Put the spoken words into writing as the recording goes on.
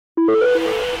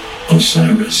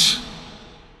Osiris.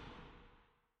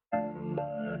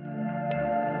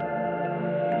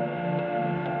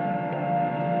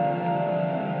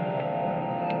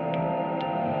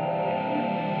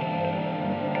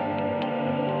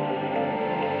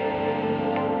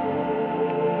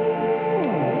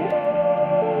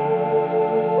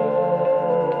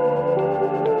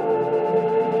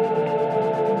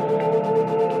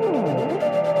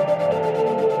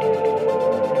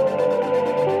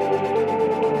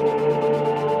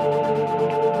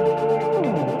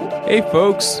 Hey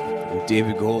folks, I'm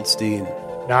David Goldstein.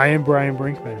 And I am Brian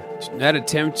Brinkman. Do not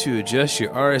attempt to adjust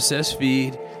your RSS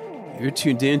feed. You're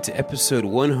tuned in to episode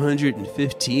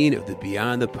 115 of the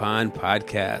Beyond the Pond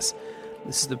podcast.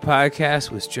 This is the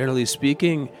podcast which, generally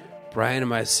speaking, Brian and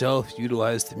myself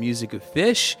utilize the music of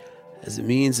Phish as a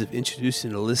means of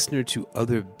introducing a listener to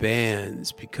other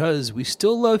bands. Because we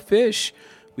still love Phish,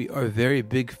 we are very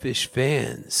big Phish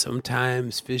fans.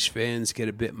 Sometimes Phish fans get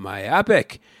a bit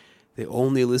myopic. They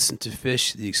only listen to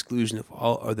Phish to the exclusion of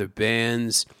all other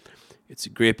bands. It's a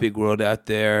great big world out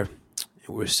there,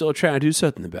 and we're still trying to do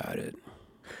something about it.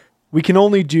 We can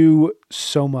only do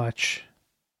so much,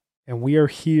 and we are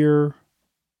here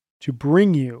to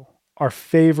bring you our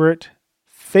favorite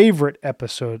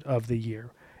episode of the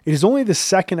year. It is only the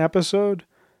second episode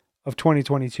of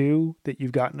 2022 that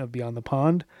you've gotten of Beyond the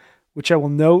Pond, which I will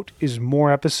note is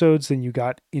more episodes than you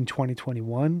got in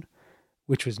 2021,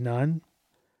 which was none.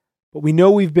 But we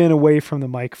know we've been away from the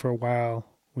mic for a while.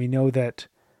 We know that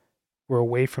we're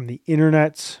away from the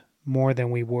internet more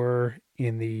than we were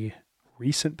in the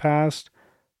recent past.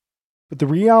 But the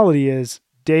reality is,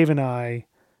 Dave and I,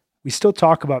 we still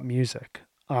talk about music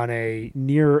on a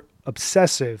near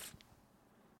obsessive,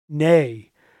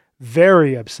 nay,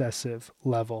 very obsessive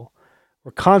level.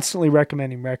 We're constantly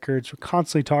recommending records. We're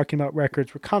constantly talking about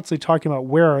records. We're constantly talking about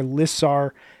where our lists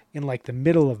are in like the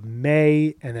middle of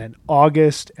May and then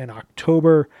August and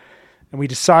October. And we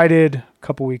decided a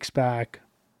couple weeks back,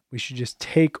 we should just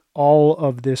take all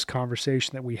of this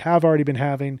conversation that we have already been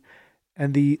having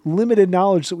and the limited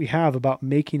knowledge that we have about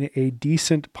making it a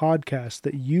decent podcast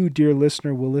that you, dear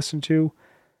listener, will listen to.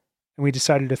 And we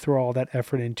decided to throw all that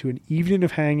effort into an evening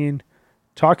of hanging,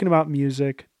 talking about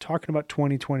music, talking about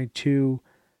 2022,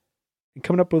 and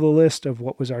coming up with a list of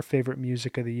what was our favorite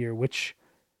music of the year, which,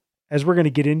 as we're going to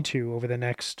get into over the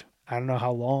next, I don't know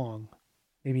how long,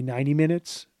 maybe 90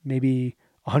 minutes, maybe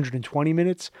 120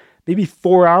 minutes, maybe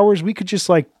 4 hours. We could just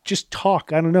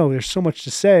talk. I don't know. There's so much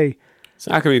to say. It's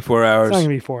not going to be 4 hours. It's not going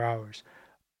to be 4 hours.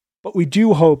 But we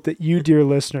do hope that you, dear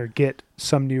listener, get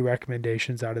some new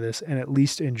recommendations out of this and at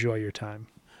least enjoy your time.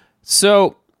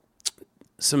 So,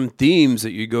 some themes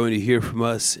that you're going to hear from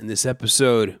us in this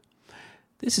episode.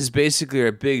 This is basically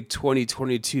our big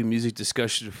 2022 music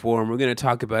discussion forum. We're going to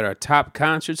talk about our top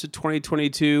concerts of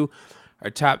 2022, our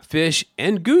top Phish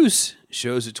and Goose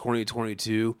shows of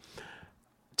 2022,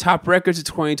 top records of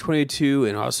 2022,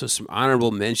 and also some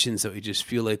honorable mentions that we just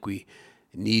feel like we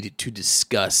need to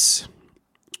discuss.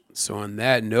 So on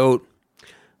that note,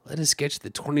 let us get to the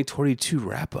 2022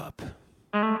 wrap-up.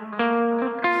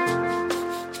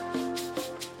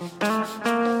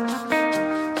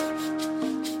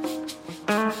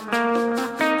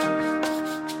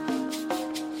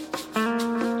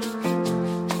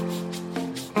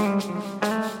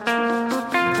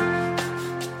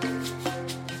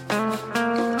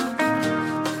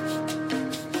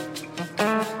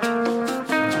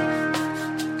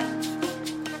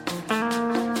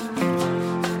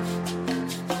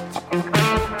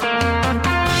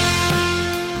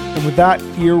 That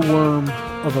earworm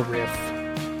of a riff,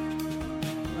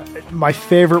 my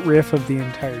favorite riff of the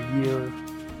entire year,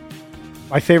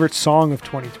 my favorite song of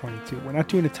 2022. We're not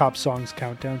doing a top songs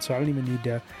countdown, so I don't even need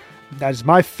to. That is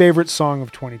my favorite song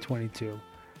of 2022.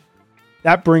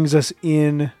 That brings us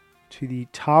in to the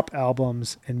top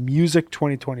albums and music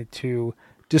 2022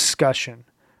 discussion.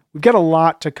 We've got a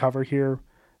lot to cover here.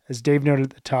 As Dave noted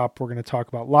at the top, we're going to talk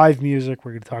about live music.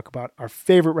 We're going to talk about our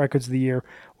favorite records of the year.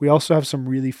 We also have some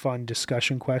really fun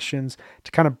discussion questions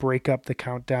to kind of break up the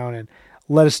countdown and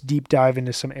let us deep dive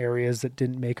into some areas that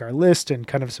didn't make our list and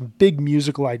kind of some big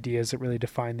musical ideas that really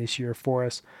define this year for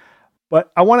us.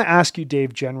 But I want to ask you,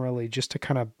 Dave, generally, just to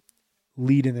kind of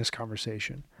lead in this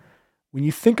conversation. When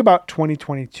you think about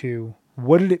 2022,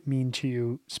 what did it mean to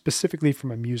you specifically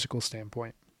from a musical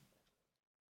standpoint?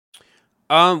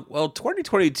 Well,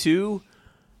 2022,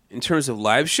 in terms of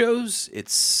live shows,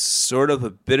 it's sort of a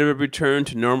bit of a return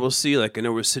to normalcy. Like, I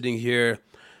know we're sitting here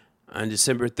on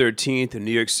December 13th in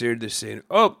New York City. They're saying,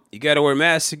 oh, you got to wear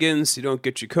masks again so you don't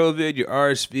get your COVID, your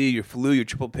RSV, your flu, your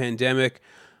triple pandemic.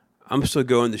 I'm still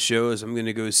going to shows. I'm going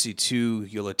to go see 2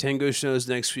 Yo La Tengo shows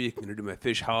next week. I'm going to do my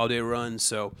Fish holiday run.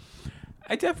 So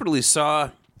I definitely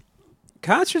saw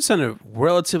concerts on a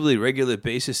relatively regular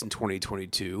basis in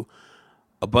 2022.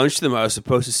 A bunch of them I was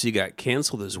supposed to see got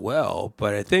canceled as well.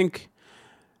 But I think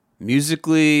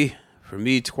musically, for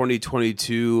me,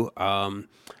 2022,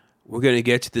 we're going to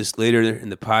get to this later in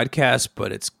the podcast,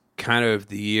 but it's kind of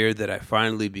the year that I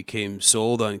finally became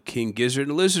sold on King Gizzard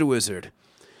and Lizard Wizard.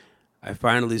 I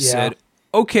finally said,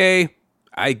 okay,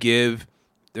 I give.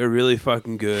 They're really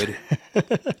fucking good,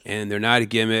 and they're not a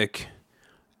gimmick,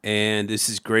 and this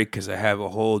is great because I have a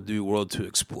whole new world to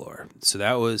explore. So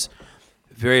that was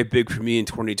very big for me in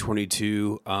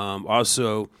 2022.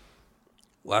 Also,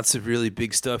 lots of really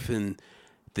big stuff in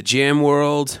the jam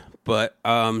world, but,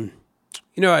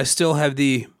 I still have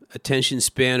the attention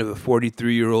span of a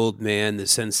 43-year-old man in the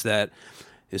sense that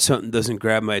if something doesn't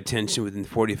grab my attention within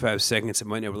 45 seconds, I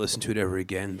might never listen to it ever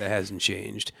again. That hasn't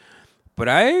changed. But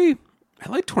I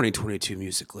like 2022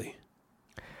 musically.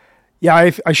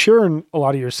 Yeah, I share in a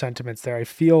lot of your sentiments there. I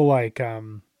feel like,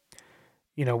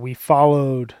 we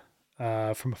followed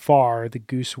from afar the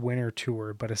Goose Winter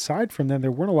Tour, but aside from them,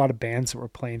 there weren't a lot of bands that were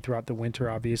playing throughout the winter,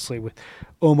 obviously, with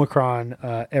Omicron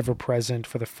ever present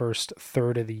for the first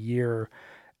third of the year.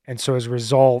 And so as a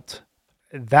result,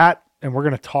 and we're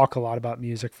going to talk a lot about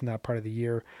music from that part of the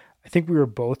year, I think we were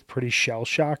both pretty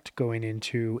shell-shocked going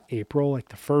into April. Like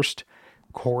the first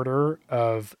quarter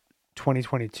of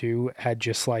 2022 had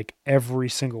just like every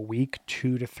single week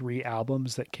 2 to 3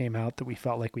 albums that came out that we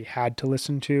felt like we had to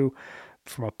listen to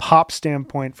from a pop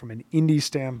standpoint, from an indie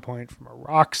standpoint, from a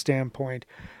rock standpoint,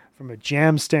 from a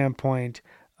jam standpoint,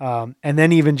 and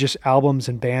then even just albums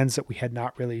and bands that we had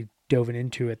not really dove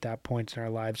into at that point in our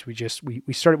lives. We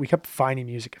kept finding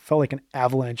music. It felt like an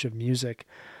avalanche of music.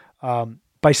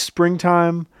 By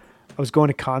springtime, I was going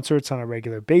to concerts on a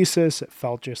regular basis. It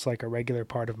felt just like a regular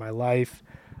part of my life.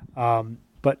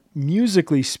 But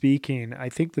musically speaking, I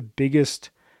think the biggest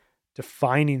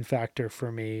defining factor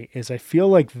for me is I feel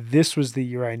like this was the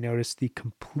year I noticed the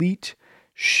complete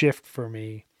shift for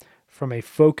me from a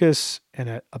focus and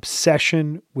an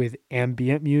obsession with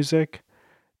ambient music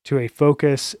to a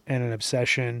focus and an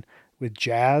obsession with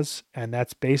jazz. And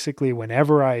that's basically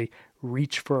whenever I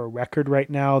reach for a record right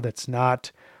now that's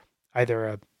not either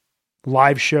a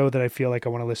live show that I feel like I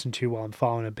want to listen to while I'm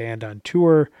following a band on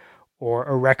tour, or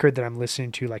a record that I'm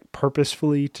listening to like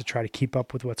purposefully to try to keep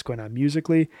up with what's going on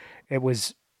musically. It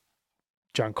was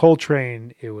John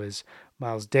Coltrane, it was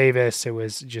Miles Davis, it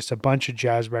was just a bunch of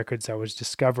jazz records I was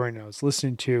discovering, I was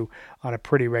listening to on a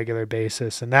pretty regular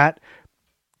basis. And that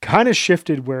kind of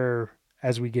shifted where,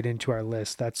 as we get into our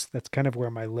list, that's kind of where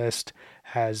my list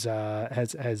has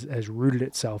rooted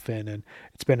itself in, and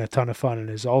it's been a ton of fun,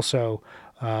 and is also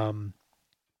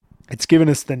it's given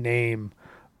us the name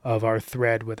of our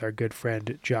thread with our good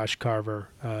friend Josh Carver,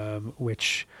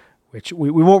 which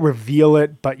we won't reveal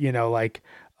it, but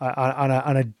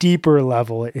on a deeper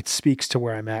level, it speaks to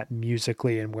where I'm at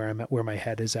musically and where my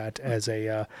head is at as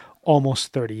a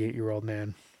almost 38-year-old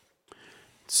man.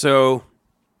 So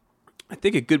I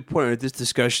think a good point of this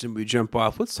discussion, we jump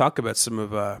off. Let's talk about some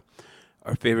of our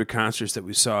favorite concerts that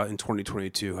we saw in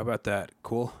 2022. How about that?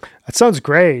 Cool. That sounds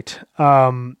great.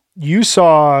 You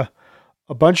saw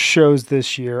a bunch of shows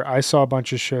this year. I saw a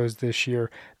bunch of shows this year.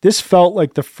 This felt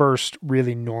like the first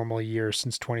really normal year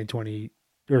since 2020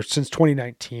 or since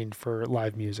 2019 for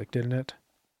live music, didn't it?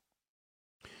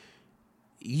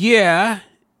 Yeah,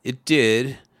 it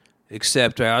did.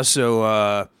 Except I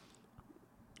also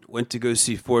went to go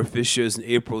see 4 Fish shows in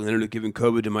April and ended up giving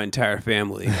COVID to my entire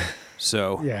family.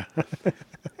 So yeah,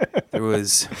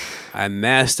 I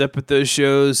masked up at those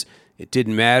shows. It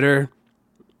didn't matter.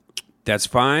 That's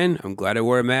fine. I'm glad I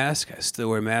wore a mask. I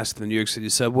still wear masks in the New York City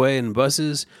subway and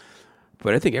buses.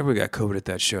 But I think everyone got COVID at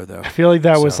that show, though. I feel like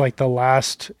that was like the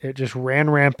last. It just ran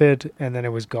rampant, and then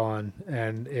it was gone,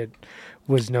 and it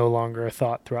was no longer a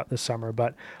thought throughout the summer.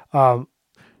 But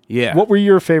yeah, what were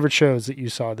your favorite shows that you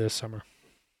saw this summer?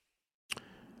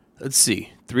 Let's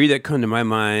see. 3 that come to my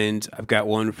mind. I've got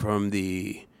one from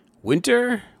the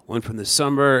winter, one from the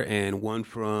summer, and one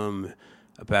from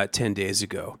about 10 days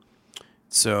ago.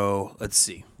 So let's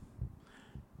see.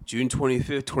 June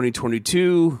 25th,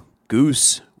 2022,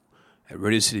 Goose at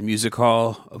Radio City Music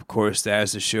Hall. Of course, that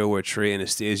is the show where Trey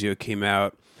Anastasio came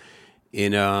out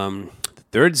in the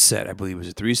 3rd set. I believe it was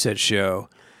a 3-set show.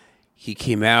 He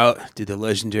came out, did the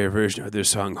legendary version of their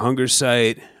song Hunger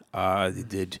Sight. They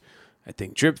did, I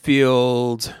think,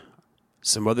 Dripfield,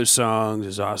 some other songs.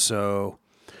 There's also,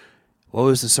 what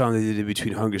was the song they did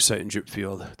between Hunger Sight and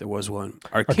Dripfield? There was one.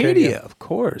 Arcadia, of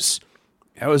course.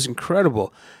 That was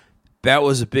incredible. that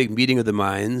was a big meeting of the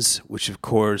minds, which of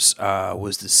course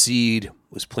was the seed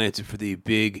was planted for the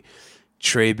big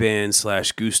Trey Band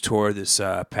 / Goose Tour this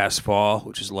past fall,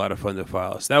 which is a lot of fun to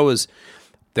follow. So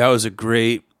that was a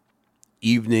great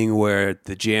evening where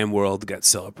the jam world got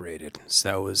celebrated. So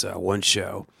that was one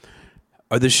show.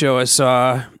 Other show I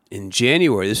saw in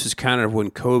January, this was kind of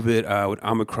when COVID, when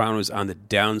Omicron was on the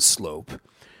downslope.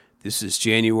 This is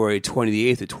January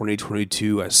 28th of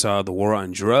 2022. I saw The War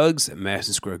on Drugs at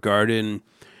Madison Square Garden.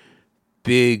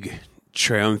 Big,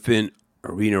 triumphant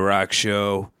arena rock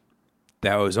show.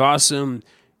 That was awesome.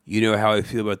 You know how I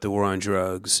feel about The War on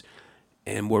Drugs.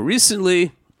 And more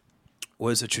recently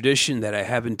was a tradition that I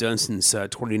haven't done since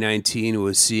 2019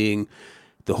 was seeing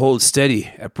the Hold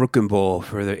Steady at Brooklyn Bowl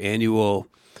for their annual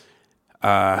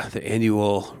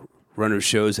run of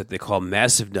shows that they call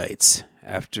Massive Nights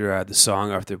after the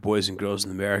song off their Boys and Girls in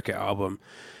America album.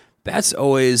 That's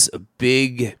always a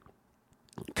big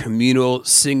communal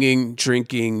singing,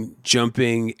 drinking,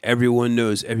 jumping. Everyone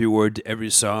knows every word to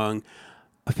every song.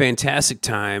 A fantastic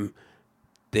time.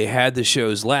 They had the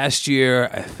shows last year.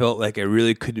 I felt like I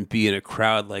really couldn't be in a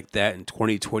crowd like that in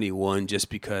 2021 just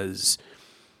because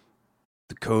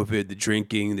the COVID, the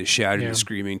drinking, the shouting, the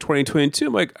screaming. 2022,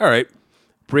 I'm like, all right,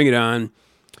 bring it on.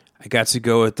 I got to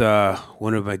go with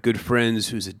one of my good friends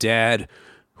who's a dad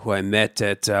who I met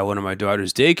at one of my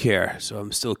daughter's daycare. So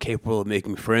I'm still capable of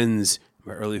making friends in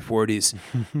my early 40s.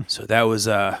 So that was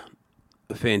a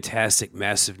fantastic,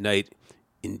 massive night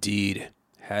indeed.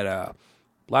 Had a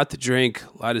lot to drink,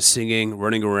 a lot of singing,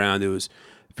 running around. It was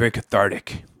a very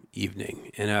cathartic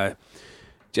evening. And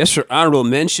just for honorable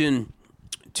mention,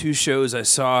 2 shows I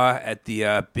saw at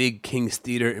the Big Kings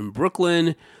Theater in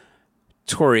Brooklyn,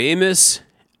 Tori Amos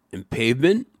and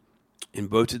Pavement. And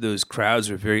both of those crowds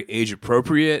are very age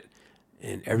appropriate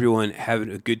and everyone having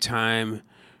a good time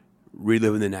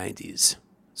reliving the 90s.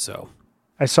 So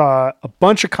I saw a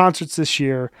bunch of concerts this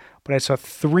year, but I saw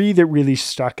 3 that really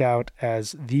stuck out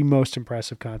as the most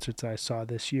impressive concerts I saw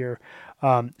this year.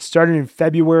 Starting in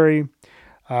February,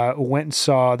 I went and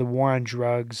saw The War on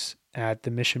Drugs at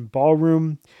the Mission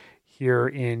Ballroom here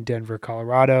in Denver,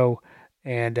 Colorado.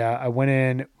 And I went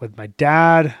in with my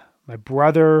dad, my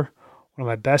brother, one of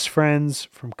my best friends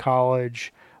from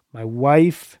college, my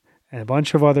wife, and a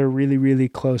bunch of other really, really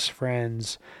close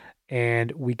friends.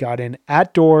 And we got in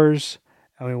at doors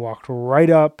and we walked right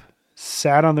up,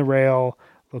 sat on the rail,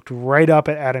 looked right up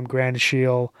at Adam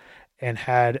Grandishiel, and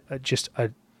had just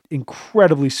an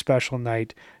incredibly special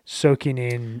night soaking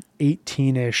in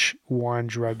 18-ish War on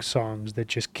Drugs songs that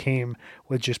just came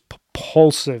with just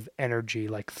propulsive energy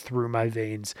like through my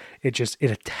veins. It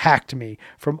attacked me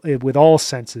with all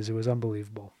senses. It was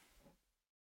unbelievable.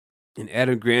 And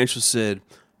Adam Grandishiel said,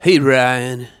 "Hey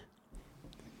Ryan,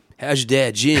 how's your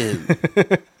dad Jim?"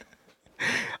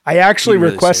 I actually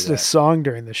really requested a song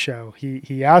during the show.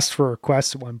 He asked for a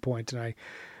request at one point, and I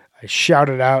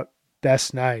shouted out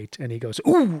 "Best Night," and he goes,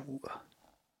 "Ooh,"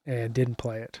 and didn't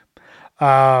play it.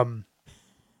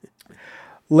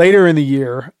 Later in the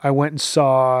year, I went and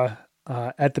saw,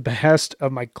 at the behest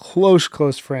of my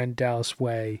close friend Dallas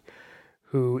Way,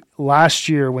 who last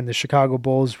year when the Chicago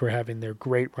Bulls were having their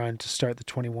great run to start the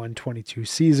 21-22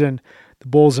 season, the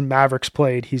Bulls and Mavericks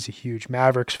played. He's a huge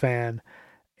Mavericks fan.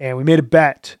 And we made a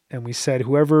bet, and we said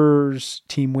whoever's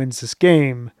team wins this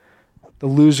game, the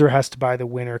loser has to buy the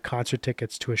winner concert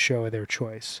tickets to a show of their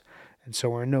choice. And so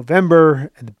we're in November,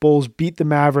 and the Bulls beat the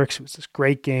Mavericks. It was this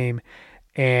great game.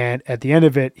 And at the end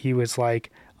of it, he was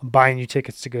like, "I'm buying you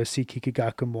tickets to go see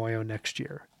Kikagaku Moyo next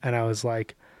year." And I was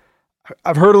like,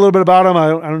 I've heard a little bit about him. I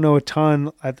don't know a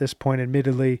ton at this point,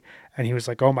 admittedly. And he was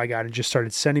like, "Oh my God," and just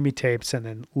started sending me tapes. And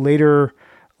then later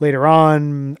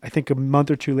on, I think a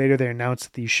month or 2 later, they announced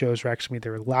that these shows were actually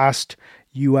their last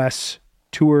U.S.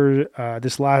 tour,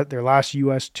 their last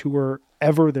U.S. tour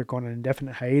ever. They're going on an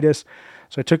indefinite hiatus.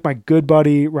 So I took my good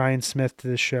buddy Ryan Smith to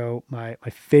this show, my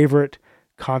favorite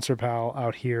concert pal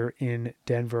out here in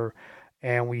Denver,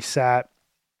 and we sat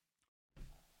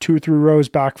 2 or 3 rows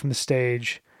back from the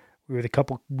stage. We were with a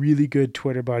couple really good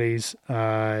Twitter buddies,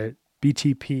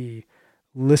 BTP,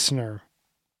 listener,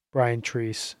 Brian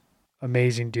Treese,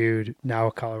 amazing dude, now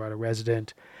a Colorado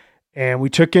resident. And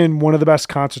we took in one of the best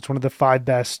concerts, one of the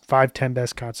 10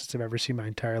 best concerts I've ever seen in my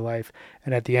entire life.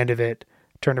 And at the end of it,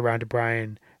 turned around to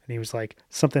Brian and he was like,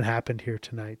 "Something happened here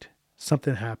tonight.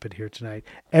 Something happened here tonight."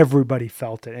 Everybody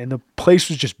felt it. And the place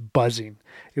was just buzzing.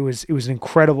 It was an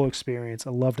incredible experience.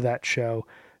 I loved that show.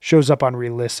 Shows up on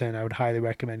Re-Listen. I would highly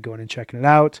recommend going and checking it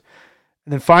out.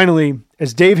 And then finally,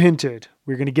 as Dave hinted,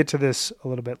 we're going to get to this a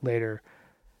little bit later.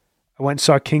 I went and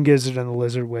saw King Gizzard and the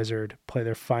Lizard Wizard play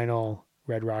their final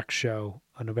Red Rocks show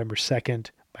on November 2nd.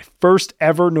 my first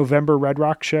ever November Red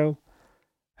Rock show.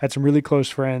 Had some really close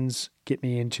friends get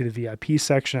me into the VIP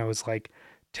section. I was like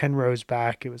 10 rows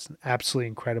back. It was an absolutely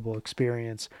incredible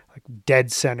experience, like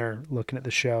dead center looking at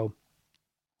the show.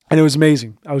 And it was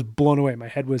amazing. I was blown away. My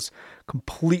head was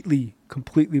completely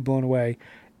blown away.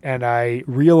 And I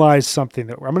realized something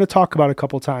that I'm going to talk about a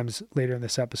couple times later in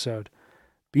this episode.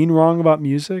 Being wrong about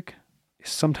music is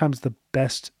sometimes the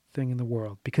best thing in the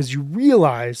world, because you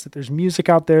realize that there's music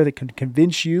out there that can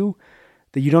convince you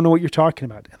that you don't know what you're talking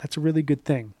about. And that's a really good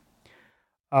thing.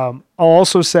 I'll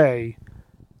also say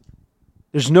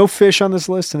there's no Phish on this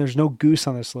list and there's no Goose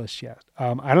on this list yet.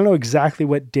 I don't know exactly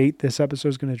what date this episode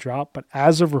is going to drop, but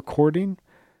as of recording,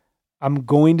 I'm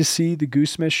going to see the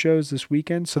Goosemith shows this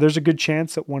weekend. So there's a good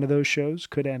chance that one of those shows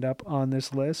could end up on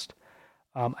this list.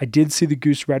 I did see the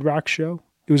Goose Red Rock show.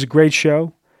 It was a great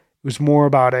show. It was more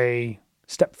about a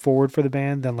step forward for the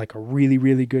band than like a really,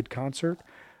 really good concert.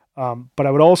 But I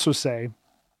would also say,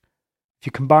 if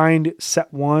you combined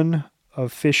set 1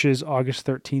 of Phish's August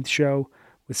 13th show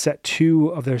with set 2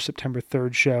 of their September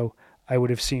 3rd show, I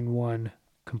would have seen one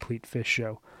complete Phish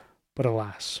show. But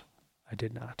alas, I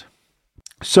did not.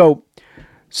 So,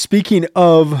 speaking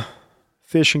of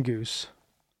Phish and Goose,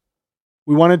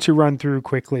 we wanted to run through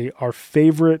quickly our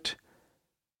favorite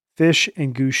Phish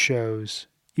and Goose shows,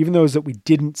 even those that we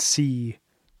didn't see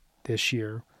this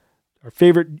year. Our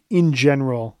favorite, in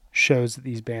general, shows that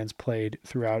these bands played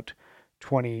throughout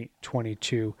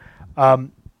 2022.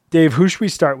 Dave, who should we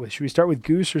start with? Should we start with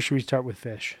Goose or should we start with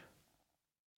Phish?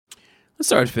 Let's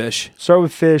start with Phish. Start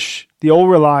with Phish, the old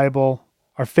reliable,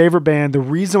 our favorite band, the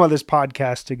reason why this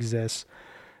podcast exists.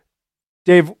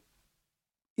 Dave,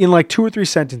 in like 2 or 3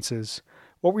 sentences,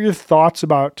 what were your thoughts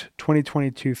about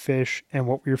 2022 Phish and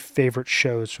what were your favorite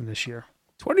shows from this year?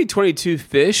 2022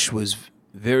 Phish was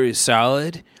very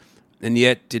solid and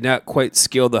yet did not quite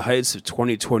scale the heights of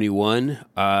 2021.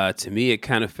 To me, it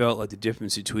kind of felt like the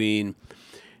difference between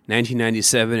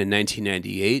 1997 and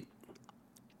 1998,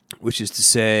 which is to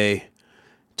say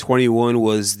 21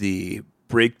 was the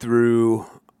breakthrough,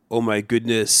 oh my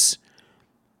goodness,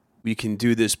 we can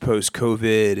do this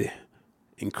post-COVID,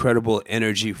 incredible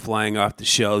energy flying off the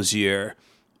shelves year.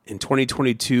 And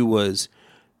 2022 was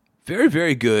very,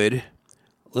 very good,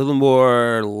 a little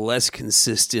more less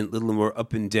consistent, a little more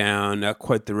up and down, not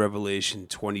quite the revelation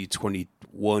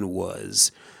 2021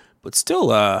 was, but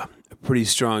still a pretty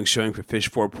strong showing for Phish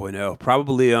 4.0.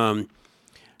 Probably, I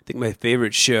think my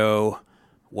favorite show,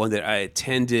 one that I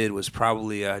attended, was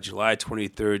probably July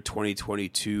 23rd,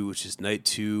 2022, which is night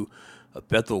 2 of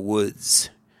Bethel Woods,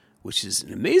 which is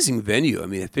an amazing venue. I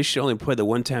mean, Phish had only played the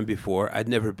one time before. I'd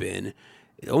never been.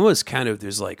 It almost kind of,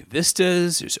 there's like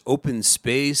vistas, there's open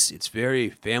space. It's very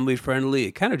family friendly.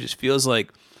 It kind of just feels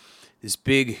like this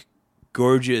big,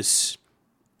 gorgeous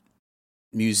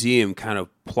museum kind of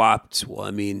plopped. Well,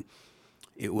 I mean,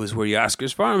 it was where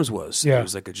Yoskers Farms was. Yeah. It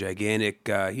was like a gigantic,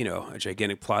 a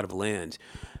gigantic plot of land.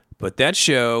 But that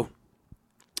show,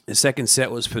 the second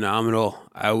set was phenomenal.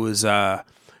 I was,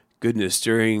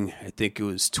 during, I think it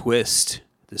was Twist,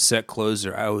 the set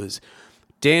closer, I was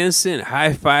dancing,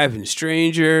 high-fiving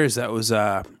strangers. That was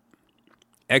a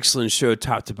excellent show,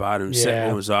 top to bottom. Yeah. Set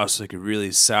one was also like a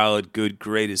really solid, good,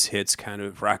 greatest hits kind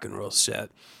of rock and roll set.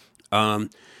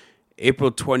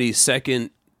 April 22nd,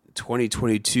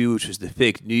 2022, which was the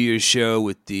fake New Year's show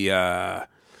with the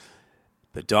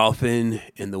dolphin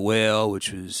and the whale,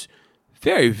 which was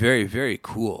very, very, very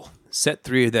cool. Set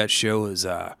 3 of that show was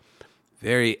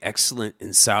very excellent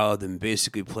and solid and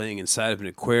basically playing inside of an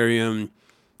aquarium.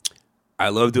 I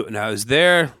loved it when I was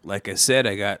there. Like I said,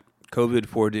 I got COVID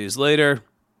 4 days later.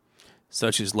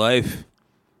 Such is life.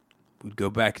 We'd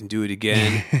go back and do it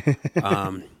again.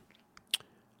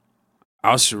 I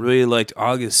also really liked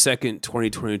August 2nd,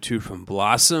 2022 from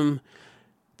Blossom.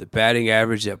 The batting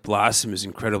average at Blossom is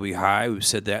incredibly high. We've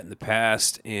said that in the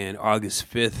past. And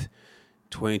August 5th,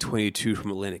 2022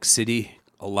 from Atlantic City,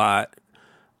 a lot.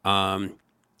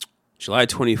 July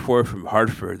 24th from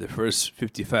Hartford, the first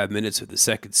 55 minutes of the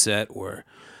second set were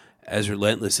as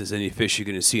relentless as any Phish you're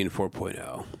going to see in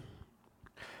 4.0.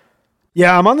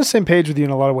 Yeah, I'm on the same page with you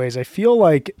in a lot of ways. I feel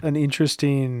like an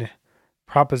interesting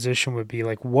proposition would be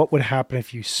like, what would happen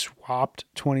if you swapped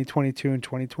 2022 and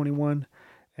 2021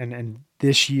 and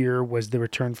this year was the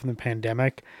return from the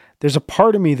pandemic? There's a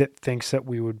part of me that thinks that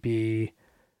we would be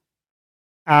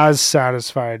as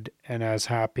satisfied and as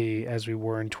happy as we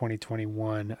were in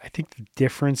 2021. I think the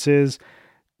difference is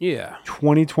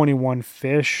 2021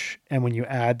 Phish, and when you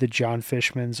add the John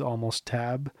Fishman's Almost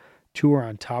Tab tour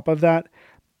on top of that,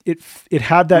 it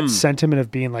had that sentiment of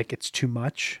being like, it's too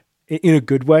much in a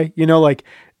good way. You know, like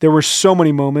there were so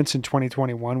many moments in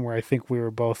 2021 where I think we were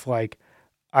both like,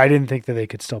 I didn't think that they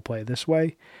could still play this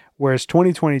way. Whereas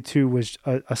 2022 was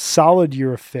a solid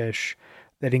year of Phish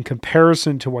that, in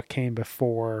comparison to what came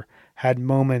before, had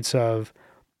moments of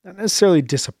not necessarily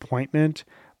disappointment,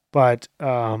 but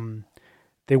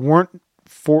they weren't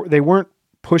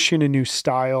pushing a new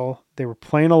style. They were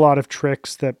playing a lot of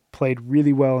tricks that played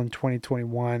really well in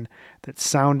 2021 that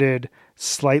sounded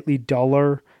slightly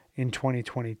duller in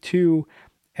 2022.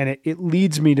 And it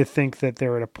leads me to think that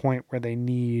they're at a point where they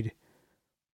need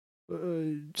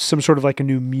some sort of like a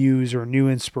new muse or a new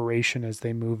inspiration as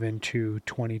they move into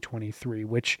 2023,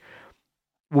 which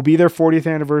will be their 40th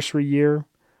anniversary year.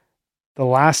 The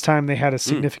last time they had a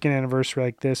significant anniversary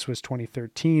like this was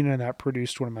 2013, and that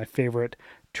produced one of my favorite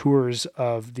tours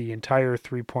of the entire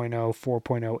 3.0,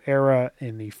 4.0 era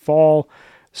in the fall.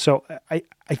 So I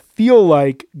feel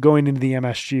like going into the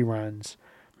MSG runs,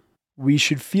 we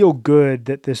should feel good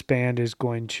that this band is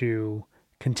going to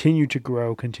continue to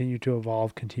grow, continue to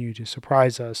evolve, continue to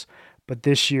surprise us. But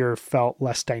this year felt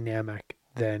less dynamic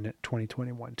than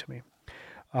 2021 to me.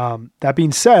 That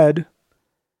being said,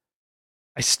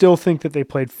 I still think that they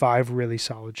played 5 really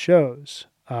solid shows.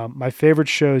 My favorite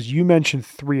shows, you mentioned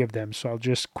 3 of them, so I'll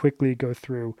just quickly go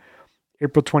through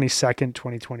April 22nd,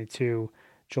 2022,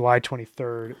 July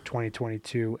 23rd,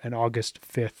 2022, and August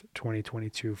 5th,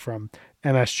 2022 from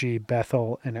MSG,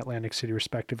 Bethel, and Atlantic City,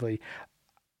 respectively.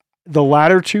 The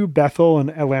latter 2, Bethel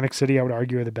and Atlantic City, I would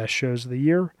argue are the best shows of the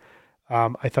year.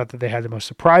 I thought that they had the most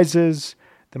surprises,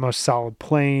 the most solid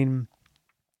playing,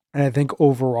 and I think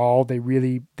overall they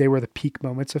were the peak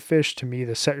moments of Phish. To me,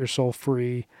 the Set Your Soul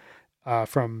Free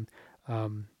from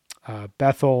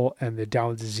Bethel and the Down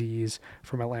with Disease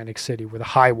from Atlantic City were the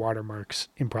high watermarks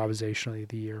improvisationally of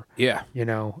the year. Yeah.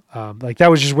 Like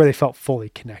that was just where they felt fully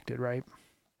connected, right?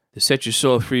 The Set Your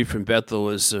Soul Free from Bethel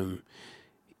was some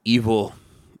evil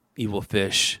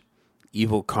Phish,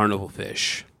 evil carnival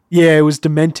Phish. Yeah, it was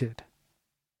demented.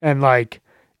 And like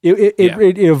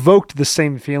it evoked the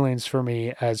same feelings for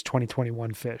me as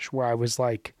 2021 Phish, where I was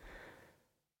like,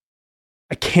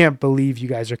 I can't believe you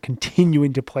guys are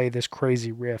continuing to play this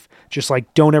crazy riff. Just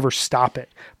like, don't ever stop it.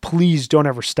 Please don't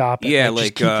ever stop it. Yeah,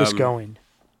 like just keep this going.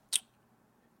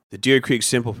 The Deer Creek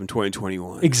Simple from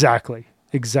 2021. Exactly.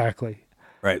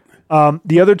 Right.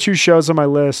 The other 2 shows on my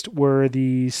list were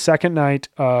the second night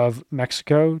of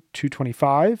Mexico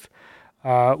 225,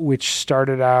 which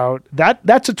started out,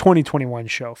 that's a 2021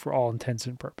 show for all intents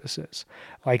and purposes.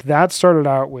 Like that started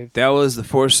out with... That was the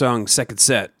 4-song second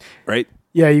set, right?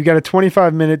 Yeah, you got a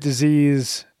 25-minute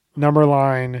Disease,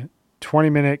 Numberline,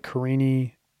 20-minute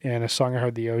Carini, and a song I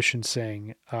heard the ocean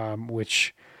sing,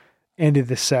 which ended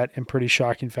the set in pretty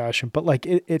shocking fashion. But like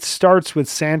it starts with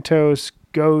Santos,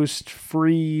 Ghost,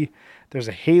 Free. There's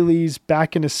a Haley's,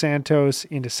 back into Santos,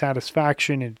 into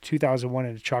Satisfaction, into 2001,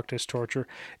 into Choctaw Torture.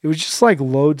 It was just like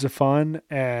loads of fun.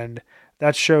 And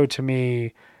that show to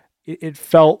me, it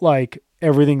felt like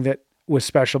everything that was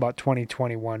special about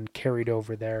 2021 carried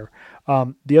over there.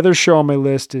 The other show on my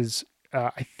list is,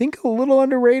 I think, a little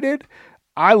underrated.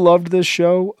 I loved this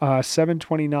show,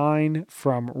 729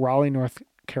 from Raleigh, North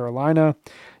Carolina.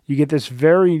 You get this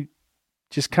very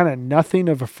just kind of nothing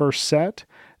of a first set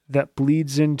that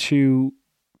bleeds into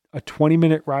a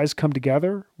 20-minute Rise Come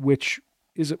Together, which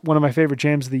is one of my favorite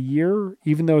jams of the year,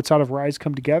 even though it's out of Rise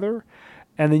Come Together.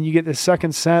 And then you get the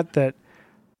second set that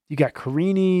you got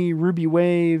Carini, Ruby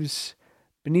Waves,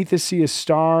 Beneath the Sea of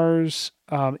Stars.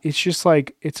 It's just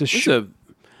like, it's a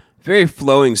very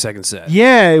flowing second set.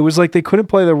 Yeah, it was like they couldn't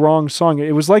play the wrong song.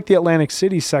 It was like the Atlantic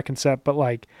City second set, but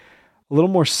like a little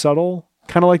more subtle,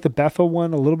 kind of like the Bethel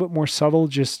one, a little bit more subtle.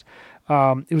 Just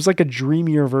it was like a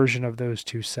dreamier version of those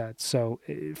 2 sets. So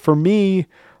for me,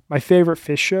 my favorite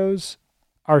Phish shows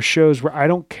are shows where I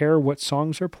don't care what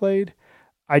songs are played.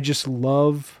 I just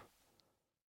love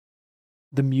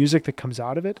the music that comes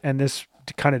out of it, and this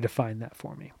kind of defined that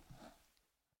for me.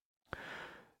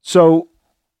 So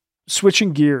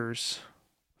switching gears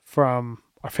from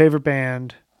our favorite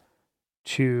band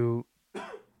to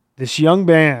this young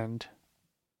band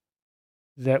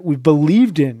that we've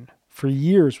believed in for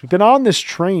years. We've been on this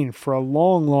train for a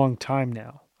long, long time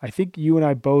now. I think you and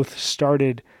I both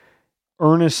started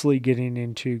earnestly getting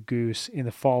into Goose in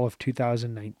the fall of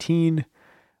 2019.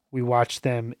 We watched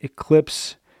them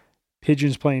eclipse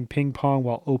Pigeons playing ping pong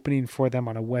while opening for them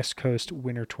on a West Coast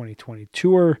Winter 2020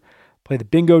 tour, play the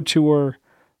Bingo Tour,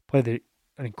 play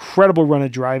an incredible run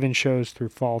of drive-in shows through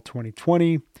fall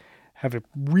 2020, have a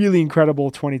really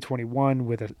incredible 2021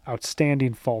 with an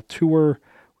outstanding fall tour,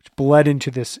 which bled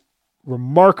into this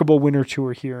remarkable winter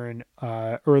tour here in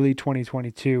early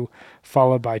 2022,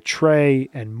 followed by Trey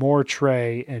and more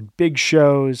Trey and big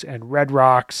shows and Red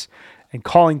Rocks and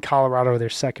calling Colorado their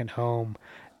second home.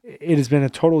 It has been a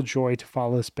total joy to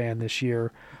follow this band this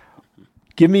year.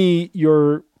 Give me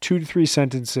your 2 to 3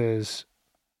 sentences.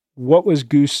 What was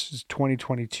Goose's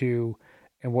 2022,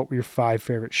 and what were your 5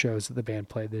 favorite shows that the band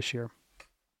played this year?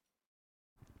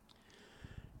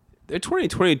 Their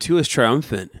 2022 is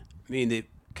triumphant. I mean, they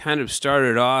kind of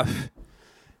started off.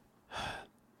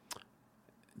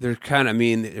 They're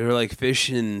like fish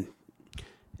in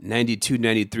 92,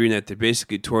 93, and that they're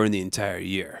basically touring the entire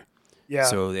year. Yeah.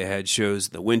 So they had shows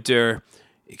in the winter.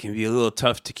 It can be a little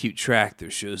tough to keep track.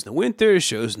 There's shows in the winter,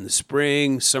 shows in the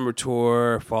spring, summer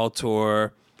tour, fall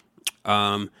tour.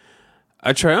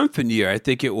 A triumphant year. I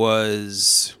think it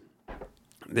was.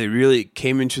 They really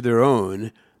came into their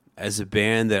own as a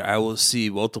band that I will see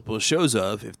multiple shows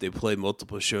of if they play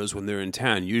multiple shows when they're in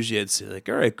town. Usually I'd say, like,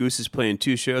 all right, Goose is playing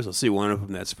 2 shows. I'll see one of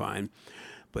them. That's fine.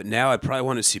 But now I probably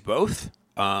want to see both.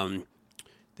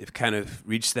 They've kind of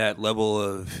reached that level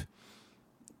of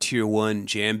tier 1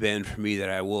 jam band for me that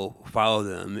I will follow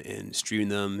them and stream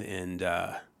them and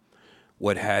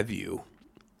what have you.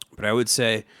 But I would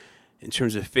say in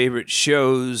terms of favorite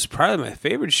shows, probably my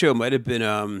favorite show might have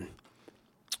been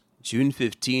June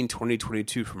 15,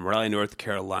 2022 from Raleigh, North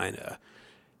Carolina,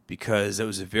 because that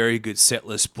was a very good set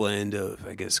list blend of,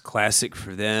 I guess, classic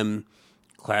for them,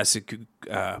 classic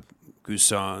Goose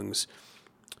songs,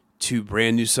 2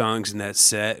 brand new songs in that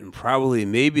set, and probably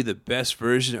maybe the best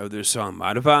version of their song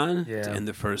Madhavan to end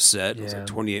the first set. It was like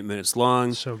 28 minutes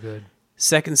long. So good.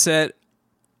 Second set,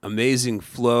 amazing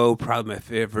flow, probably my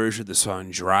favorite version of the song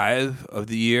Drive of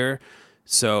the year.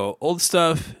 So old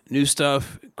stuff, new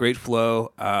stuff, great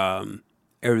flow,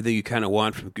 everything you kind of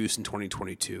want from Goose in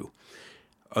 2022.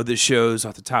 Other shows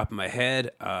off the top of my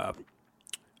head,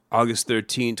 August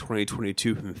 13,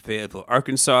 2022 from Fayetteville,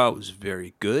 Arkansas was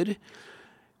very good.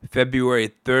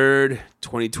 February 3rd,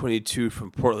 2022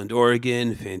 from Portland,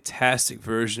 Oregon, fantastic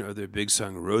version of their big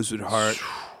song Rosewood Heart,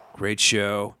 great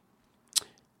show.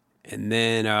 And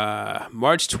then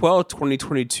March 12th,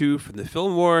 2022 from the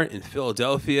Fillmore in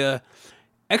Philadelphia,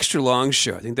 extra long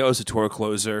show. I think that was a tour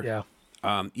closer.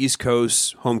 Yeah. East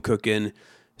Coast, home cooking.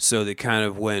 So they kind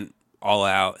of went all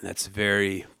out, and that's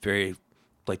very, very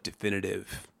like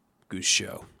definitive Goose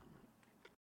show.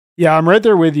 Yeah, I'm right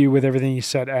there with you with everything you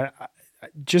said. I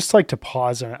just like to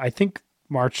pause on it. I think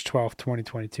March 12th,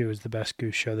 2022 is the best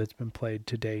Goose show that's been played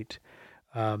to date.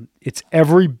 It's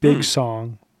every big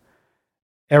song.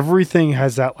 Everything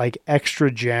has that like extra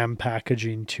jam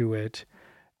packaging to it.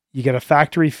 You get a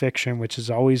Factory Fiction, which is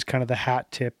always kind of the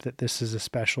hat tip that this is a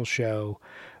special show,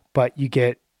 but you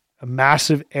get a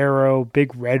massive Arrow,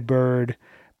 big Redbird,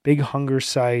 big Hunger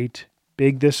Sight,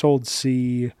 big This Old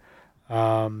Sea.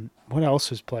 What else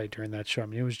was played during that show? I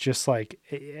mean, it was just like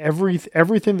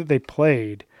everything that they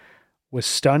played was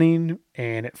stunning,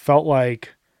 and it felt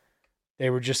like they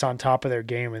were just on top of their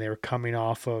game, and they were coming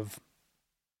off of,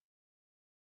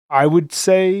 I would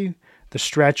say, the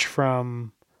stretch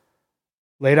from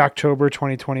late October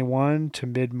 2021 to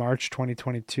mid-March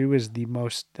 2022 is the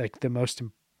most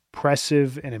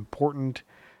impressive and important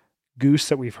Goose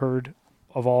that we've heard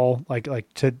of all, like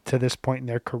to this point in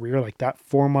their career. Like that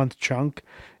 4-month chunk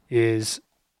is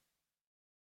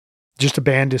just a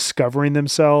band discovering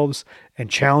themselves and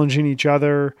challenging each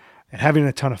other and having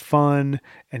a ton of fun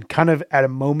and kind of at a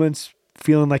moments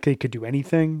feeling like they could do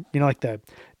anything, like the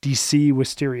DC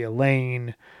Wisteria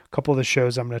Lane, a couple of the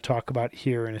shows I'm going to talk about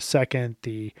here in a second,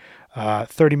 the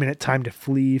 30-minute Time to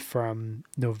Flee from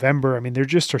November. I mean, there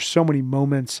just are so many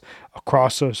moments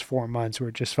across those 4 months where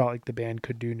it just felt like the band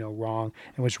could do no wrong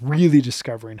and was really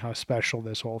discovering how special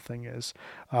this whole thing is.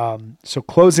 So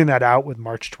closing that out with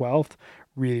March 12th,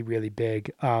 really, really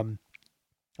big.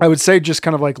 I would say just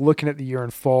kind of like looking at the year in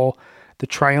full, the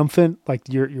triumphant, like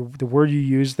the word you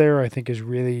used there, I think is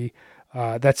really,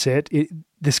 that's it.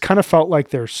 This kind of felt like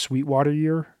their Sweetwater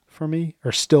year for me,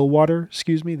 or Stillwater,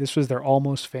 excuse me. This was their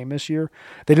Almost Famous year.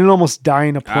 They didn't almost die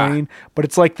in a plane, but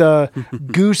it's like the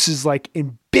Goose is like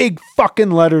in big fucking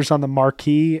letters on the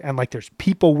marquee, and like there's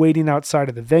people waiting outside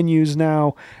of the venues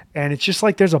now, and it's just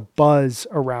like there's a buzz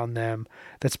around them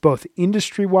that's both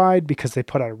industry-wide because they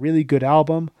put out a really good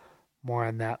album, more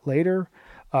on that later,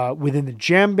 within the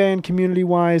jam band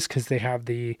community-wise because they have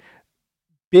the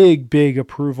big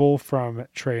approval from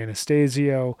Trey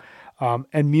Anastasio.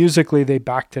 And musically, they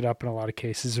backed it up in a lot of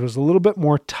cases. It was a little bit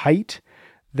more tight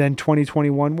than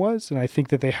 2021 was. And I think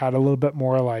that they had a little bit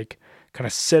more like kind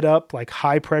of set up like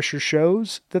high pressure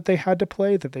shows that they had to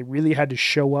play, that they really had to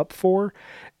show up for.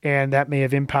 And that may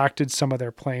have impacted some of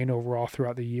their playing overall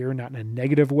throughout the year, not in a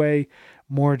negative way,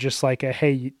 more just like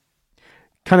hey,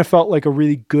 kind of felt like a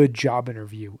really good job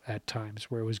interview at times,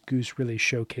 where it was Goose really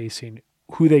showcasing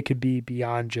who they could be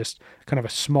beyond just kind of a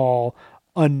small,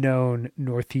 unknown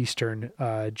Northeastern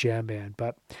jam band.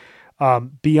 But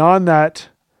beyond that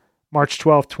March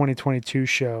 12th, 2022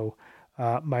 show,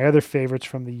 my other favorites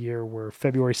from the year were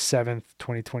February 7th,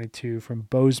 2022 from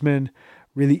Bozeman.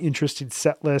 Really interesting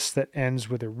set list that ends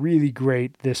with a really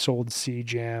great This Old Sea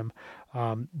jam.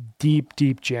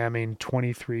 Deep jamming,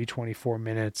 23, 24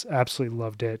 minutes. Absolutely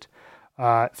loved it.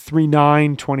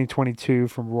 3/9, 2022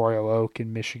 from Royal Oak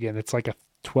in Michigan. It's like a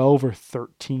 12 or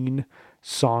 13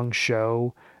 song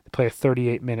show. They play a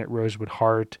 38-minute Rosewood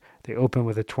Heart. They open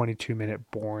with a 22-minute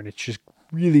Born. It's just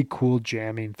really cool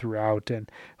jamming throughout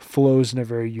and flows in a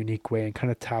very unique way and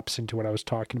kind of taps into what I was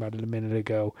talking about a minute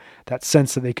ago, that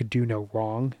sense that they could do no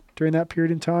wrong during that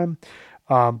period in time.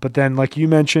 But then, like you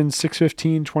mentioned,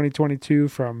 6/15, 2022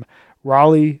 from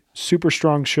Raleigh, super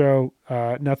strong show.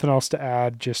 Nothing else to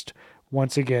add. Just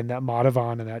once again, that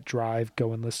Madhavan and that drive,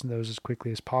 go and listen to those as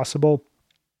quickly as possible.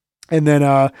 And then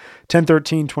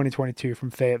 10/13, 2022 from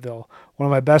Fayetteville. One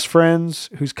of my best friends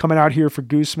who's coming out here for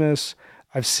Goosemas.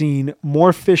 I've seen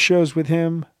more Phish shows with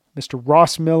him, Mr.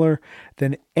 Ross Miller,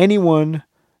 than anyone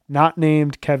not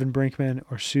named Kevin Brinkman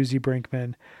or Susie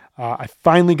Brinkman. I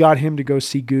finally got him to go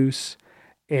see Goose,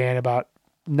 and about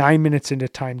 9 minutes into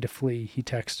Time to Flee, he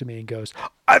texted me and goes,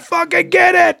 "I fucking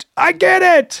get it! I get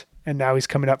it!" And now he's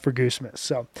coming up for Goosemas.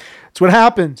 So it's what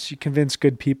happens. You convince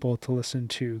good people to listen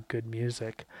to good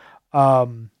music. All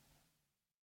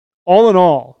in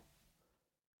all,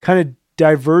 kind of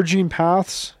diverging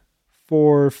paths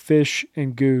for Phish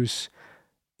and Goose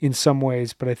in some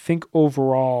ways, but I think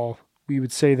overall we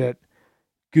would say that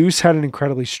Goose had an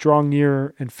incredibly strong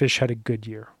year and Phish had a good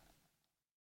year.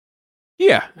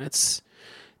 Yeah, that's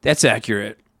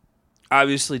accurate.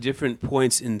 Obviously different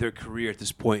points in their career at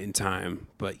this point in time,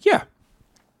 but yeah.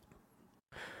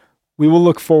 We will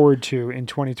look forward to, in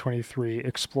 2023,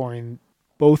 exploring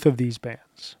both of these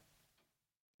bands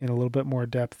in a little bit more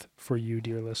depth for you,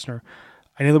 dear listener.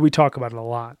 I know that we talk about it a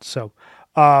lot. So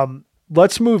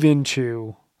let's move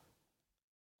into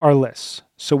our lists.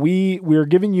 So we're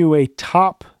giving you a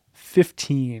top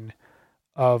 15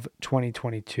 of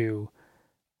 2022.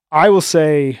 I will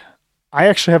say I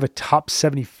actually have a top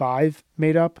 75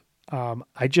 made up.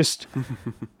 I just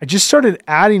started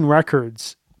adding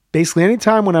records. Basically,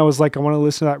 anytime when I was like, I want to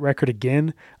listen to that record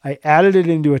again, I added it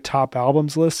into a top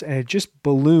albums list and it just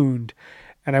ballooned.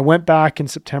 And I went back in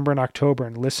September and October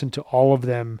and listened to all of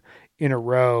them in a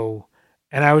row.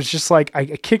 And I was just like, I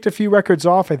kicked a few records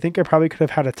off. I think I probably could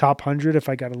have had a top 100 if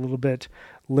I got a little bit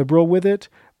liberal with it.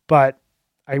 But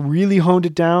I really honed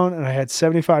it down and I had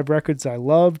 75 records I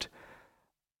loved.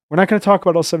 We're not going to talk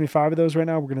about all 75 of those right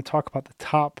now. We're going to talk about the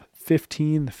top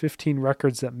 15, the 15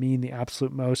 records that mean the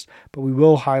absolute most. But we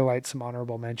will highlight some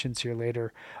honorable mentions here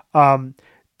later.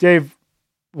 Dave,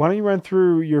 why don't you run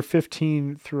through your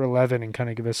 15 through 11 and kind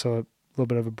of give us a little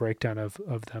bit of a breakdown of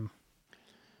them?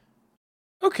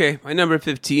 Okay, my number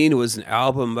 15 was an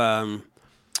album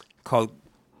called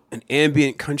an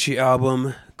ambient country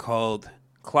album called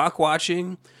Clock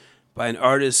Watching by an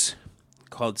artist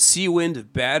called Seawind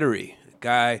of Battery. A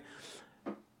guy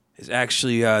is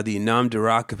actually the Nam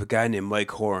Darak of a guy named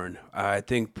Mike Horn. I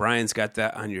think Brian's got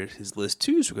that on his list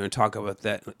too, so we're going to talk about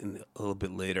that a little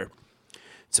bit later.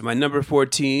 So my number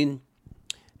 14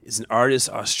 is an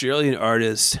Australian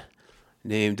artist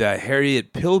named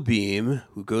Harriet Pilbeam,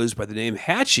 who goes by the name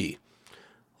Hatchie.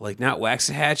 Like not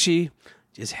Waxahachie,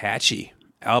 just Hatchie.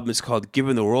 Album is called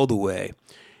Giving the World Away.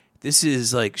 This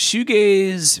is like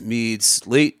shoegaze meets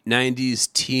late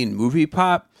 90s teen movie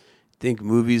pop. Think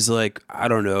movies like, I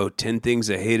don't know, 10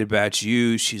 Things I Hate About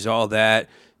You, She's All That,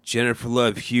 Jennifer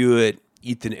Love Hewitt,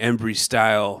 Ethan Embry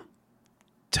style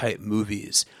type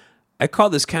movies. I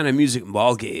call this kind of music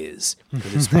mall gaze.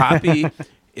 It's poppy,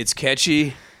 it's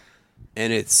catchy,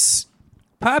 and it's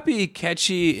poppy,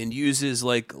 catchy, and uses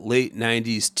like late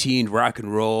 90s teen rock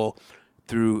and roll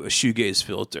through a shoegaze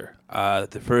filter.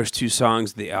 The first two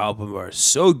songs of the album are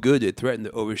so good they threaten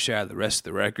to overshadow the rest of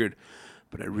the record,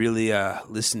 but I really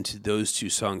listened to those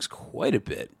two songs quite a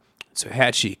bit. So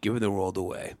Hatchie, Giving the World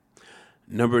Away.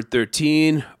 Number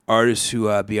 13, artist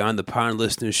who Beyond the Pond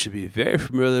listeners should be very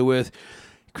familiar with,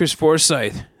 Chris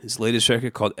Forsyth, his latest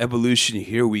record called Evolution,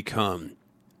 Here We Come.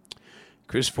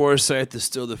 Chris Forsyth is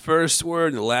still the first word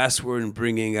and the last word in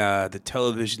bringing the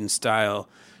television-style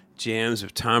jams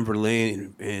of Tom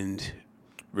Verlaine and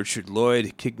Richard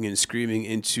Lloyd, kicking and screaming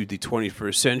into the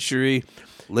 21st century.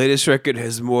 Latest record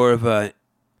has more of a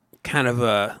kind of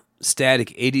a static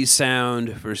 80s sound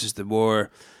versus the more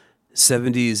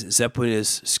 70s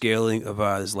Zeppelin-esque scaling of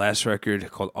his last record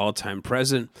called All Time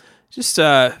Present. Just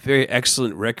a very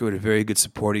excellent record with a very good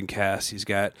supporting cast. He's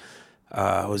got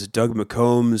Doug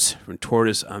McCombs from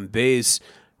Tortoise on bass,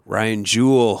 Ryan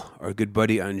Jewell, our good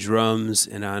buddy, on drums,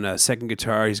 and on second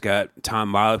guitar he's got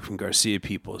Tom Malik from Garcia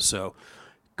People. So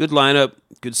good lineup,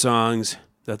 good songs,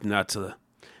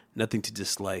 nothing to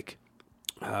dislike.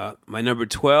 My number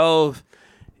 12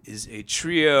 is a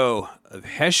trio of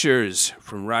Heshers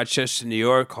from Rochester, New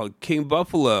York, called King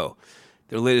Buffalo.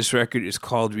 Their latest record is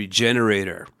called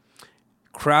Regenerator.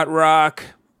 Krautrock,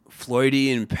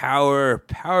 Floydian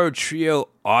power trio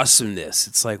awesomeness.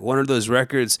 It's like one of those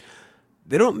records,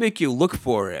 they don't make you look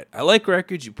for it. I like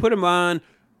records, you put them on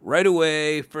right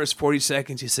away, first 40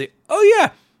 seconds, you say, oh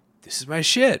yeah, this is my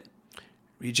shit.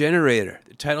 Regenerator,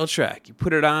 the title track. You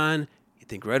put it on, you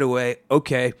think right away,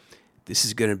 okay, this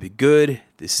is going to be good.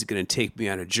 This is going to take me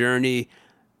on a journey.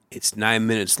 It's 9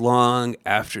 minutes long.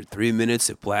 After 3 minutes,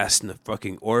 it blasts in the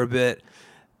fucking orbit.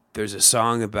 There's a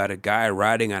song about a guy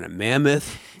riding on a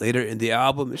mammoth later in the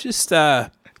album. It's just,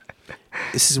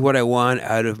 this is what I want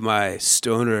out of my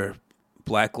stoner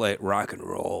blacklight rock and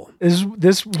roll.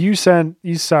 You sent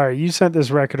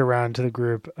this record around to the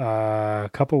group a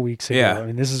couple weeks ago. Yeah. I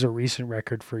mean, this is a recent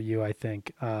record for you, I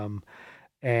think.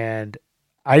 And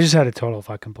I just had a total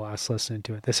fucking blast listening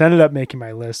to it. This ended up making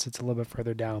my list. It's a little bit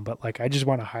further down, but like, I just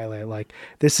want to highlight, like,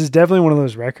 this is definitely one of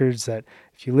those records that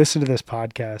if you listen to this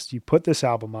podcast, you put this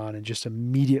album on and just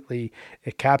immediately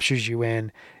it captures you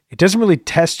in. It doesn't really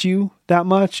test you that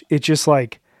much. It just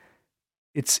like,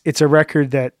 it's a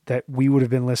record that we would have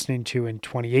been listening to in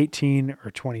 2018 or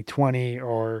 2020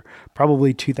 or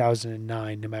probably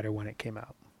 2009, no matter when it came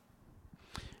out.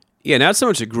 Yeah, not so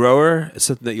much a grower. It's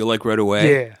something that you'll like right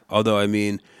away. Yeah. Although, I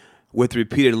mean, with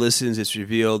repeated listens, it's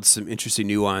revealed some interesting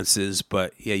nuances.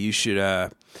 But yeah, you should,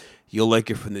 you'll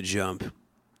like it from the jump.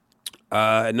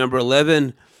 At number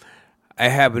 11, I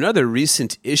have another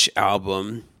recent-ish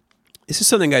album. This is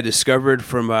something I discovered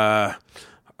from our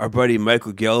buddy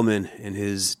Michael Gelman and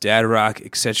his Dad Rock,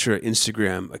 etc.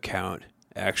 Instagram account,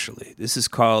 actually.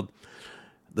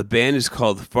 The band is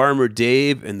called Farmer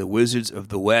Dave and the Wizards of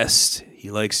the West. He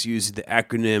likes using the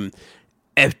acronym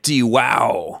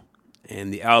FDWOW.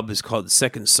 And the album is called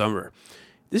Second Summer.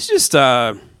 This is just,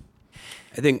 I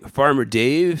think Farmer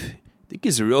Dave, I think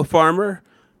he's a real farmer,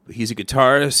 but he's a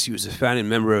guitarist. He was a founding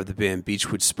member of the band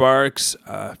Beachwood Sparks,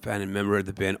 founding member of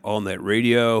the band All Night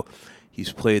Radio.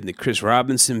 He's played in the Chris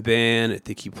Robinson Band. I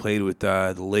think he played with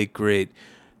the late, great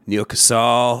Neil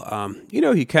Casal.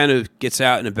 He kind of gets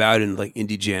out and about in like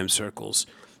indie jam circles.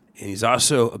 And he's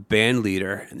also a band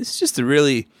leader. And this is just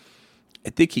I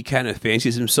think he kind of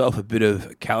fancies himself a bit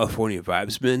of a California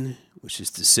vibesman, which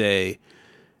is to say,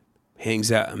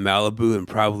 hangs out in Malibu and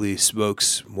probably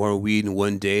smokes more weed in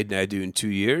one day than I do in 2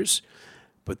 years.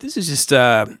 But this is just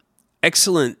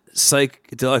excellent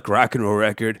psychedelic rock and roll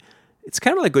record. It's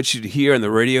kind of like what you'd hear on the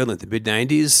radio in like the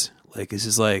mid-90s. Like, this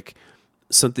is like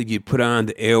something you'd put on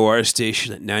the AOR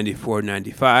station at 94,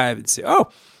 95 and say, oh,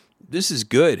 this is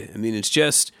good. I mean, it's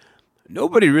just,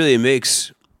 nobody really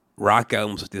makes rock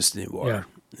albums like this anymore. Yeah.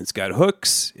 It's got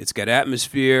hooks. It's got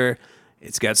atmosphere.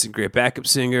 It's got some great backup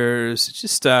singers. It's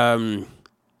just, and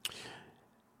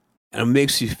it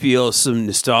makes you feel some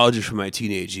nostalgia from my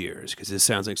teenage years because this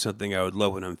sounds like something I would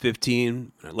love when I'm 15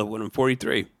 and I love when I'm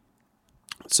 43.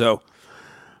 So,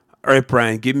 all right,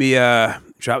 Brian, give me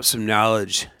drop some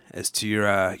knowledge as to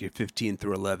your 15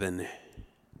 through 11.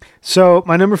 So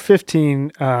my number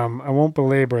 15, I won't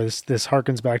belabor this. This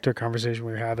harkens back to a conversation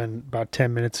we were having about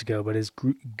 10 minutes ago, but is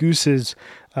Goose's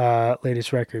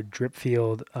latest record,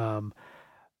 Dripfield.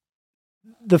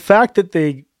 The fact that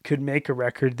they could make a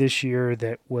record this year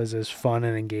that was as fun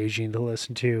and engaging to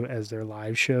listen to as their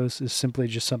live shows is simply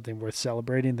just something worth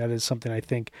celebrating. That is something I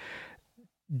think,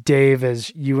 Dave,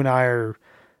 as you and I are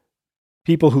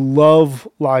people who love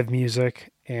live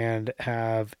music and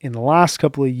have in the last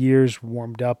couple of years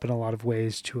warmed up in a lot of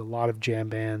ways to a lot of jam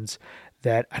bands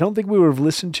that I don't think we would have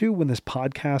listened to when this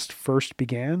podcast first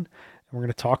began. And we're going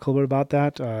to talk a little bit about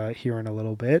that here in a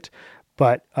little bit.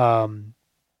 But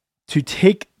to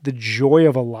take the joy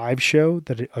of a live show,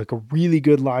 like a really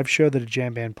good live show that a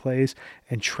jam band plays,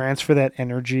 and transfer that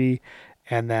energy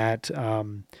and that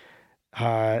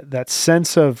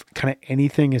sense of kind of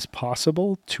anything is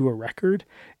possible to a record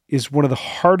is one of the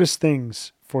hardest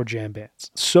things for jam bands.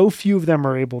 So few of them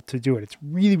are able to do it. It's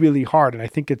really, really hard. And I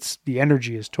think the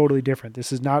energy is totally different.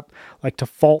 This is not like to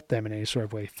fault them in any sort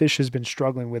of way. Phish has been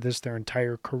struggling with this their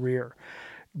entire career.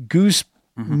 Goose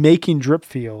making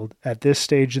Dripfield at this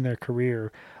stage in their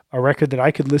career, a record that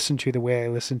I could listen to the way I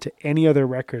listened to any other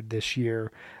record this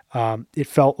year. It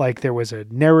felt like there was a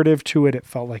narrative to it. It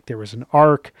felt like there was an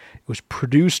arc. It was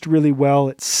produced really well.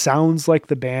 It sounds like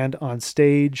the band on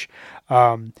stage.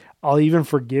 I'll even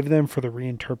forgive them for the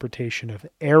reinterpretation of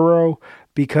Arrow,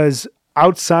 because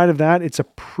outside of that, it's a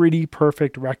pretty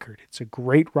perfect record. It's a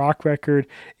great rock record.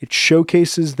 It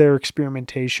showcases their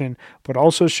experimentation, but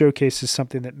also showcases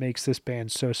something that makes this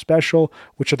band so special,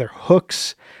 which are their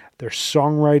hooks, their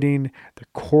songwriting, their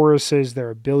choruses, their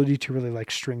ability to really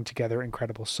like string together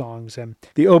incredible songs. And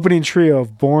the opening trio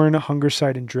of Born,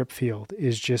 Hungersite, and Dripfield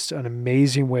is just an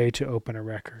amazing way to open a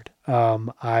record.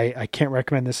 I can't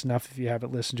recommend this enough if you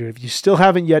haven't listened to it. If you still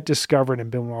haven't yet discovered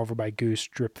and been won over by Goose,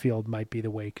 Dripfield might be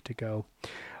the way to go.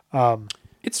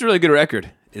 It's a really good record.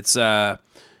 It's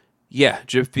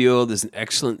Dripfield is an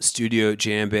excellent studio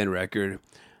jam band record,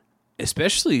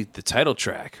 especially the title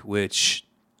track, which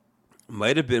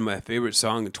might have been my favorite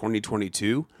song in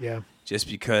 2022. Yeah. Just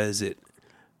because it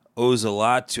owes a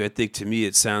lot to, I think to me,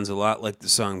 it sounds a lot like the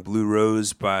song Blue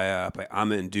Rose by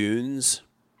Amon Dunes.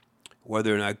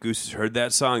 Whether or not Goose has heard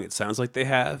that song, it sounds like they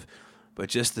have. But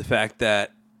just the fact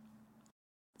that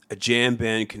a jam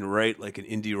band can write like an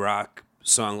indie rock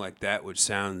song like that, which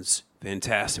sounds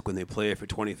fantastic when they play it for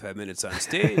 25 minutes on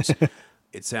stage.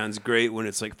 It sounds great when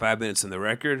it's like 5 minutes on the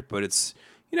record, but it's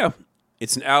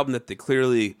an album that they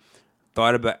clearly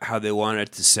thought about how they want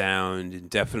it to sound, and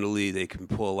definitely they can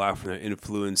pull a lot from their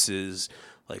influences,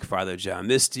 like Father John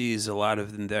Misty's, a lot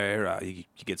of them there. You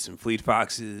get some Fleet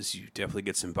Foxes, you definitely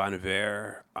get some Bon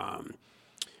Iver.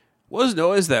 Wasn't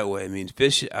always that way. I mean,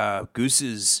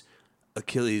 Goose's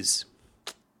Achilles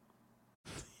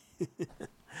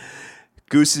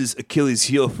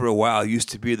heel for a while used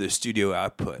to be their studio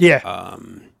output. Yeah.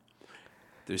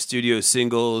 Their studio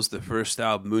singles, the first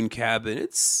album, Moon Cabin,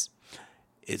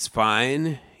 it's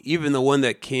fine. Even the one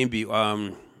that came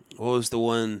what was the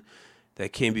one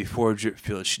that came before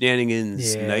Dripfield?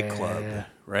 Shenanigans Nightclub,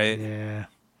 right? Yeah.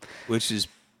 Which is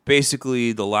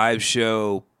basically the live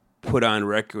show put on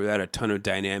record without a ton of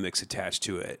dynamics attached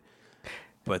to it.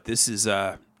 But this is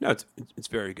it's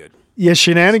very good. Yeah,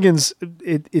 Shenanigans,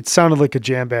 it sounded like a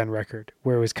jam band record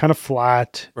where it was kind of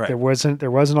flat. Right. There wasn't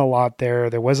a lot there.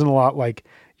 There wasn't a lot like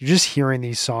you're just hearing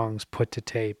these songs put to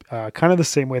tape, kind of the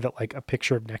same way that like A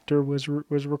Picture of Nectar was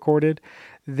recorded.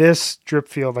 This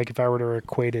Dripfield, like if I were to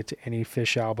equate it to any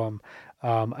Phish album,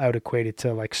 I would equate it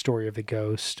to like Story of the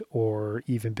Ghost or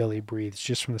even Billy Breathes,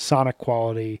 just from the sonic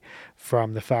quality,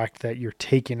 from the fact that you're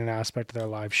taking an aspect of their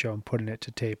live show and putting it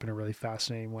to tape in a really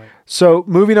fascinating way. So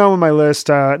moving on with my list,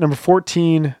 number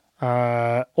 14,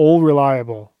 Old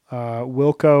Reliable.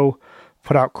 Wilco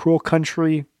put out Cruel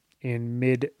Country in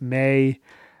mid-May.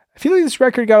 I feel like this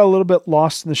record got a little bit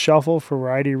lost in the shuffle for a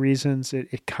variety of reasons.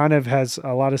 It kind of has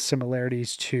a lot of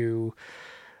similarities to,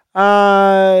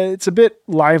 it's a bit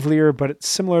livelier, but it's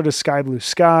similar to Sky Blue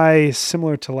Sky,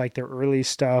 similar to like their early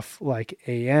stuff like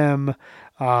AM,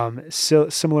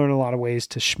 similar in a lot of ways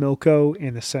to Schmilko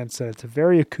in the sense that it's a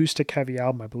very acoustic heavy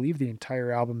album. I believe the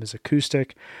entire album is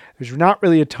acoustic. There's not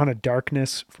really a ton of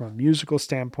darkness from a musical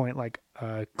standpoint, like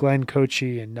Glenn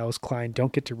Kochi and Nels Klein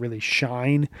don't get to really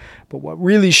shine, but what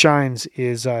really shines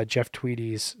is Jeff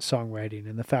Tweedy's songwriting,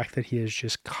 and the fact that he is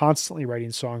just constantly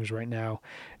writing songs right now,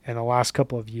 and the last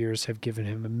couple of years have given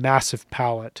him a massive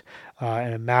palette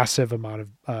and a massive amount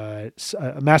of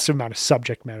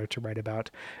subject matter to write about.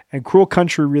 And Cruel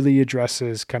Country really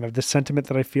addresses kind of the sentiment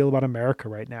that I feel about America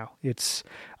right now.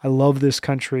 I love this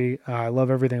country. I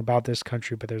love everything about this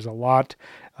country, but there's a lot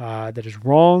that is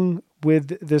wrong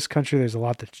with this country. There's a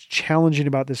lot that's challenging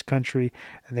about this country,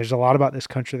 and there's a lot about this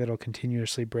country that'll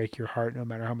continuously break your heart no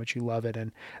matter how much you love it.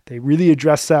 And they really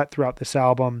address that throughout this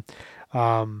album.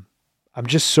 I'm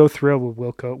just so thrilled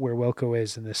with where Wilco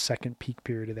is in this second peak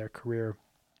period of their career.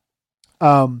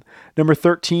 Number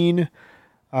 13,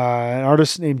 an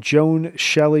artist named Joan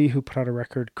Shelley, who put out a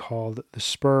record called The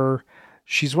Spur.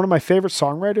 She's one of my favorite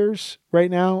songwriters right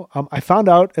now. I found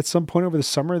out at some point over the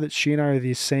summer that she and I are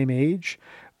the same age,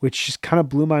 which just kind of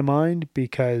blew my mind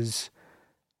because,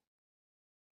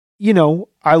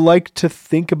 I like to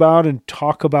think about and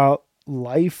talk about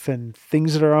life and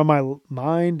things that are on my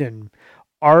mind and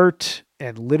art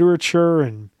and literature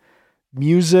and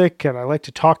music. And I like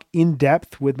to talk in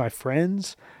depth with my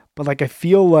friends, but I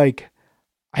feel like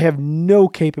I have no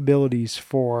capabilities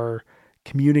for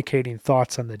communicating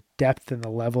thoughts on the depth and the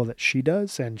level that she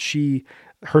does. And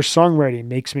her songwriting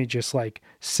makes me just like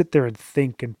sit there and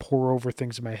think and pour over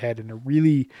things in my head in a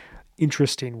really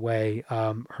interesting way.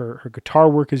 Her guitar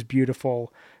work is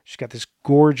beautiful. She's got this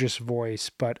gorgeous voice,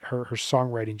 but her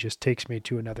songwriting just takes me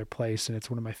to another place. And she's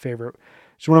one of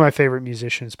my favorite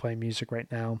musicians playing music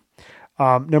right now.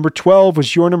 Number 12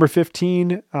 was your number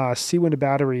 15, Sea Wind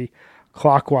Battery,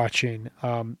 Clock Watching.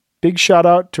 Big shout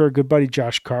out to our good buddy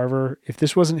Josh Carver. If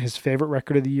this wasn't his favorite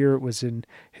record of the year, it was in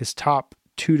his top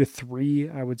 2 to 3.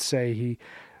 I would say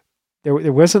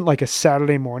there wasn't like a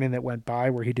Saturday morning that went by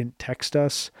where he didn't text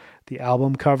us the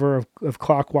album cover of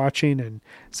Clock Watching and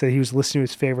say he was listening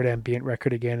to his favorite ambient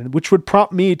record again, and which would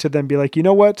prompt me to then be like, you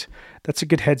know what, that's a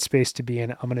good headspace to be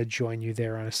in. I'm going to join you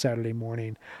there on a Saturday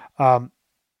morning.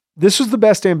 This was the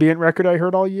best ambient record I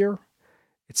heard all year.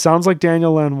 It sounds like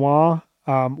Daniel Lanois.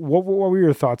 What were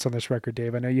your thoughts on this record,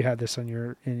 Dave? I know you had this on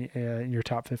in your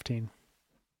top 15.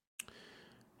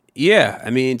 Yeah, I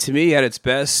mean, to me, at its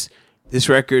best, this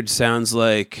record sounds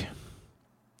like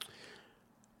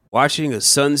watching a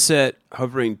sunset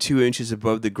hovering 2 inches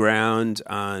above the ground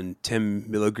on 10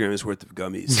 milligrams worth of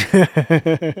gummies.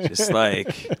 Just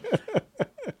like,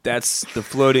 that's the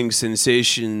floating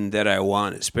sensation that I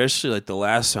want, especially like the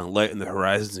last song, Light in the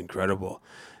Horizon, is incredible.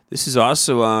 This is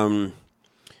also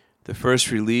the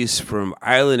first release from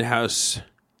Island House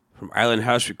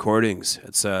Recordings.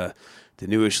 It's the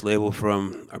newish label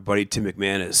from our buddy Tim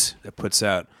McManus that puts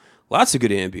out lots of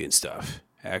good ambient stuff,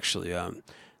 actually.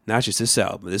 Not just this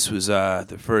album. This was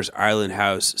the first Island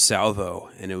House salvo,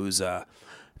 and it was a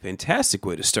fantastic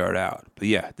way to start out. But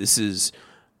yeah, this is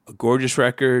a gorgeous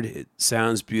record. It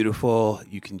sounds beautiful.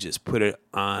 You can just put it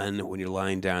on when you're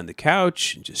lying down on the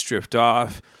couch and just drift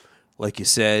off. Like you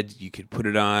said, you could put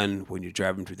it on when you're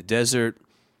driving through the desert.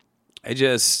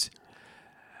 It's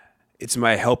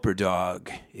my helper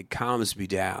dog. It calms me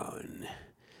down.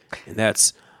 And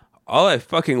that's all I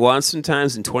fucking want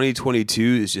sometimes in 2022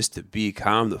 is just to be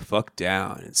calm the fuck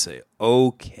down and say,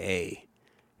 okay,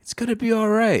 it's going to be all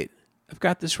right. I've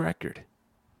got this record.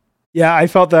 Yeah, I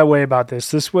felt that way about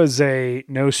this. This was a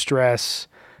no stress,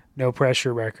 no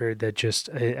pressure record that just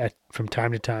from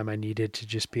time to time I needed to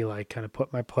just be like kind of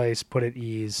put my place, put at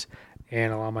ease,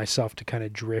 and allow myself to kind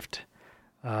of drift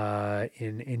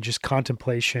in just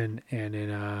contemplation and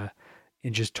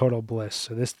in just total bliss.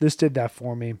 So this did that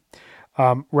for me.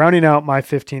 Rounding out my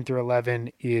 15 through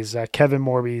 11 is Kevin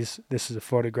Morby's This Is a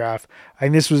Photograph. I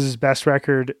think this was his best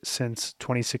record since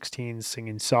 2016's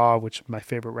Singing Saw, which is my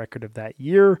favorite record of that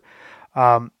year.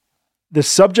 The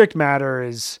subject matter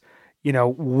is,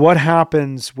 what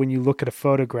happens when you look at a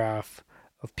photograph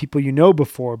of people you know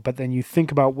before, but then you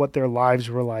think about what their lives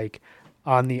were like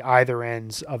on the either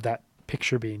ends of that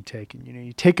picture being taken.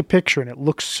 You take a picture and it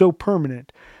looks so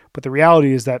permanent, but the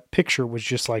reality is that picture was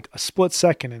just like a split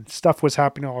second and stuff was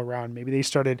happening all around. Maybe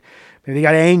they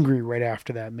got angry right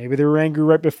after that. Maybe they were angry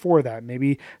right before that.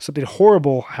 Maybe something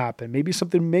horrible happened. Maybe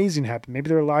something amazing happened. Maybe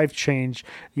their life changed,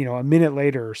 a minute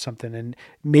later or something. And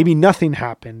maybe nothing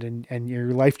happened and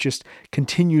your life just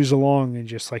continues along and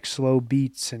just like slow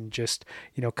beats and just,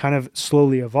 kind of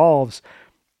slowly evolves.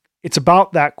 It's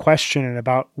about that question and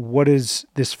about what does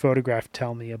this photograph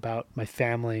tell me about my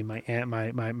family, my aunt,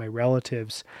 my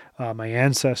relatives, my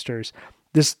ancestors.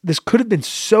 This could have been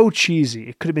so cheesy.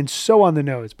 It could have been so on the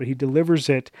nose, but he delivers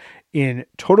it in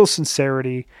total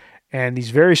sincerity and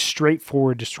these very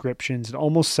straightforward descriptions. It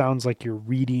almost sounds like you're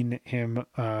reading him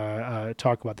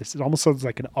talk about this. It almost sounds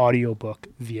like an audiobook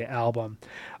via album.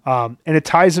 And it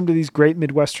ties him to these great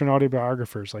Midwestern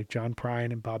autobiographers like John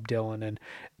Prine and Bob Dylan. And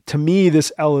to me,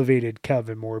 this elevated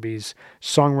Kevin Morby's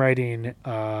songwriting,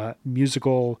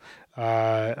 musical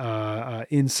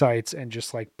insights, and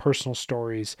just like personal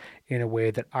stories in a way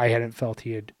that I hadn't felt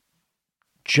he had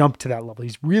jumped to that level.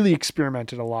 He's really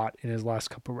experimented a lot in his last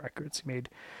couple of records. He made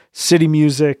city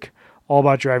music, all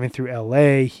about driving through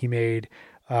LA. He made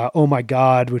Oh My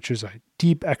God, which was a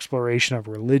deep exploration of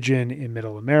religion in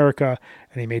Middle America.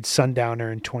 And he made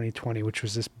Sundowner in 2020, which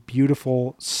was this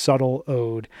beautiful, subtle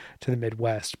ode to the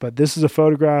Midwest. But This Is a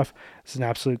Photograph. It's an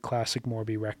absolute classic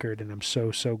Morby record. And I'm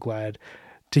so, so glad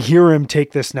to hear him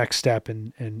take this next step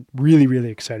and really, really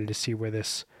excited to see where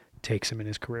this takes him in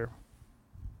his career.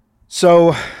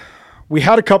 So we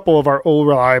had a couple of our old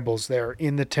reliables there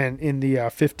in the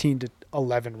 15 to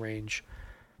 11 range.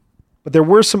 But there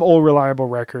were some old reliable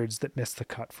records that missed the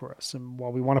cut for us. And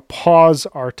while we want to pause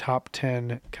our top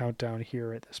 10 countdown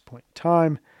here at this point in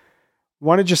time, we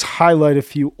want to just highlight a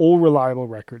few old reliable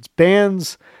records.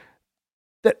 Bands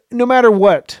that no matter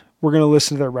what, we're going to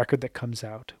listen to their record that comes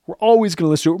out. We're always going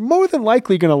to listen to it. We're more than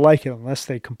likely going to like it unless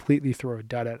they completely throw a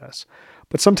dud at us.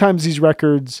 But sometimes these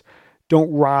records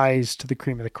don't rise to the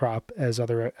cream of the crop as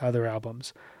other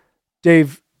albums.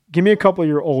 Dave, give me a couple of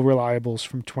your old reliables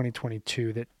from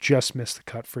 2022 that just missed the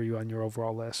cut for you on your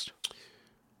overall list.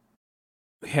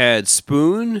 We had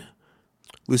Spoon,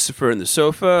 Lucifer and the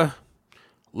Sofa.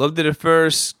 Loved it at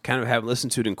first. Kind of haven't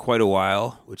listened to it in quite a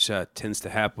while, which tends to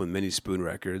happen with many Spoon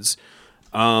records.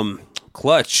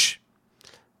 Clutch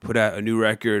put out a new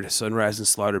record, Sunrise and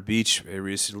Slaughter Beach, very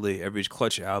recently. Every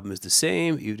Clutch album is the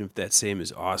same, even if that same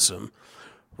is awesome.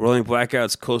 Rolling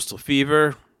Blackout's Coastal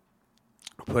Fever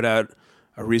put out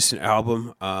a recent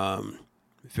album.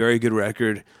 Very good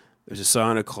record. There's a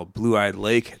song on it called Blue Eyed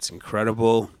Lake. It's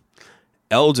incredible.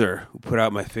 Elder, who put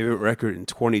out my favorite record in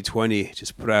 2020,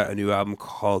 just put out a new album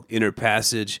called Inner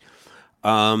Passage.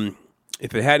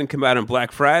 If it hadn't come out on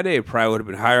Black Friday, it probably would have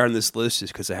been higher on this list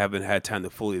just because I haven't had time to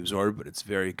fully absorb it, but it's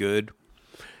very good.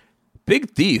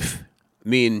 Big Thief. I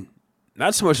mean,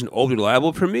 not so much an old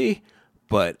reliable for me,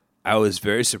 but I was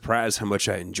very surprised how much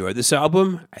I enjoyed this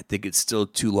album. I think it's still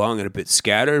too long and a bit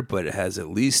scattered, but it has at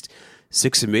least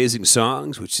 6 amazing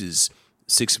songs, which is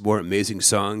 6 more amazing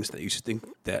songs that you should think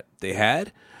that they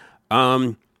had.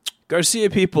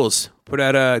 Garcia Peoples put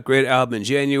out a great album in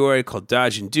January called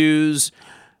Dodge and Do's.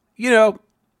 You know,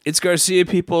 it's Garcia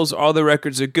Peoples. All the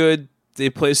records are good.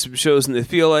 They play some shows and they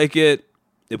feel like it.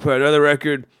 They put out another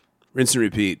record, rinse and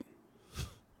repeat.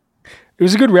 It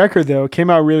was a good record, though. It came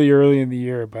out really early in the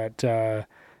year, but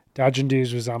Dodge and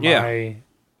Do's was on my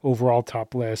overall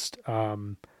top list.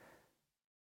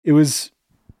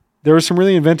 There were some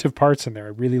really inventive parts in there. I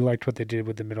really liked what they did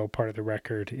with the middle part of the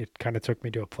record. It kind of took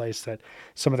me to a place that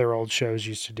some of their old shows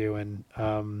used to do, and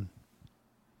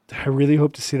I really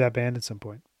hope to see that band at some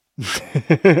point.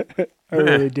 I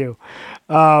really do.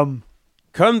 Come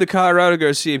to Colorado,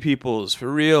 Garcia Peoples,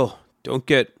 for real. Don't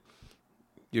get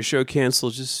your show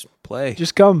canceled. Just play.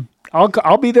 Just come.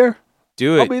 I'll be there.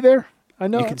 Do it. I'll be there. I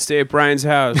know. You can stay at Brian's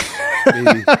house.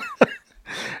 Maybe.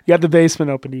 You got the basement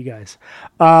open to you guys.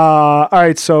 All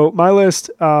right, so my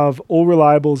list of old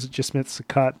reliables that just missed the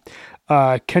cut.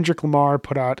 Kendrick Lamar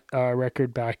put out a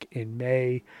record back in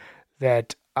May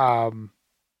that,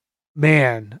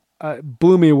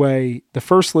 blew me away. The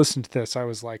first listen to this, I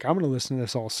was like, I'm going to listen to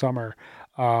this all summer.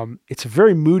 It's a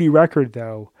very moody record,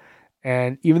 though.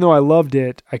 And even though I loved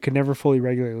it, I could never fully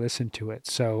regularly listen to it.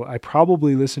 So I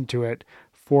probably listened to it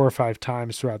 4 or 5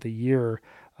 times throughout the year.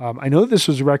 I know this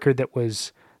was a record that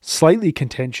was slightly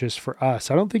contentious for us.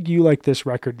 I don't think you liked this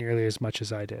record nearly as much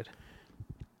as I did.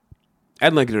 I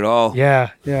didn't like it at all.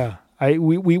 Yeah.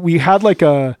 We had like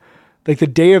the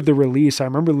day of the release. I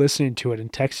remember listening to it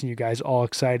and texting you guys all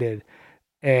excited.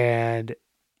 And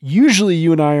usually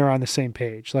you and I are on the same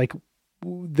page. Like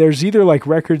there's either like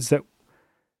records that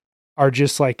are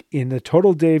just like in the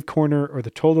total Dave corner or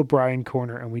the total Brian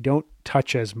corner, and we don't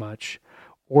touch as much.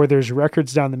 Or there's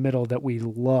records down the middle that we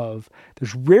love.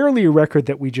 There's rarely a record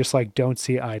that we just like don't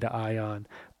see eye to eye on.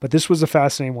 But this was a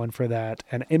fascinating one for that.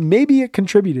 And maybe it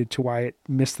contributed to why it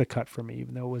missed the cut for me,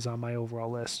 even though it was on my overall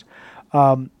list.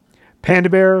 Panda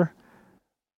Bear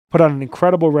put out an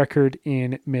incredible record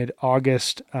in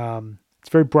mid-August. It's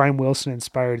very Brian Wilson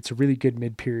inspired. It's a really good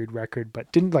mid-period record, but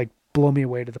didn't like blow me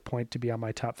away to the point to be on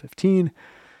my top 15.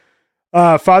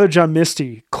 Father John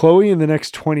Misty, Chloe in the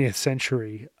Next 20th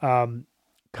Century.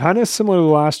 Kind of similar to the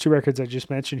last 2 records I just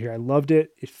mentioned here. I loved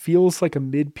it. It feels like a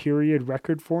mid-period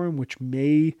record for him, which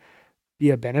may be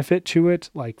a benefit to it,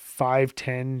 like 5,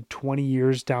 10, 20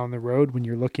 years down the road when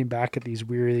you're looking back at these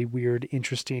really weird,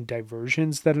 interesting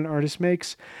diversions that an artist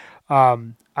makes.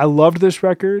 I loved this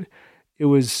record. It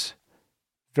was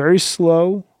very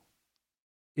slow.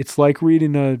 It's like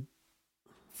reading a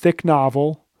thick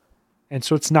novel. And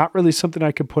so it's not really something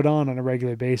I could put on a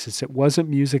regular basis. It wasn't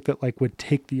music that like would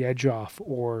take the edge off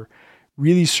or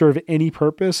really serve any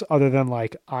purpose other than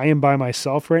like, I am by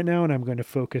myself right now and I'm going to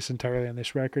focus entirely on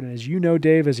this record. And as you know,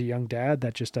 Dave, as a young dad,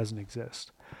 that just doesn't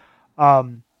exist.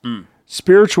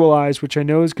 Spiritualize, which I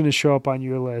know is going to show up on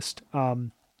your list. I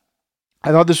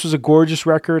thought this was a gorgeous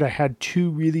record. I had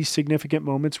 2 really significant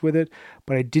moments with it,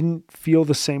 but I didn't feel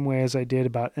the same way as I did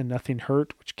about And Nothing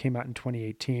Hurt, which came out in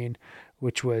 2018,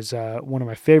 which was one of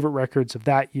my favorite records of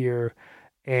that year.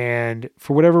 And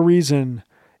for whatever reason,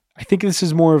 I think this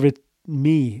is more of a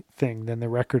me thing than the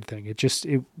record thing.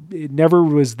 It never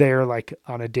was there like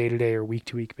on a day-to-day or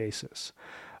week-to-week basis.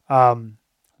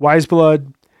 Wise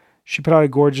Blood, she put out a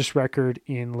gorgeous record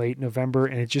in late November,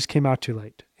 and it just came out too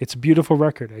late. It's a beautiful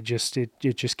record. It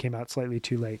just came out slightly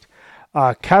too late.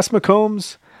 Cass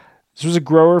McCombs, this was a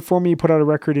grower for me. He put out a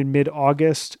record in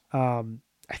mid-August.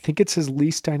 I think it's his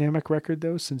least dynamic record,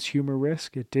 though, since Humor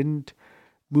Risk. It didn't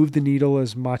move the needle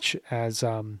as much as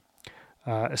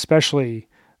especially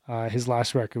his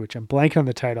last record, which I'm blanking on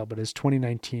the title, but his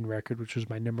 2019 record, which was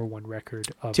my number one record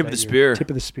of Tip of the Spear. Tip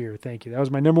of the Spear. Thank you. That was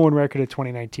my number one record of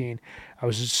 2019. I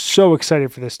was so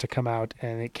excited for this to come out,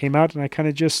 and it came out, and I kind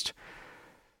of just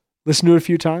listened to it a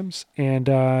few times and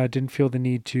didn't feel the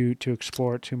need to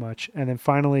explore it too much. And then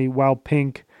finally, Wild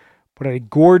Pink put out a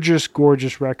gorgeous,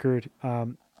 gorgeous record.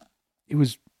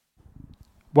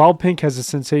 Wild Pink has a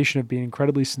sensation of being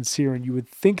incredibly sincere, and you would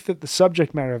think that the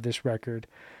subject matter of this record,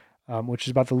 which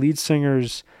is about the lead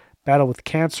singer's battle with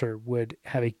cancer, would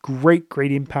have a great,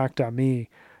 great impact on me.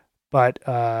 But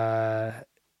I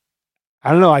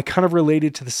don't know, I kind of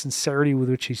related to the sincerity with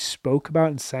which he spoke about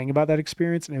and sang about that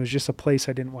experience, and it was just a place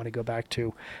I didn't want to go back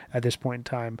to at this point in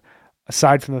time,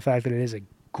 aside from the fact that it is a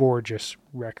gorgeous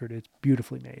record. It's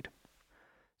beautifully made.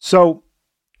 So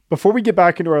before we get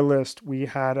back into our list, we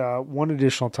had one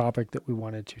additional topic that we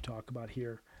wanted to talk about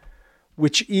here,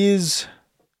 which is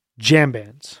jam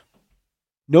bands,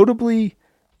 notably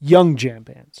young jam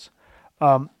bands.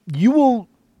 You will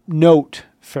note,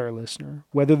 fair listener,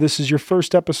 whether this is your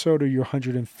first episode or your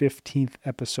 115th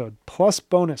episode, plus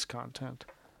bonus content,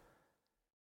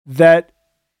 that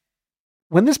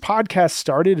when this podcast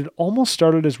started, it almost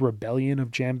started as rebellion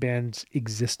of jam bands'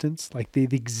 existence, like the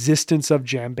existence of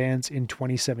jam bands in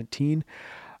 2017.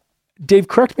 Dave,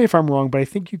 correct me if I'm wrong, but I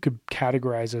think you could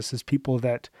categorize us as people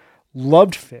that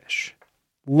loved Phish,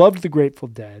 loved the Grateful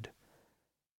Dead,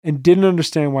 and didn't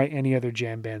understand why any other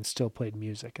jam band still played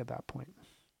music at that point.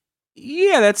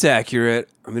 Yeah, that's accurate.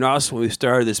 I mean, also when we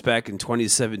started this back in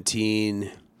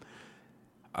 2017,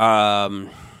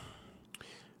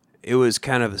 it was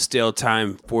kind of a stale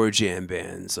time for jam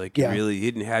bands. Like, you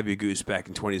didn't have your Goose back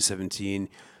in 2017.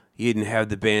 You didn't have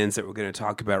the bands that we're going to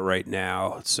talk about right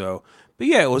now. So, but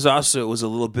yeah, it was a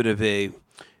little bit of a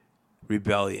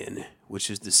rebellion, which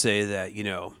is to say that, we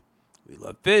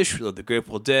love Phish, we love the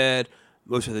Grateful Dead.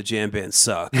 Most of the jam bands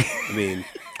suck. I mean,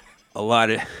 a lot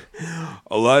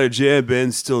of jam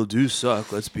bands still do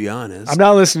suck. Let's be honest. I'm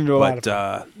not listening to a lot of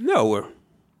them.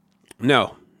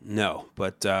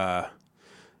 But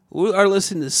we are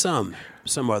listening to some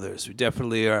others. We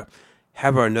definitely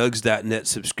have our nugs.net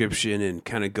subscription and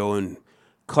kind of going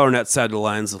coloring outside the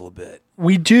lines a little bit.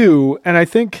 We do, and I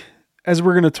think as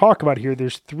we're going to talk about here,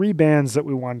 there's three bands that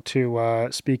we want to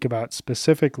speak about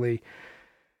specifically.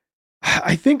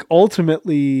 I think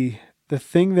ultimately the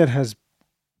thing that has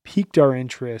piqued our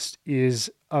interest is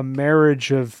a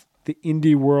marriage of the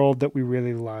indie world that we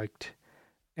really liked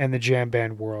and the jam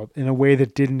band world in a way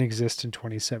that didn't exist in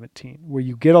 2017, where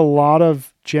you get a lot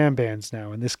of jam bands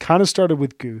now. And this kind of started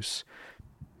with Goose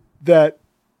that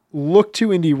look to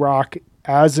indie rock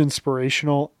as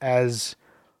inspirational as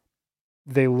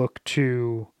they look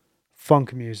to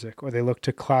funk music or they look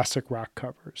to classic rock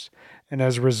covers. And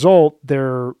as a result,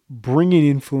 they're bringing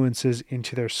influences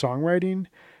into their songwriting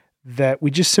that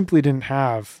we just simply didn't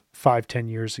have 5-10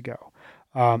 years ago.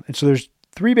 And so there's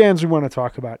three bands we want to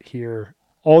talk about here,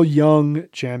 all young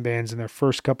jam bands in their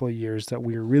first couple of years that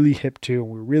we are really hip to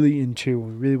and we're really into,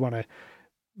 and we really want to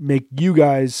make you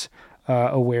guys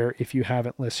aware if you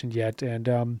haven't listened yet. And,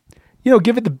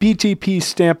 give it the BTP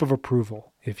stamp of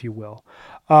approval, if you will.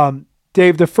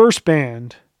 Dave, the first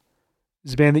band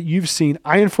is a band that you've seen.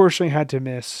 I unfortunately had to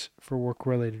miss for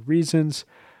work-related reasons.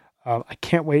 I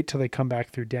can't wait till they come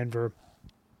back through Denver.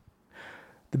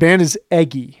 The band is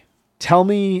Eggy. Tell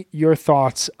me your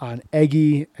thoughts on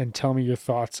Eggy and tell me your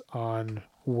thoughts on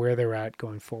where they're at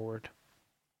going forward.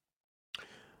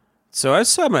 So I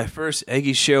saw my first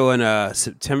Eggy show on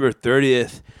September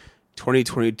 30th,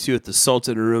 2022 at the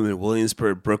Sultan Room in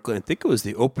Williamsburg, Brooklyn. I think it was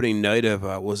the opening night of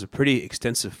was a pretty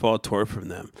extensive fall tour from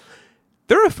them.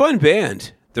 They're a fun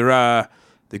band. They're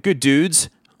good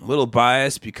dudes. I'm a little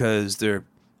biased because they're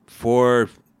four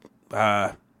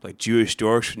Jewish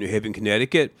dorks from New Haven,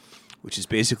 Connecticut, which is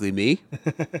basically me.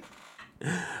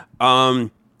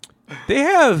 They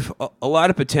have a lot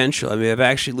of potential. I mean, I've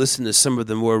actually listened to some of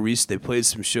them more recent. They played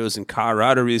some shows in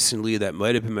Colorado recently. That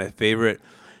might have been my favorite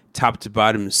top to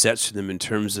bottom sets for them in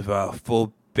terms of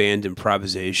full band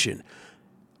improvisation.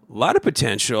 A lot of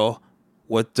potential.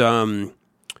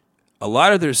 A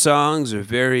lot of their songs are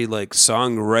very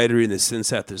songwriter in the sense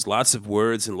that there's lots of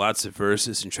words and lots of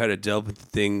verses and try to delve into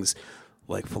things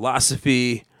like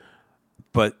philosophy,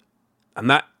 but I'm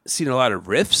not seeing a lot of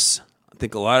riffs. I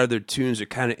think a lot of their tunes are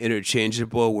kind of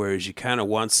interchangeable, whereas you kind of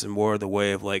want some more of the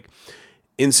way of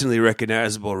instantly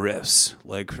recognizable riffs.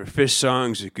 Like for Phish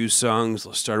songs or Goose songs,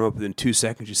 they'll start them up within 2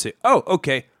 seconds. You say, oh,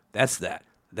 okay, that's that.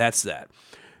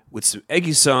 With some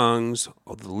Eggy songs,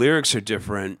 the lyrics are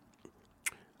different.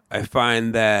 I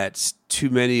find that too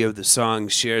many of the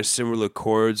songs share similar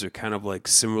chords or kind of like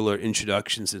similar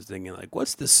introductions and thinking like,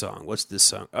 what's this song? What's this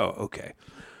song? Oh, okay.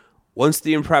 Once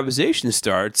the improvisation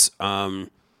starts,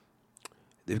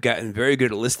 they've gotten very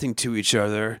good at listening to each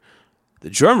other. The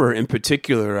drummer in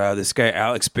particular, this guy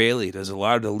Alex Bailey, does a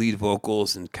lot of the lead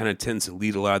vocals and kind of tends to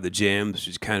lead a lot of the jams, which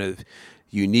is kind of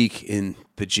unique in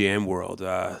the jam world.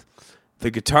 The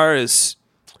guitarist,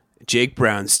 Jake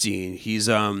Brownstein, he's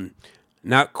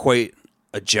not quite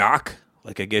a jock,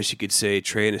 like I guess you could say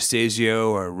Trey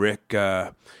Anastasio or Rick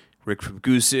from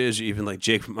Gooses, or even like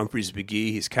Jake from Humphreys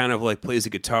McGee. He's kind of like plays the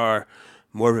guitar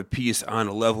more of a piece on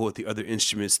a level with the other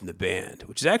instruments in the band,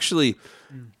 which is actually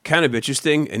kind of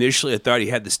interesting. Initially, I thought he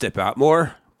had to step out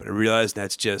more, but I realized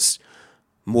that's just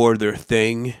more their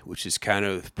thing, which is kind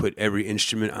of put every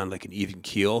instrument on like an even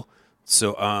keel.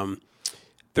 So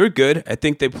they're good. I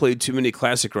think they played too many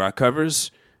classic rock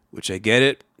covers, which I get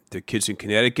it. They're kids in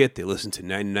Connecticut. They listen to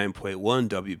 99.1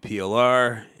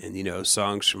 WPLR and,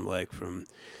 songs from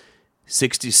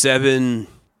 67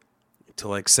 to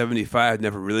like 75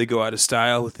 never really go out of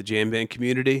style with the jam band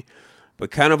community.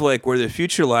 But kind of like where their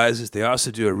future lies is they also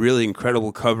do a really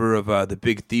incredible cover of the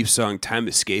Big Thief song Time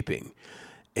Escaping.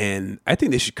 And I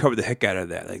think they should cover the heck out of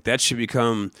that. Like that should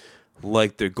become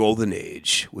like their golden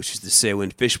age, which is to say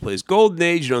when Fish plays Golden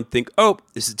Age, you don't think, oh,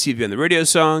 this is a TV on the radio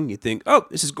song. You think, oh,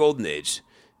 this is Golden Age.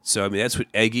 So, I mean, that's what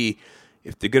Eggy,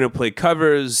 if they're going to play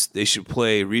covers, they should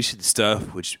play recent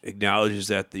stuff, which acknowledges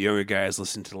that the younger guys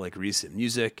listen to like recent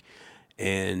music,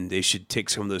 and they should take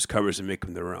some of those covers and make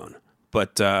them their own.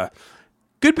 But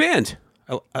good band.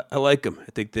 I like them.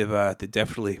 I think they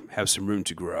definitely have some room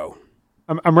to grow.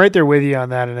 I'm right there with you on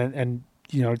that, and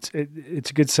it's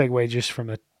a good segue just from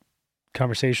a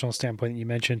conversational standpoint. You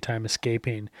mentioned Time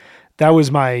Escaping. That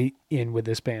was my in with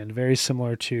this band. Very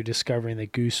similar to discovering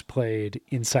that Goose played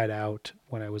Inside Out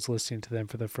when I was listening to them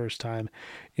for the first time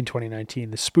in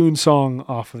 2019. The Spoon song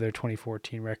off of their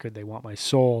 2014 record, They Want My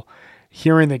Soul.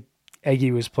 Hearing that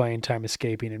Eggy was playing Time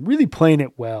Escaping and really playing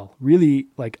it well, really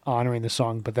like honoring the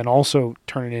song, but then also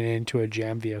turning it into a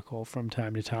jam vehicle from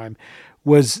time to time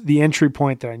was the entry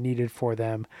point that I needed for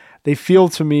them. They feel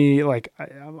to me like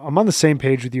I'm on the same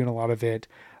page with you in a lot of it.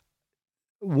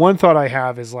 One thought I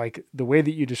have is like the way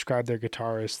that you describe their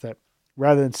guitarist, that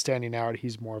rather than standing out,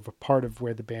 he's more of a part of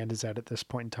where the band is at this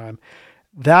point in time.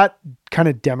 That kind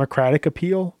of democratic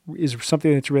appeal is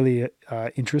something that's really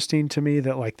interesting to me,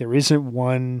 that like there isn't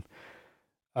one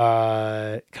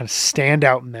kind of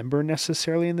standout member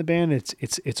necessarily in the band.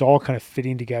 It's all kind of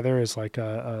fitting together as like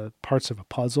a parts of a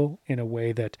puzzle in a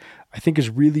way that I think is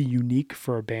really unique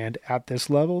for a band at this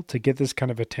level to get this kind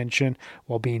of attention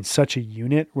while being such a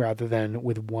unit rather than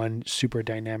with one super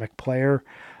dynamic player.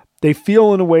 They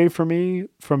feel in a way for me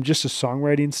from just a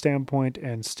songwriting standpoint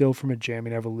and still from a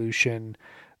Jamming Evolution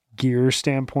gear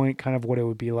standpoint, kind of what it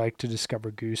would be like to discover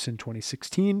Goose in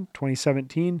 2016,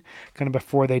 2017, kind of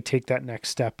before they take that next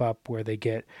step up where they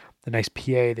get the nice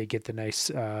PA, they get the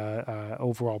nice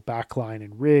overall backline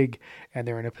and rig, and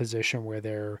they're in a position where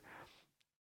they're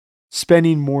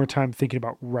spending more time thinking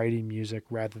about writing music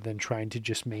rather than trying to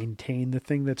just maintain the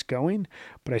thing that's going.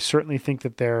 But I certainly think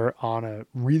that they're on a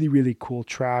really, really cool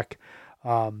track.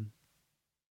 And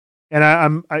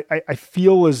I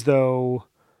feel as though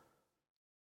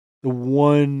the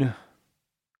one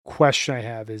question I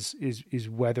have is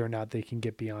whether or not they can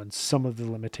get beyond some of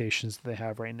the limitations that they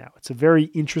have right now. It's a very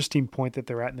interesting point that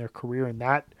they're at in their career, and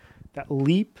that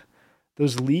leap,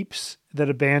 those leaps that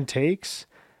a band takes,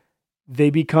 they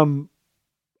become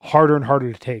harder and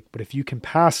harder to take. But if you can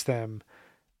pass them,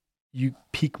 you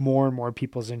pique more and more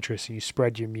people's interest, and you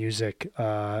spread your music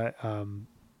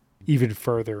even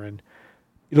further. And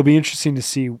it'll be interesting to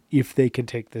see if they can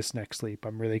take this next leap.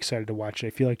 I'm really excited to watch it. I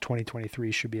feel like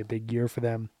 2023 should be a big year for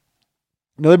them.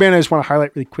 Another band I just want to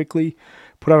highlight really quickly,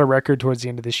 put out a record towards the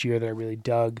end of this year that I really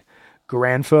dug,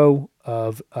 Garanfo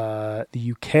of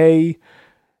the UK.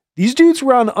 These dudes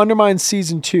were on Undermine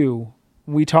Season 2.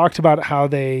 We talked about how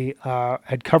they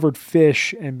had covered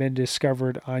Fish and been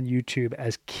discovered on YouTube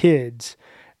as kids.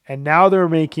 And now they're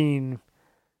making,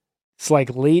 it's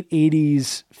like late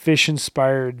 80s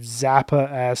Fish-inspired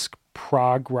Zappa-esque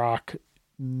prog rock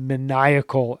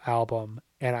maniacal album.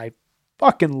 And I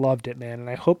fucking loved it, man. And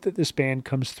I hope that this band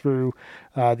comes through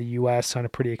the U.S. on a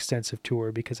pretty extensive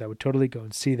tour, because I would totally go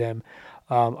and see them.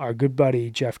 Our good buddy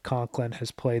Jeff Conklin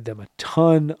has played them a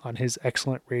ton on his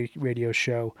excellent radio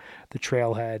show, The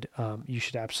Trailhead. You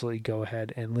should absolutely go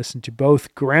ahead and listen to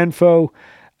both Garanfo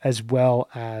as well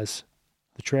as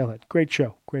The Trailhead. Great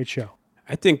show. Great show.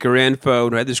 I think Garanfo,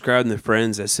 when I describe them to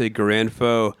friends, I say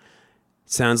Garanfo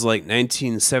sounds like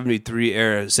 1973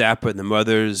 era Zappa and the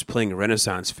Mothers playing a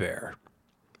Renaissance fair.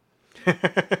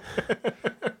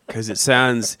 Because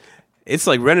it's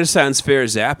like Renaissance Fair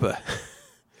Zappa,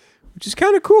 which is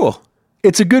kind of cool.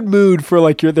 It's a good mood for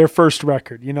like their first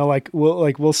record,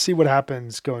 we'll see what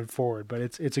happens going forward, but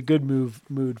it's a good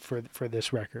mood for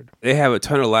this record. They have a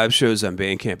ton of live shows on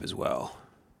Bandcamp as well.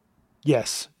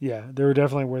 Yes. Yeah. They were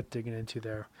definitely worth digging into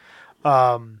there.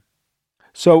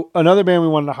 So another band we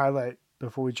wanted to highlight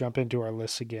before we jump into our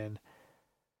lists again.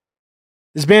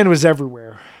 This band was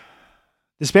everywhere.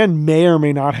 This band may or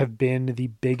may not have been the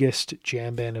biggest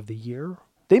jam band of the year.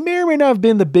 They may or may not have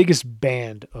been the biggest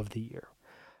band of the year.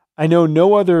 I know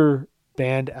no other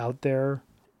band out there.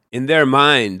 In their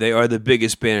mind, they are the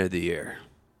biggest band of the year.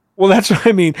 Well, that's what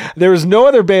I mean. There was no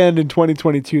other band in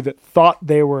 2022 that thought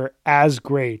they were as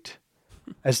great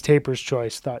as Taper's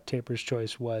Choice thought Taper's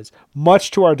Choice was.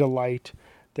 Much to our delight,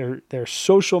 their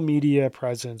social media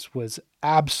presence was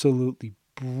absolutely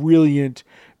brilliant.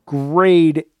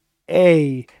 Grade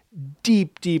A,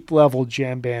 deep level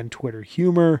jam band Twitter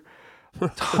humor.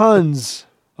 Tons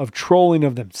of trolling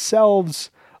of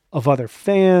themselves, of other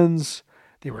fans.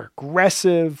 They were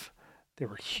aggressive. They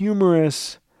were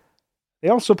humorous. They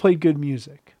also played good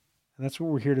music. And that's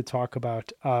what we're here to talk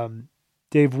about.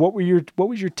 Dave, what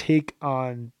was your take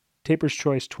on Taper's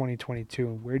Choice 2022,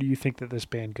 and where do you think that this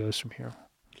band goes from here?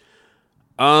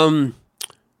 Well,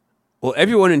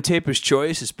 everyone in Taper's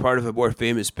Choice is part of a more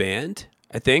famous band,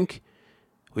 I think.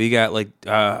 We got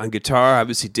on guitar,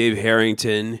 obviously Dave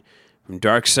Harrington from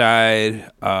Darkside,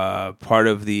 part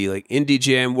of the indie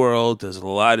jam world, does a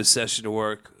lot of session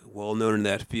work, well known in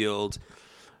that field.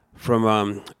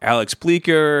 From Alex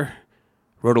Bleeker,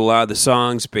 wrote a lot of the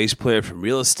songs, bass player from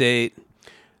Real Estate.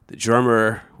 The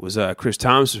drummer was Chris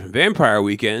Thompson from Vampire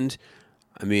Weekend.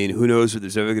 I mean, who knows if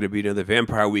there's ever going to be another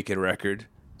Vampire Weekend record.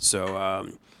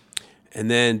 So, and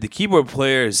then the keyboard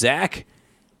player, Zach,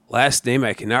 last name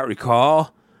I cannot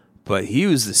recall, but he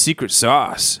was the secret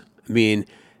sauce. I mean,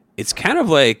 it's kind of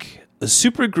like a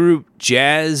supergroup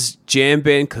jazz jam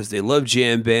band because they love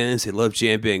jam bands, they love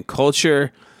jam band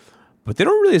culture, but they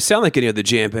don't really sound like any other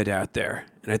jam band out there.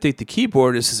 And I think the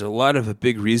keyboardist is a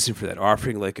big reason for that,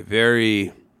 offering like a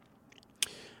very,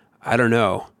 I don't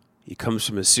know, he comes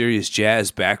from a serious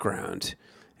jazz background.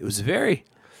 It was a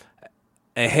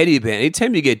heady band.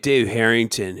 Anytime you get Dave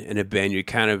Harrington in a band, you're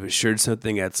kind of assured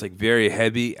something that's like very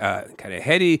heavy, kind of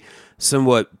heady,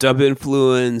 somewhat dub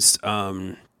influenced.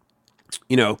 That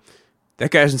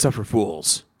guy doesn't suffer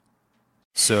fools.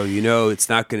 So, it's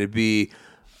not going to be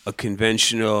a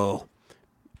conventional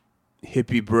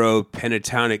hippie bro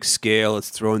pentatonic scale. It's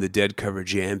throwing the dead cover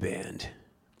jam band.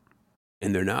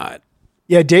 And they're not.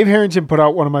 Yeah, Dave Harrington put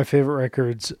out one of my favorite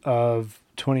records of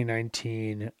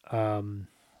 2019, which I'm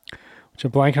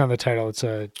blanking on the title. It's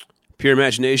Pure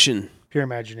Imagination. Pure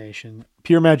Imagination.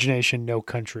 Pure Imagination, No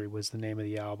Country was the name of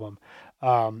the album.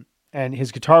 And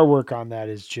his guitar work on that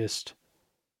is just,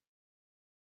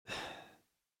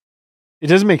 it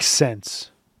doesn't make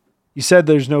sense. You said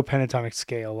there's no pentatonic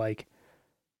scale. Like,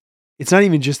 it's not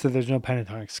even just that there's no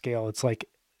pentatonic scale. It's like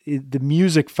the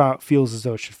music feels as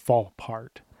though it should fall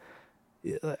apart.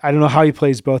 I don't know how he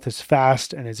plays both as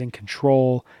fast and as in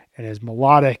control and as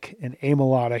melodic and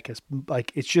amelodic as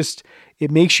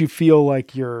it makes you feel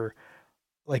like you're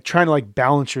like trying to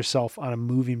balance yourself on a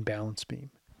moving balance beam.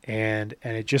 And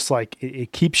it just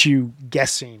it keeps you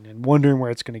guessing and wondering where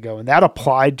it's going to go. And that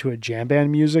applied to a jam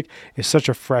band music is such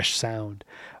a fresh sound.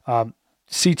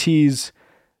 CT's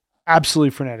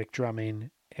absolutely frenetic drumming.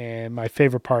 And my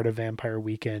favorite part of Vampire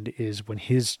Weekend is when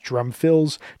his drum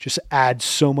fills just add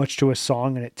so much to a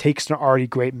song, and it takes an already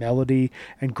great melody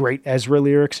and great Ezra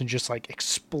lyrics and just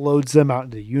explodes them out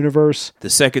into the universe. The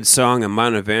second song on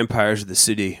Mountain of Vampires of the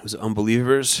City was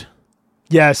Unbelievers.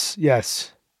 Yes.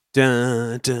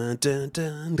 Dun, dun, dun,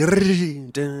 dun,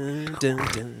 dun, dun,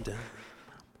 dun, dun.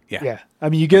 Yeah. I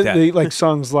mean, you get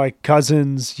songs like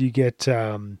Cousins, you get,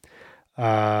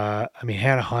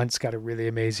 Hannah Hunt's got a really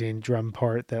amazing drum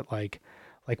part that like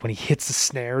when he hits the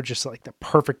snare, just the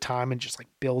perfect time and just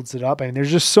builds it up. I mean,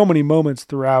 there's just so many moments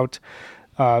throughout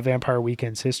Vampire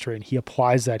Weekend's history, and he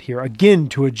applies that here again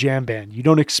to a jam band. You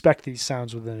don't expect these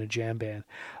sounds within a jam band.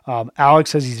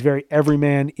 Alex has these very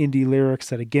everyman indie lyrics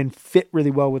that again fit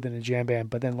really well within a jam band.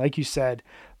 But then, like you said,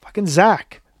 fucking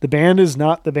Zach. The band is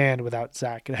not the band without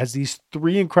Zach. It has these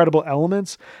three incredible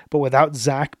elements, but without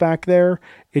Zach back there,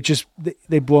 it just,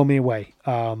 they blow me away.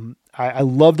 I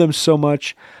love them so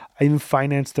much. I even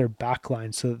financed their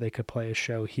backline so that they could play a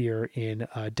show here in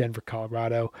Denver,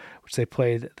 Colorado, which they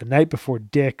played the night before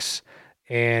Dick's.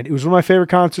 And it was one of my favorite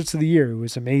concerts of the year. It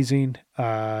was amazing.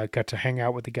 Got to hang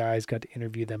out with the guys, got to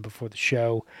interview them before the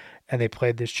show. And they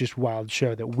played this just wild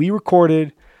show that we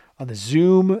recorded on the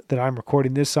Zoom that I'm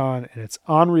recording this on, and it's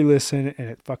on re-listen, and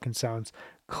it fucking sounds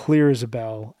clear as a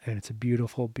bell, and it's a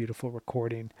beautiful, beautiful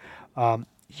recording.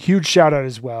 Huge shout out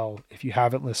as well if you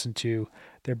haven't listened to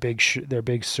their Big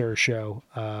Sur show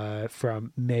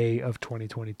from May of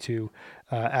 2022.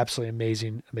 Absolutely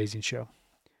amazing show.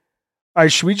 All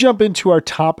right, should we jump into our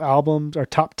top albums, our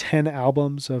top 10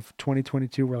 albums of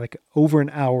 2022? We're like over an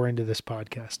hour into this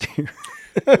podcast here.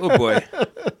 Oh boy.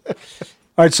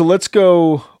 All right, so let's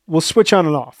go. We'll switch on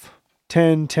and off.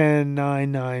 10, 10,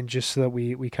 9, 9, just so that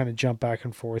we kind of jump back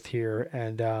and forth here.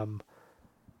 And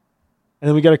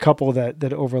then we got a couple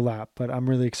that overlap, but I'm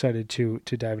really excited to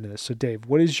dive into this. So Dave,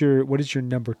 what is your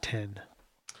number 10?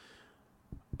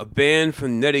 A band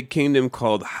from the United Kingdom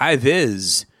called High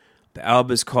Vis. The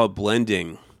album is called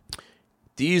Blending.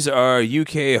 These are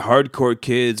UK hardcore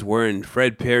kids wearing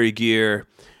Fred Perry gear,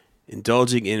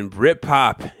 indulging in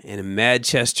Britpop and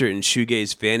Manchester and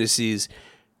shoegaze fantasies.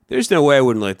 There's no way I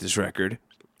wouldn't like this record.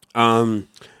 But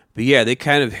yeah, they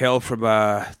kind of hail from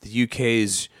the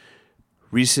UK's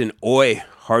recent oi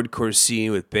hardcore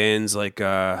scene with bands like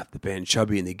the band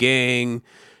Chubby and the Gang.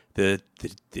 The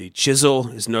Chisel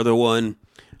is another one.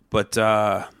 But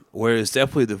whereas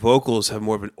definitely the vocals have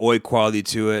more of an oi quality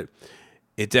to it,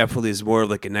 it definitely is more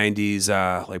like a 90s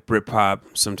like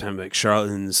Britpop, sometimes like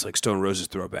Charlatans, like Stone Roses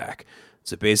throwback.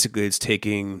 So basically it's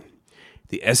taking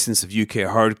the essence of UK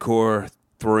hardcore,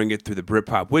 throwing it through the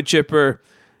Britpop wood chipper,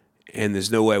 and there's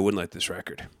no way I wouldn't like this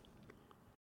record.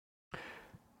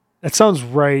 That sounds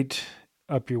right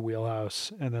up your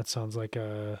wheelhouse, and that sounds like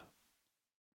I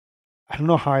don't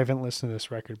know how I haven't listened to this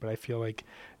record, but I feel like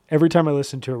every time I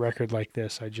listen to a record like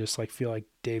this, I just like feel like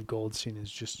Dave Goldstein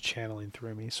is just channeling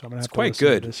through me. So I'm gonna have to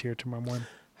listen to this here tomorrow morning.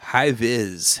 High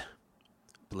Vis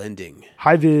Blending.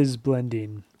 High Vis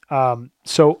Blending.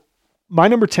 So my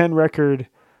number 10 record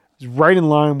is right in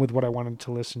line with what I wanted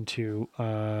to listen to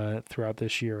throughout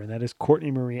this year, and that is Courtney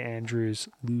Marie Andrews'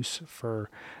 Loose Fur.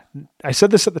 I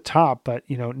said this at the top, but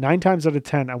 9 times out of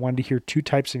 10, I wanted to hear 2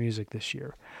 types of music this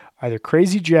year, either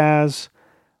crazy jazz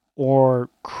or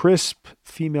crisp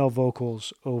female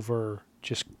vocals over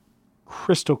just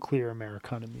crystal clear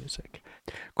Americana music.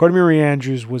 Courtney Marie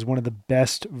Andrews was one of the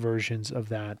best versions of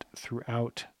that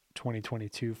throughout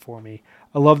 2022 for me.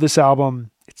 I love this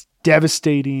album. It's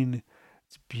devastating.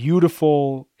 It's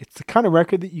beautiful. It's the kind of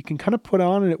record that you can kind of put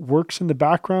on and it works in the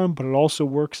background, but it also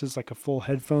works as like a full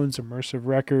headphones immersive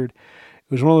record.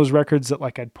 It was one of those records that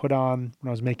like I'd put on when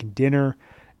I was making dinner,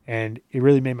 and it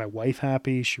really made my wife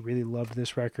happy. She really loved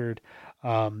this record.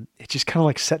 It just kind of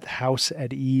like set the house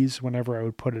at ease whenever I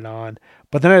would put it on.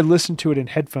 But then I'd listen to it in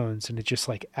headphones, and it just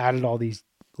like added all these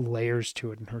layers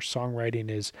to it. And her songwriting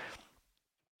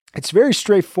it's very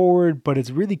straightforward, but it's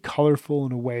really colorful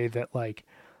in a way that like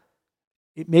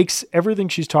it makes everything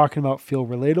she's talking about feel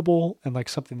relatable and like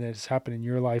something that has happened in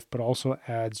your life, but also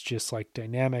adds just like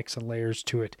dynamics and layers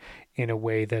to it in a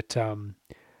way that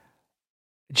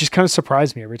it just kind of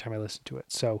surprised me every time I listened to it.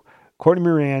 So Courtney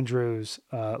Marie Andrews,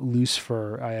 Loose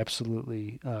Fur, I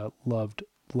absolutely loved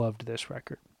this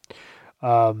record.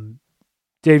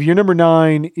 Dave, your number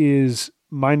 9 is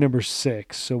my number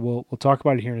 6, so we'll talk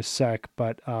about it here in a sec,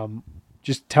 but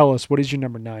just tell us, what is your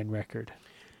number 9 record?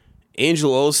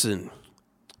 Angel Olsen,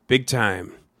 Big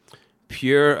Time.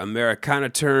 Pure Americana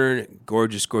turn,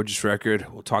 gorgeous, gorgeous record.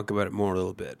 We'll talk about it more in a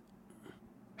little bit.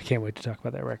 I can't wait to talk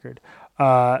about that record.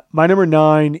 My number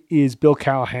 9 is Bill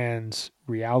Callahan's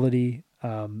Reality.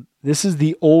 This is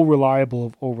the old reliable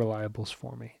of old reliables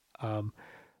for me.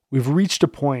 We've reached a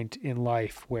point in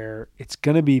life where it's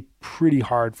going to be pretty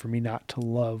hard for me not to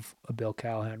love a Bill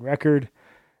Callahan record,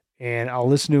 and I'll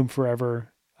listen to him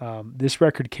forever. This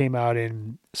record came out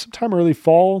in sometime early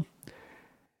fall,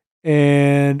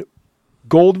 and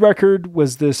Gold record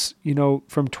was this,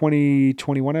 from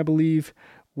 2021, I believe,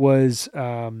 was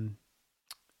kind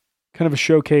of a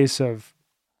showcase of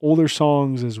older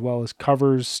songs as well as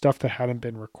covers, stuff that hadn't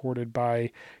been recorded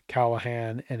by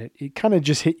Callahan, and it kind of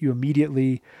just hit you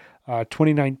immediately.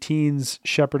 2019's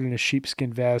Shepherd in a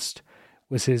Sheepskin Vest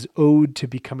was his ode to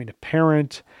becoming a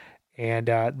parent, and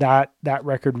that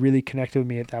record really connected with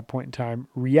me at that point in time.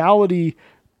 Reality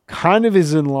kind of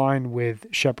is in line with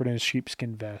Shepherd in a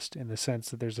Sheepskin Vest in the sense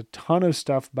that there's a ton of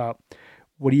stuff about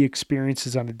what he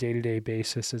experiences on a day-to-day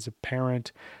basis as a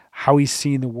parent, how he's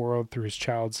seeing the world through his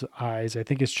child's eyes. I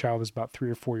think his child is about 3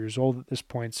 or 4 years old at this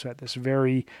point. So at this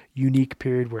very unique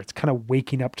period where it's kind of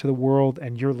waking up to the world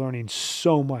and you're learning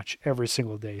so much every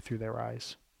single day through their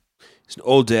eyes. He's an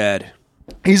old dad.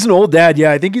 He's an old dad.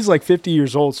 Yeah. I think he's like 50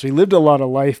 years old. So he lived a lot of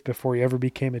life before he ever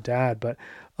became a dad. But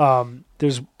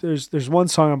There's one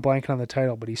song I'm blanking on the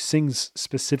title, but he sings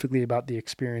specifically about the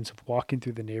experience of walking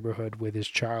through the neighborhood with his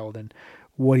child and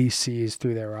what he sees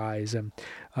through their eyes. And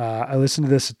I listened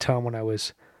to this a ton when I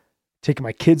was taking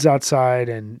my kids outside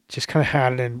and just kind of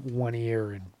had it in one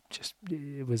ear, and just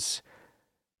it was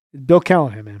Bill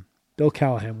Callahan, man. Bill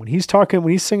Callahan, when he's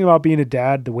singing about being a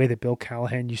dad, the way that Bill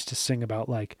Callahan used to sing about,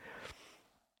 like,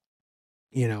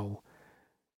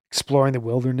 exploring the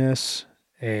wilderness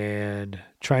and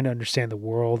trying to understand the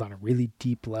world on a really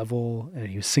deep level. And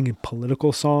he was singing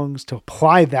political songs to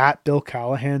apply that Bill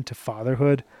Callahan to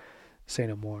fatherhood. Say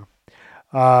no more.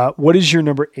 What is your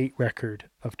number 8 record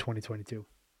of 2022?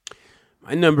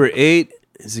 My number 8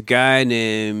 is a guy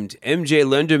named MJ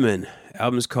Lenderman. The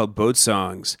album's called Boat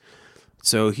Songs.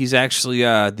 So he's actually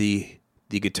the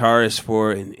guitarist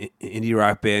for an indie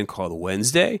rock band called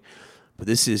Wednesday. But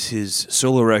this is his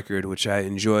solo record, which I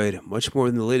enjoyed much more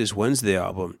than the latest Wednesday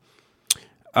album.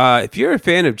 If you're a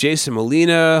fan of Jason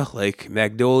Molina, like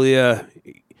Magnolia,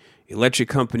 Electric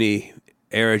Company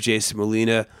era Jason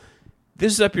Molina,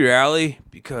 this is up your alley,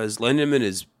 because Lenderman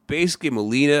is basically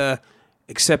Molina,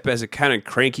 except as a kind of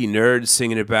cranky nerd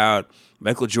singing about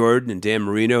Michael Jordan and Dan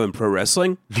Marino in pro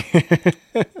wrestling.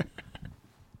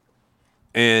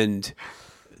 And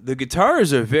the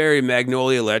guitars are very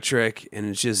Magnolia Electric, and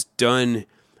it's just done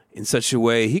in such a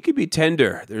way. He could be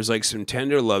tender. There's like some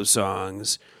tender love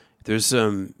songs. There's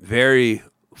some very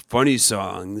funny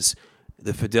songs.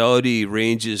 The fidelity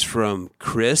ranges from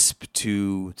crisp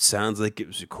to sounds like it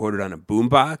was recorded on a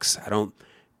boombox. I don't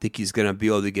think he's going to be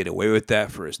able to get away with that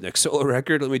for his next solo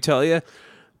record, let me tell you.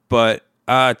 But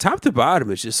top to bottom,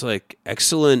 it's just like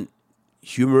excellent,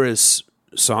 humorous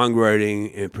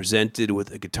songwriting and presented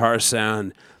with a guitar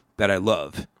sound that I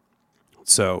love.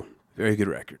 So, very good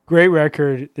record. Great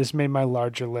record. This made my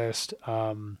larger list.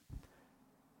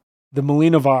 The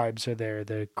Molina vibes are there.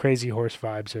 The Crazy Horse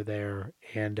vibes are there.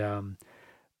 And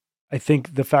I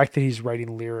think the fact that he's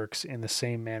writing lyrics in the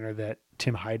same manner that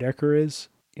Tim Heidecker is,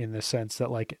 in the sense that,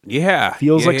 like,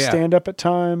 feels like stand-up at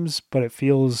times, but it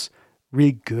feels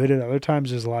really good at other times.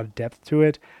 There's a lot of depth to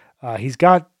it.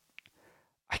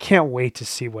 I can't wait to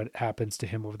see what happens to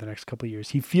him over the next couple of years.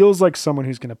 He feels like someone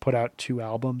who's going to put out 2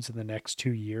 albums in the next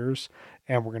 2 years,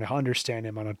 and we're going to understand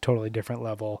him on a totally different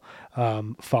level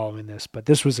following this. But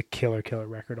this was a killer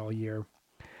record all year.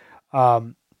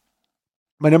 My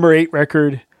number 8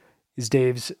 record is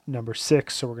Dave's number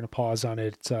 6, so we're going to pause on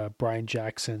it. It's Brian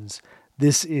Jackson's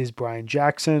This Is Brian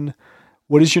Jackson.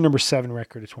 What is your number 7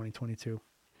 record of 2022?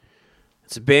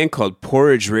 It's a band called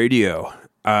Porridge Radio.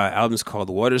 Album's called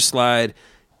Waterslide,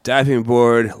 Diving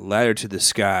Board, Ladder to the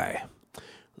Sky. A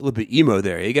little bit emo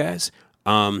there, eh, guys?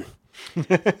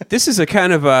 This is a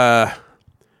kind of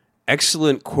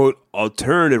excellent, quote,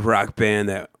 alternative rock band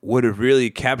that would have really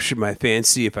captured my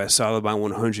fancy if I saw them on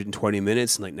 120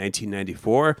 Minutes in like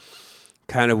 1994.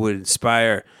 Kind of would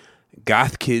inspire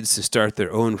goth kids to start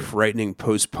their own frightening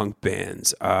post-punk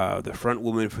bands. The front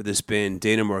woman for this band,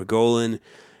 Dana Margolin,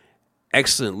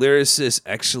 excellent lyricist,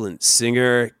 excellent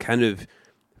singer, kind of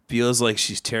feels like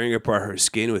she's tearing apart her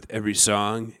skin with every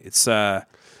song. It's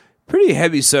pretty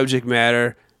heavy subject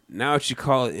matter, not what you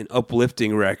call it an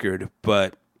uplifting record,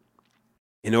 but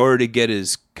in order to get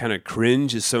as kind of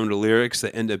cringe as some of the lyrics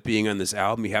that end up being on this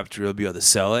album, you have to really be able to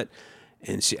sell it,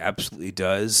 and she absolutely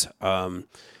does.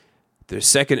 Their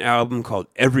second album, called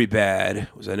Every Bad,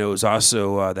 I know was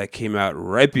also, that came out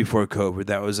right before COVID.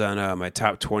 That was on my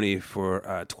top 20 for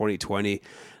 2020.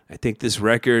 I think this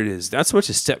record is not so much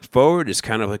a step forward, it's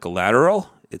kind of like a lateral.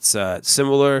 It's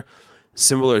similar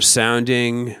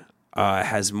sounding,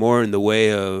 has more in the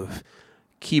way of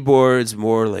keyboards,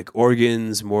 more like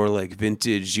organs, more like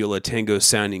vintage Yola Tango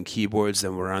sounding keyboards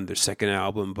than were on their second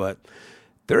album. But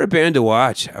they're a band to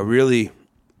watch. I really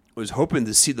was hoping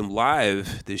to see them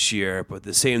live this year, but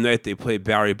the same night they played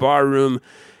Bowery Ballroom,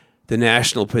 the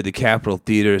National played the Capitol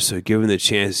Theater, so given the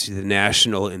chance to see the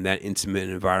National in that intimate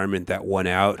environment, that won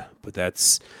out. But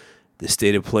that's the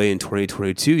state of play in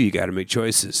 2022. You got to make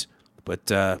choices. But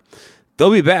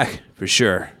they'll be back for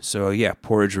sure. So yeah,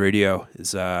 Porridge Radio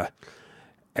is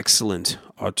excellent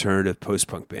alternative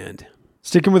post-punk band.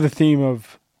 Sticking with the theme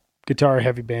of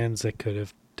guitar-heavy bands that could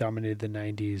have dominated the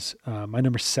 90s, my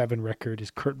number 7 record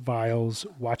is Kurt Weill's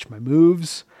Watch My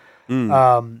Moves.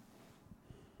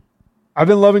 I've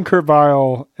been loving Kurt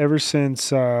Weill ever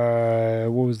since,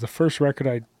 what was the first record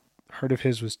I heard of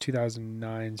his was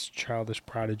 2009's Childish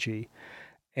Prodigy.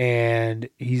 And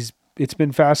it's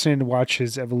been fascinating to watch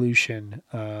his evolution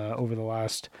over the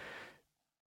last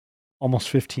almost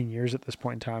 15 years at this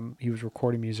point in time. He was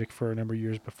recording music for a number of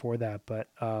years before that, but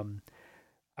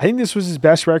I think this was his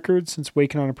best record since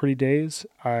Waking on a Pretty Days.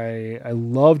 I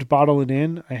loved Bottle It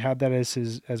In. I had that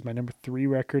as my number 3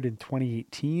 record in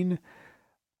 2018.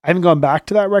 I haven't gone back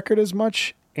to that record as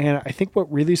much, and I think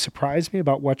what really surprised me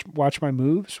about Watch My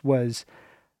Moves was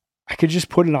I could just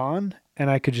put it on and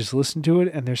I could just listen to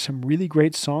it, and there's some really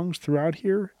great songs throughout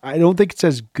here. I don't think it's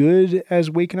as good as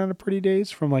Waking on a Pretty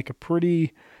Days from like a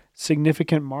pretty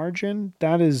significant margin.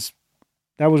 That was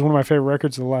one of my favorite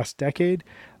records of the last decade.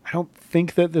 I don't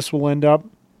think that this will end up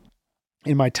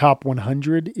in my top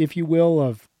 100, if you will,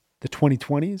 of the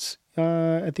 2020s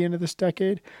at the end of this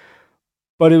decade.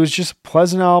 But it was just a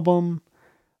pleasant album,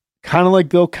 kind of like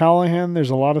Bill Callahan.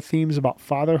 There's a lot of themes about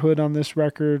fatherhood on this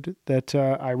record that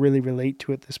I really relate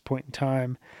to at this point in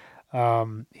time.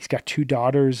 He's got 2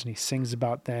 daughters, and he sings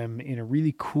about them in a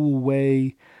really cool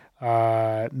way.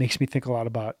 It makes me think a lot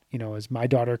about, as my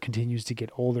daughter continues to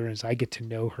get older, as I get to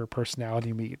know her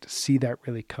personality, and we get to see that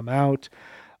really come out.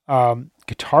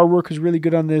 Guitar work was really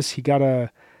good on this. He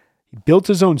built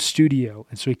his own studio,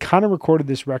 and so he kind of recorded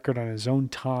this record on his own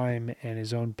time and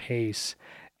his own pace,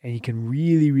 and you can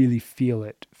really, really feel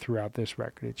it throughout this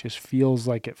record. It just feels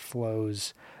like it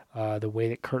flows the way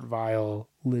that Kurt Weill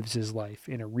lives his life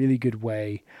in a really good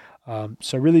way. So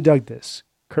I really dug this.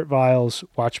 Kurt Weill's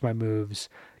Watch My Moves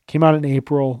came out in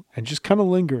April and just kind of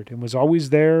lingered and was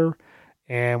always there.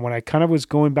 And when I kind of was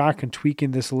going back and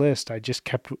tweaking this list, I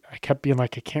kept being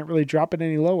like, I can't really drop it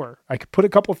any lower. I could put a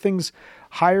couple things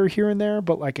higher here and there,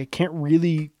 but like I can't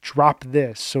really drop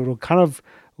this. So it'll kind of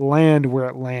land where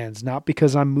it lands, not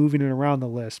because I'm moving it around the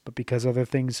list, but because other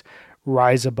things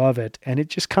rise above it. And it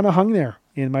just kind of hung there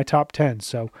in my top 10.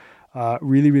 So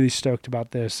really, really stoked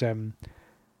about this. And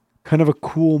kind of a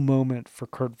cool moment for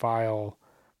Kurt Weill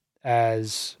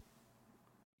as,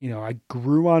 I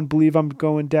grew on Believe I'm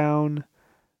Going Down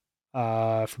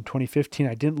from 2015.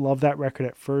 I didn't love that record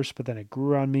at first, but then it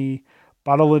grew on me.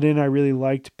 Bottle It In I really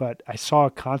liked, but I saw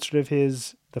a concert of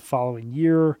his the following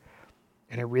year,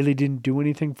 and it really didn't do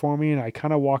anything for me. And I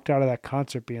kind of walked out of that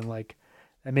concert being like,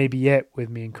 that may be it with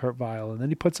me and Kurt Weill. And then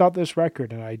he puts out this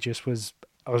record, and I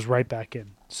was right back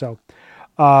in. So,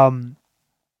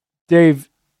 Dave,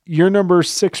 your number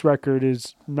 6 record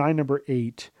is my number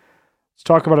 8. Let's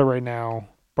talk about it right now.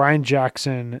 Brian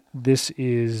Jackson. This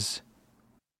is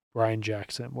Brian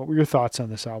Jackson. What were your thoughts on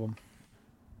this album?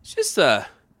 It's just a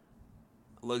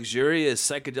luxurious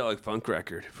psychedelic funk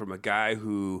record from a guy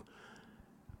who,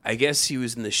 I guess he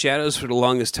was in the shadows for the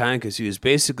longest time because he was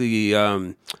basically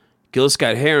Gil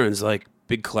Scott-Heron's like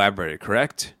big collaborator,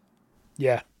 correct?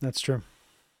 Yeah, that's true.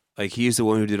 Like he's the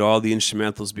one who did all the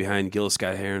instrumentals behind Gil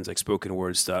Scott-Heron's like spoken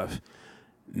word stuff.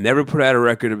 Never put out a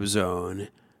record of his own,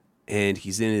 and I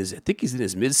think he's in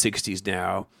his mid-60s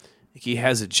now. He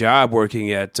has a job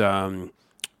working at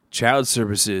child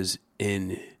services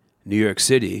in New York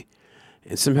City,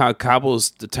 and somehow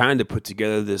cobbles the time to put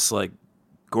together this like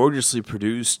gorgeously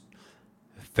produced,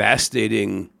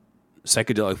 fascinating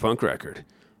psychedelic funk record.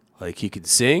 Like he can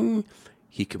sing,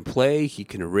 he can play, he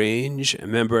can arrange. I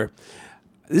remember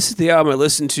this is the album I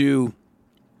listened to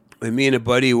when me and a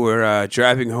buddy were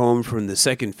driving home from the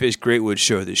second Fish Greatwood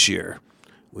show this year.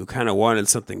 We kind of wanted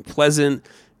something pleasant,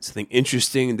 something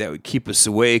interesting that would keep us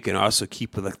awake and also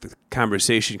keep like the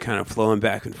conversation kind of flowing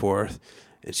back and forth.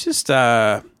 It's just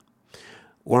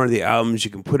one of the albums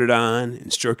you can put it on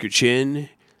and stroke your chin,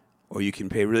 or you can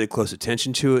pay really close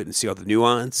attention to it and see all the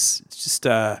nuance. It's just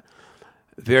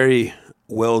very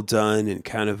well done and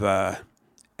kind of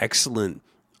excellent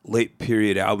late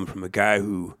period album from a guy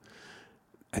who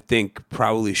I think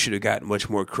probably should have gotten much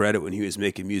more credit when he was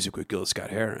making music with Gil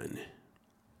Scott-Heron.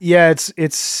 Yeah,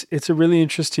 it's a really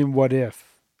interesting what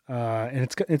if, and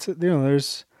it's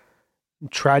there's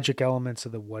tragic elements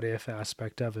of the what if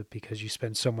aspect of it because you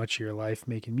spend so much of your life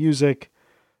making music.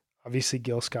 Obviously,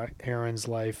 Gil Scott-Heron's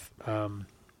life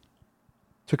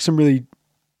took some really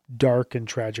dark and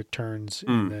tragic turns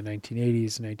in the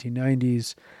 1980s and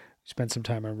 1990s. Spent some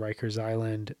time on Rikers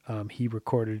Island. He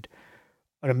recorded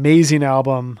an amazing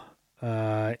album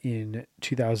in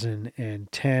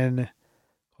 2010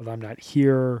 called I'm Not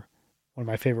Here, one of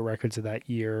my favorite records of that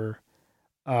year.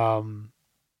 And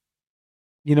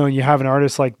you have an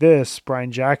artist like this,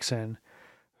 Brian Jackson,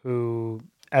 who,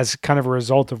 as kind of a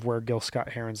result of where Gil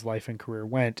Scott-Heron's life and career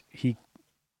went, he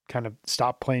kind of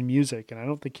stopped playing music. And I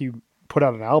don't think he put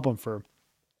out an album for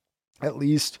at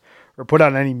least, or put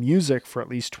out any music for at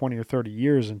least 20 or 30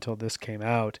 years until this came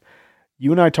out.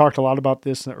 You and I talked a lot about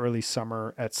this in the early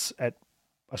summer. At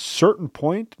a certain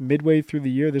point, midway through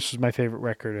the year, this was my favorite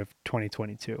record of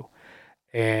 2022.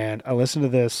 And I listened to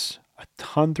this a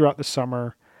ton throughout the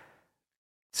summer.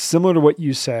 Similar to what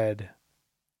you said,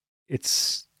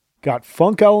 it's got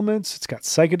funk elements, it's got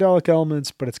psychedelic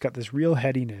elements, but it's got this real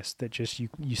headiness that just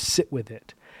you sit with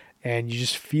it and you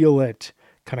just feel it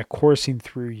kind of coursing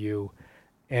through you.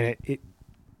 And it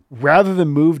rather than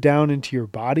move down into your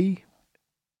body,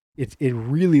 it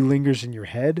really lingers in your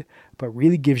head, but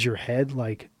really gives your head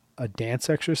like a dance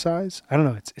exercise. I don't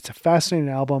know. It's a fascinating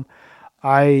album.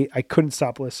 I couldn't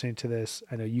stop listening to this.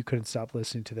 I know you couldn't stop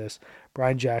listening to this.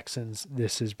 Brian Jackson's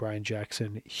This Is Brian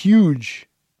Jackson. Huge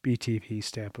BTP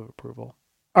stamp of approval.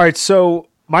 All right, so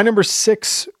my number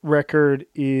 6 record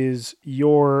is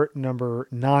your number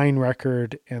 9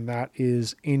 record, and that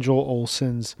is Angel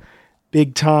Olsen's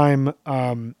Big Time.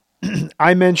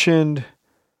 I mentioned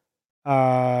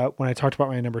when I talked about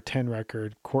my number 10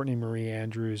 record, Courtney Marie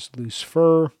Andrews' Loose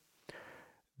Fur,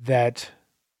 that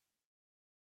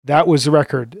was the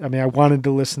record. I mean, I wanted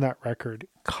to listen to that record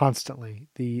constantly.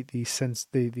 The sense,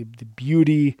 the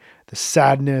beauty, the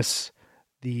sadness,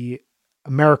 the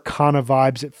Americana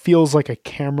vibes. It feels like a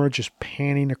camera just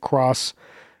panning across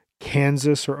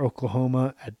Kansas or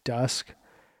Oklahoma at dusk.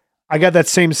 I got that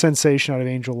same sensation out of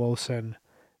Angel Olsen.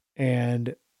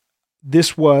 And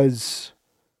this was,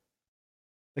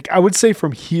 like, I would say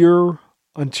from here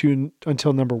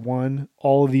until number 1,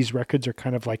 all of these records are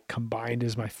kind of like combined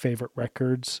as my favorite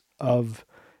records of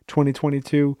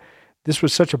 2022. This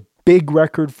was such a big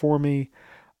record for me.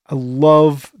 I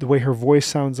love the way her voice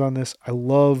sounds on this. I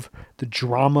love the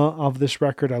drama of this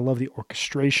record. I love the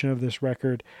orchestration of this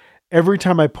record. Every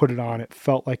time I put it on, it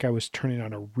felt like I was turning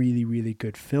on a really, really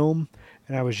good film,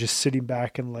 and I was just sitting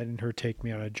back and letting her take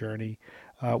me on a journey.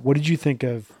 What did you think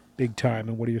of Big Time,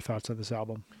 and what are your thoughts on this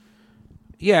album?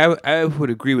 Yeah, I would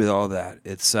agree with all that.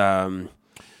 So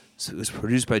it was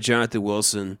produced by Jonathan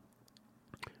Wilson.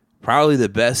 Probably the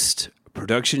best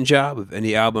production job of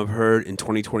any album I've heard in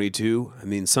 2022. I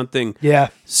mean, something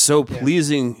so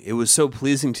pleasing. Yeah. It was so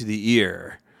pleasing to the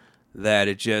ear that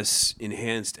it just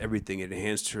enhanced everything. It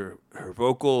enhanced her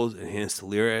vocals, enhanced the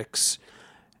lyrics.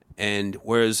 And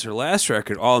whereas her last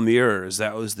record, All Mirrors,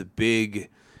 that was the big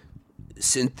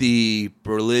synthy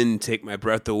Berlin Take My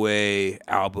Breath Away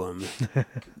album.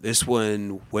 This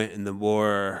one went in the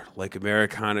more like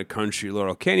Americana country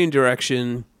Laurel Canyon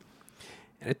direction.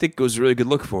 And I think it was a really good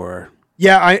look for her.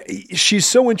 Yeah, she's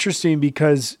so interesting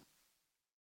because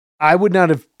I would not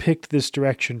have picked this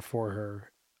direction for her.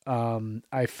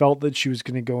 I felt that she was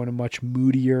going to go in a much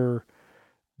moodier,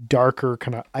 darker,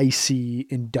 kind of icy,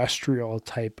 industrial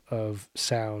type of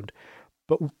sound.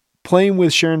 But playing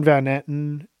with Sharon Van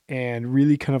Etten and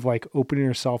really kind of like opening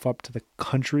herself up to the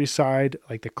country side,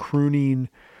 like the crooning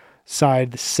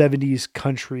side, the 70s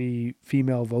country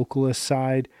female vocalist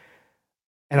side,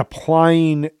 and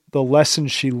applying the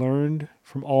lessons she learned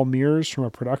from All Mirrors from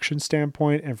a production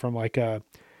standpoint and from like a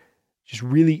just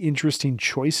really interesting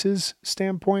choices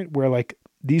standpoint, where like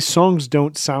these songs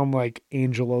don't sound like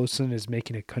Angel Olsen is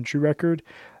making a country record.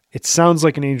 It sounds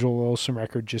like an Angel Olsen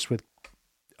record just with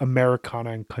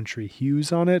Americana and country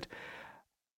hues on it.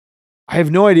 I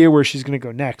have no idea where she's going to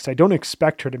go next. I don't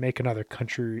expect her to make another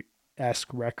country-esque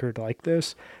record like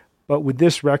this, but with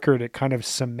this record, it kind of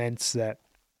cements that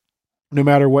no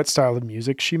matter what style of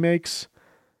music she makes,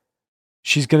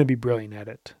 she's going to be brilliant at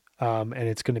it. And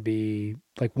it's going to be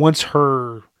like once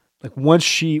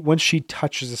she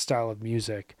touches a style of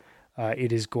music,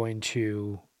 it is going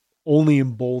to only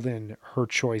embolden her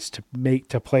choice to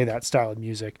play that style of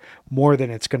music more than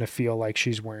it's going to feel like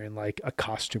she's wearing like a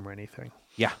costume or anything.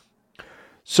 Yeah.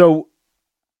 So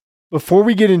before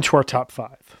we get into our top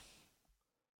 5,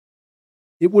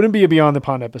 it wouldn't be a Beyond the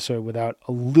Pond episode without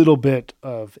a little bit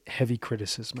of heavy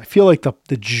criticism. I feel like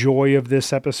the joy of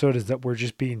this episode is that we're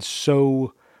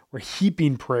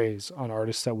heaping praise on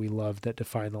artists that we love that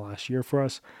defined the last year for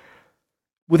us.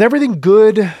 With everything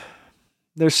good,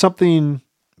 there's something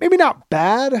maybe not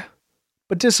bad,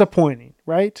 but disappointing,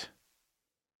 right?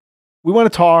 We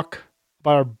want to talk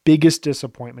about our biggest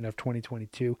disappointment of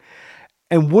 2022.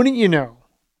 And wouldn't you know,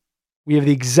 we have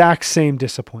the exact same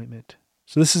disappointment.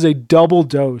 So this is a double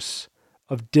dose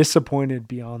of disappointed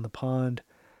Beyond the Pond.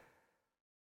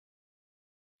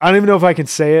 I don't even know if I can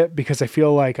say it because I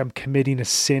feel like I'm committing a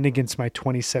sin against my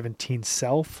 2017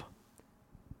 self.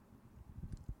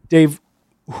 Dave,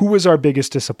 who was our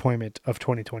biggest disappointment of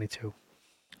 2022?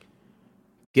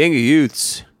 Gang of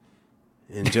Youths.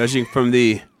 And judging from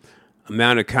the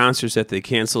amount of concerts that they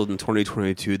canceled in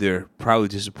 2022, they're probably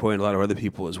disappointing a lot of other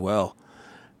people as well.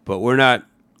 But we're not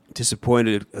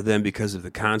disappointed of them because of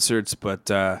the concerts, but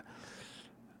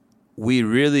we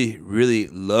really, really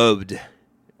loved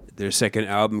their second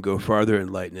album, Go Farther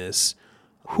in Lightness.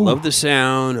 Loved the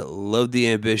sound, loved the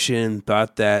ambition,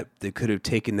 thought that they could have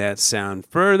taken that sound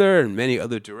further in many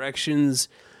other directions.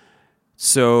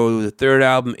 So the third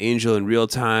album, Angel in Real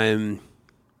Time,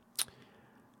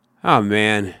 oh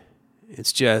man,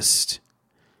 it's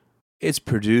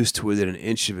produced within an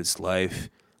inch of its life.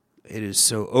 It is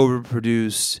so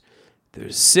overproduced.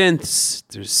 There's synths,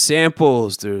 there's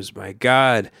samples, there's, my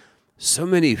God, so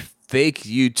many fake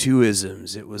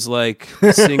U2-isms. It was like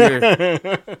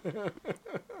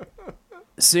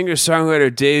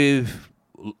singer-songwriter Dave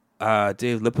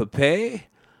LePape.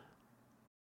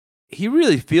 He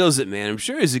really feels it, man. I'm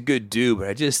sure he's a good dude, but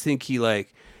I just think he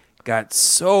got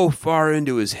so far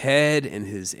into his head and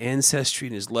his ancestry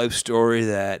and his life story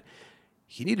that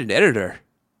he needed an editor.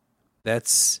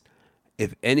 That's,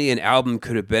 if an album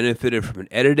could have benefited from an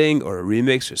editing or a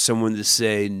remix or someone to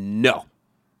say, no,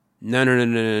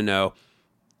 don't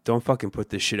fucking put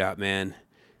this shit out, man.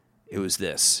 It was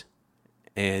this.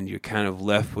 And you're kind of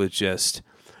left with just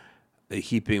a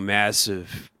heaping mass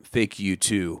of fake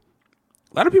U2.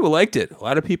 A lot of people liked it. A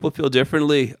lot of people feel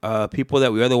differently. People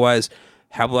that we otherwise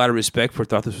have a lot of respect for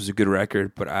thought this was a good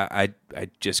record, but I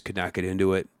just could not get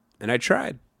into it. And I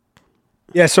tried.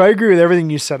 Yeah, so I agree with everything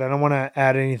you said. I don't want to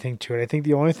add anything to it. I think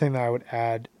the only thing that I would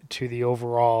add to the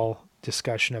overall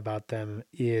discussion about them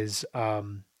is I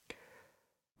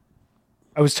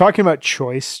was talking about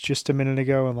choice just a minute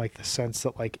ago, and the sense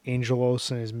that Angel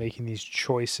Olsen is making these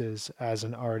choices as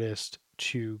an artist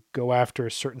to go after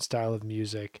a certain style of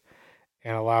music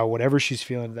and allow whatever she's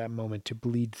feeling at that moment to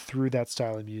bleed through that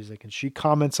style of music. And she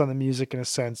comments on the music in a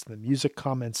sense, and the music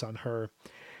comments on her.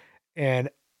 And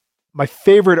my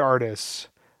favorite artists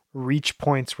reach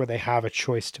points where they have a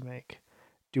choice to make.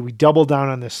 Do we double down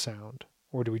on this sound,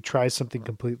 or do we try something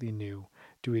completely new?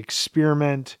 Do we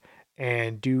experiment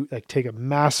and take a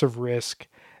massive risk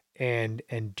and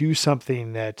do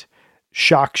something that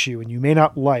shocks you and you may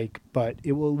not like, but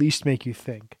it will at least make you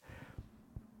think?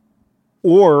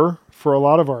 Or for a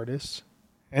lot of artists,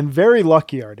 and very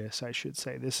lucky artists, I should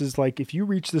say, this is if you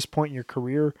reach this point in your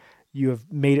career, you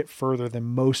have made it further than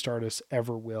most artists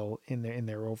ever will in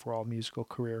their overall musical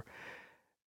career.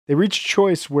 They reach a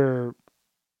choice where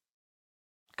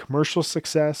commercial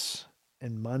success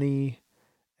and money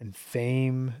and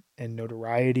fame and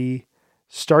notoriety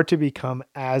start to become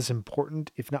as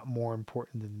important, if not more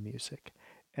important, than the music.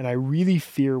 And I really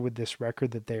fear with this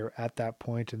record that they are at that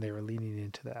point and they are leaning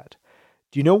into that.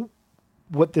 Do you know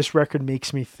what this record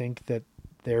makes me think that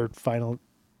their final,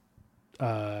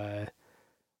 their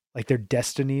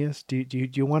destiny is? Do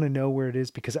you want to know where it is?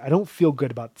 Because I don't feel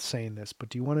good about saying this, but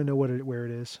do you want to know where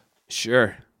it is?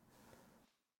 Sure.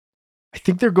 I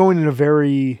think they're going in a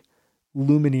very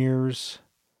Lumineers,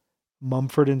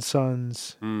 Mumford &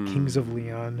 Sons, Kings of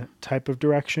Leon type of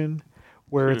direction,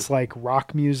 where it's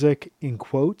rock music in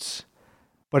quotes,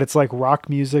 but it's rock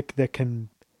music that can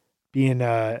be in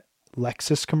a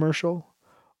Lexus commercial,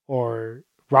 or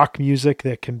rock music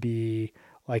that can be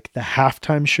the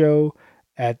halftime show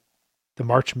at the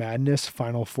March Madness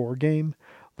Final Four game.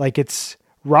 It's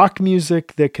rock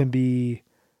music that can be,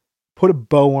 put a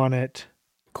bow on it.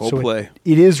 Coldplay. So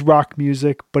it is rock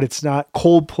music, but it's not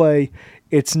Coldplay.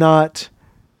 It's not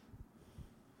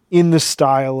in the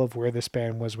style of where this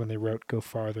band was when they wrote Go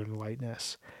Farther in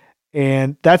Lightness.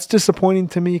 And that's disappointing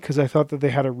to me because I thought that they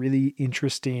had a really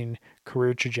interesting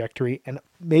career trajectory. And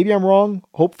maybe I'm wrong.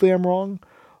 Hopefully I'm wrong.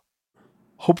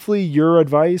 Hopefully your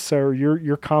advice or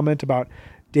your comment about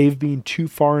Dave being too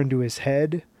far into his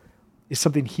head is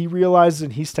something he realizes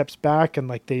and he steps back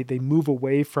and they move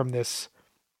away from this,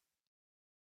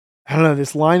 I don't know,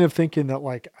 this line of thinking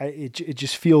that it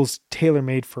just feels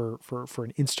tailor-made for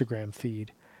an Instagram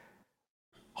feed.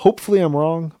 Hopefully I'm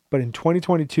wrong, but in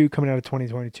 2022, coming out of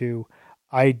 2022,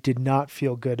 I did not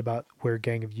feel good about where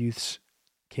Gang of Youths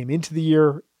came into the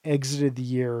year, exited the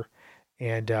year,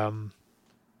 and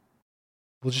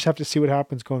we'll just have to see what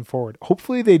happens going forward.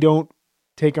 Hopefully they don't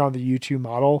take on the U2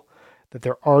 model that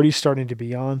they're already starting to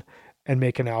be on and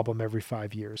make an album every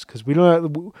 5 years, because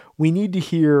we need to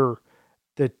hear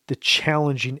the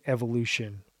challenging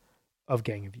evolution of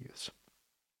Gang of Youths.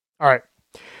 All right,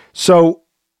 so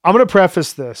I'm going to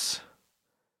preface this.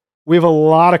 We have a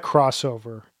lot of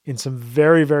crossover in some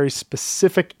very, very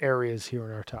specific areas here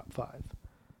in our top 5.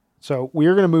 So we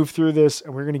are going to move through this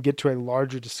and we're going to get to a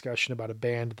larger discussion about a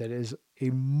band that is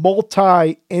a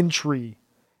multi-entry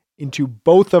into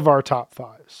both of our top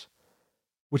 5s,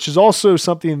 which is also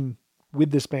something with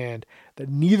this band that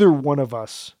neither one of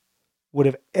us would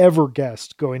have ever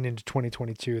guessed going into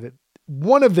 2022 that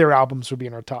one of their albums would be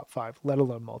in our top 5, let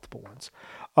alone multiple ones.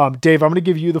 Dave, I'm going to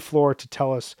give you the floor to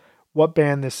tell us what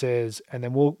band this is, and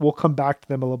then we'll come back to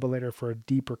them a little bit later for a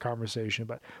deeper conversation.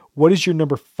 But what is your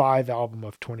number 5 album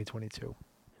of 2022?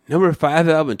 Number 5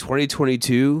 album in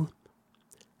 2022,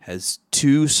 has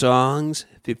 2 songs,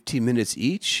 15 minutes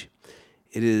each.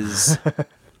 It is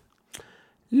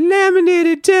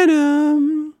Laminated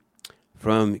Denim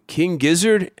from King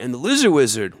Gizzard and the Lizard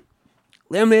Wizard.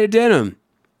 Laminated Denim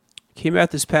came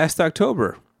out this past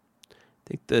October. I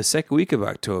think the second week of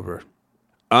October.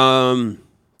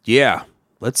 Yeah.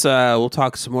 We'll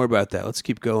talk some more about that. Let's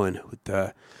keep going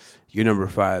with your number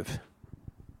 5.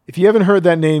 If you haven't heard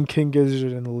that name, King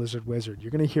Gizzard and the Lizard Wizard,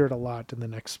 you're going to hear it a lot in the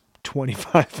next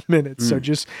 25 minutes. So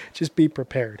just be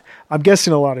prepared. I'm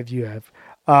guessing a lot of you have.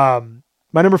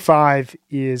 My number 5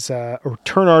 is a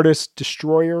return artist,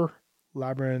 Destroyer,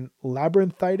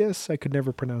 Labyrinthitis. I could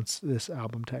never pronounce this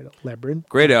album title. Labyrinth.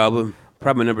 Great album.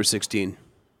 Probably number 16.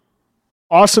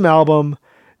 Awesome album.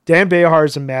 Dan Behar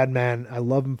is a madman. I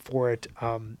love him for it.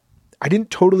 I didn't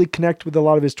totally connect with a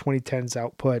lot of his 2010s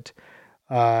output,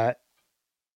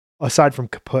 aside from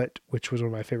Kaput, which was one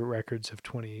of my favorite records of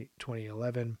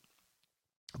 2011.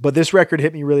 But this record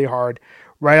hit me really hard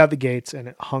right out the gates, and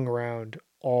it hung around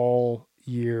all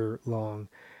year long.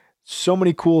 So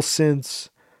many cool synths,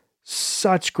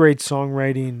 such great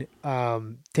songwriting.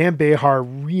 Dan Behar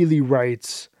really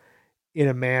writes in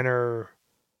a manner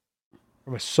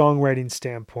from a songwriting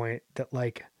standpoint that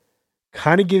like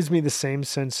kind of gives me the same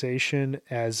sensation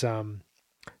as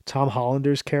Tom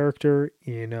Hollander's character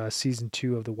in season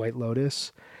 2 of The White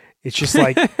Lotus. It's just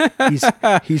like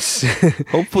he's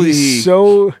hopefully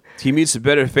he meets a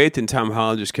better fate than Tom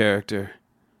Hollander's character.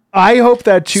 I hope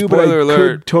that too. Spoiler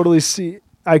alert.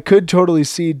 I could totally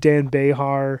see Dan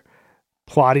Behar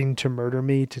plotting to murder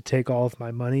me to take all of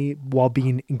my money while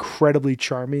being incredibly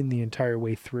charming the entire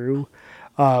way through.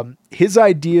 His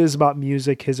ideas about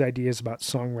music, his ideas about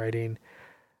songwriting.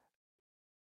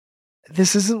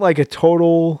 This isn't like a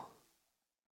total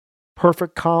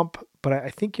perfect comp, but I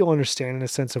think you'll understand in a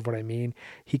sense of what I mean.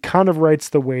 He kind of writes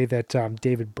the way that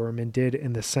David Berman did,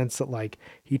 in the sense that like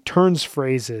he turns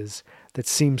phrases that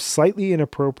seem slightly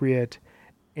inappropriate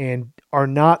and are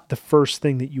not the first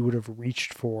thing that you would have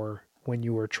reached for when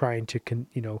you were trying to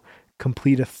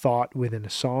complete a thought within a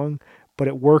song, but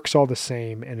it works all the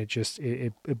same, and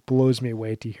it blows me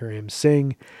away to hear him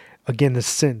sing. Again, the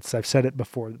synths, I've said it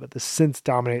before, but the synths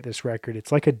dominate this record.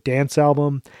 It's like a dance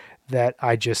album that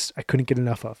I couldn't get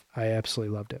enough of. I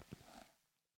absolutely loved it.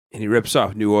 And he rips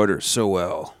off New Order so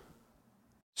well.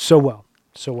 So well.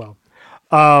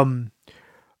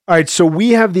 All right, so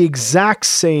we have the exact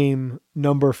same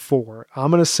number 4. I'm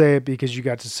going to say it because you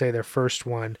got to say their first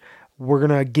one. We're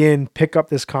going to, again, pick up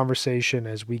this conversation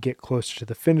as we get closer to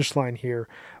the finish line here,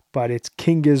 but it's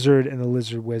King Gizzard and the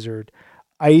Lizard Wizard.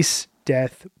 Ice,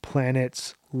 Death,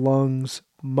 Planets, Lungs,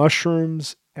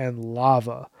 Mushrooms, and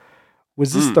Lava.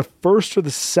 Was this the first or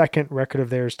the second record of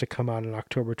theirs to come out in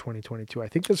October 2022? I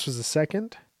think this was the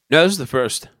second. No, this was the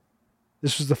first.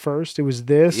 This was the first? It was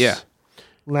this? Yeah.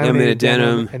 Laminated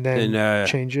Denim, and then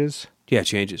Changes? Yeah,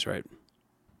 Changes, right.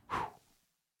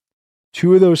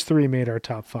 2 of those 3 made our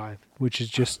top 5, which is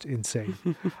just insane.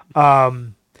 I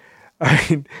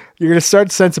mean, you're going to start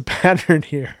to sense a pattern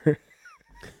here.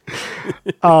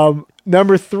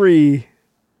 Number 3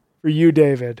 for you,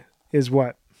 David, is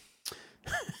what?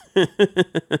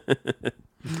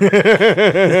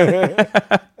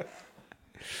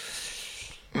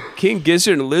 King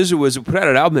Gizzard and the Lizard Wizard put out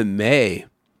an album in May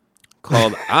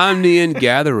called Omnium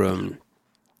Gatherum.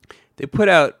 They put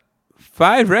out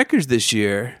 5 records this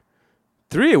year,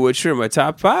 3 of which are in my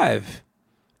top 5.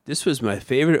 This was my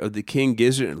favorite of the King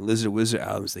Gizzard and Lizard Wizard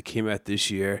albums that came out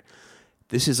this year.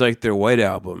 This is like their White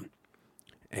Album.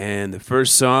 And the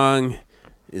first song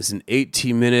is an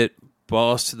 18-minute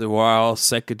balls to the wall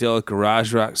psychedelic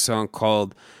garage rock song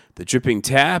called The Dripping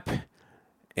Tap.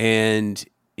 And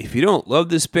if you don't love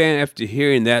this band after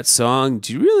hearing that song,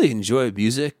 do you really enjoy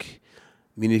music?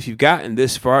 I mean, if you've gotten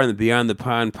this far in the Beyond the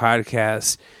Pond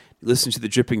podcast, you listen to The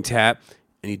Dripping Tap,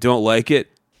 and you don't like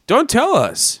it, don't tell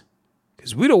us,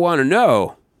 because we don't want to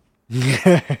know.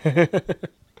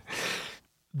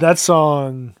 That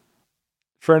song,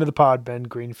 friend of the pod, Ben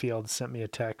Greenfield, sent me a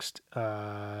text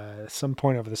some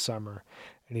point over the summer,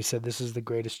 and he said, this is the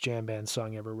greatest jam band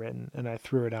song ever written. And I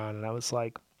threw it on, and I was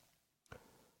like,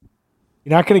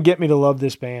 you're not going to get me to love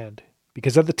this band.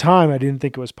 Because at the time, I didn't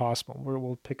think it was possible.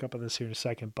 We'll pick up on this here in a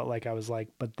second. But like I was like,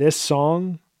 but this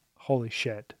song, holy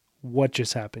shit, what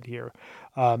just happened here?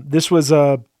 This was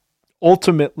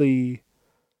ultimately,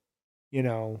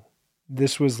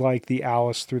 this was like the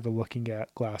Alice Through the Looking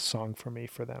Glass song for me,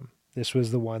 for them. This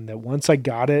was the one that once I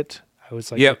got it, I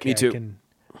was like, yep, okay, me too.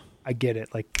 I get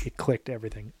it. Like it clicked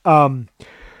everything. All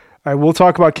right, we'll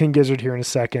talk about King Gizzard here in a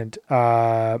second.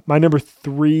 My number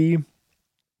 3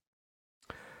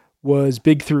 was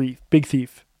Big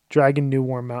Thief, Dragon, New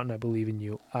Warm Mountain, I Believe in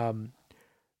You.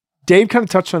 Dave kind of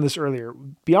touched on this earlier.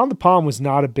 Beyond the Palm was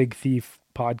not a Big Thief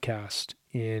podcast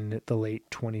in the late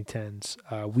 2010s.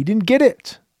 We didn't get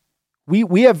it.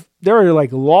 There are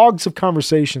like logs of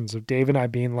conversations of Dave and I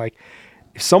being like,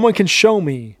 if someone can show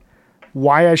me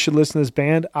why I should listen to this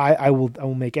band, I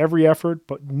will make every effort,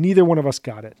 but neither one of us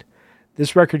got it.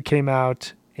 This record came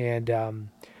out and,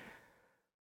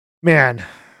 man,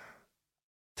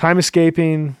 Time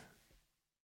Escaping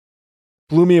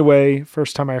blew me away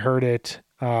first time I heard it.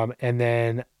 And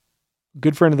then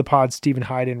good friend of the pod, Stephen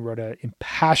Hayden, wrote an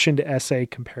impassioned essay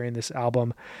comparing this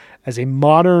album as a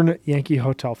modern Yankee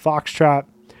Hotel Foxtrot.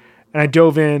 And I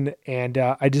dove in and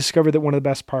I discovered that one of the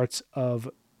best parts of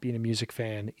being a music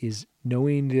fan is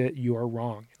knowing that you are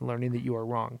wrong and learning that you are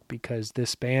wrong, because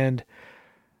this band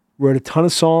wrote a ton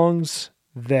of songs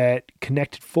that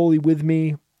connected fully with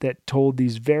me, that told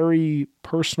these very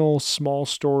personal, small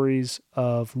stories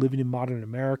of living in modern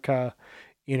America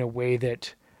in a way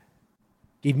that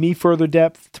gave me further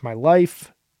depth to my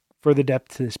life, further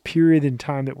depth to this period in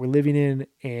time that we're living in,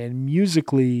 and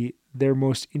musically, their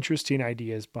most interesting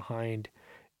ideas behind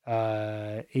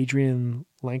Adrienne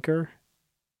Lenker.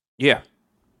 Yeah.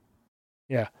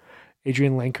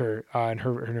 Adrienne Lenker and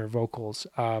her vocals.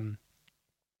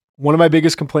 One of my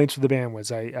biggest complaints with the band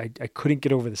was I couldn't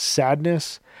get over the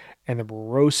sadness and the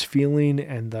morose feeling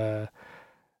and the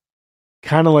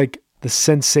kind of like the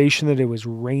sensation that it was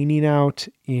raining out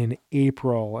in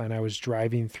April and I was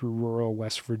driving through rural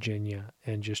West Virginia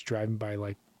and just driving by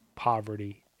like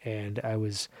poverty. And I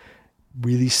was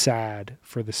really sad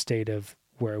for the state of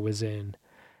where it was in.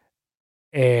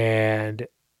 And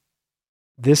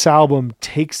this album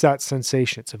takes that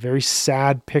sensation. It's a very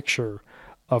sad picture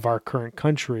of our current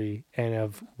country and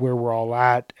of where we're all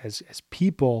at as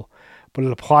people, but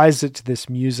it applies it to this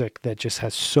music that just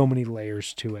has so many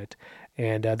layers to it.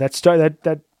 And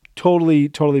that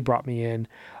totally brought me in.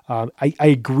 I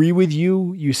agree with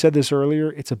you. You said this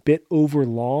earlier. It's a bit over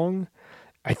long.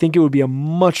 I think it would be a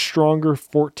much stronger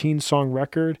 14-song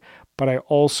record, but I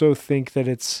also think that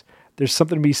there's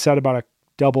something to be said about a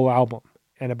double album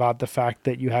and about the fact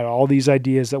that you had all these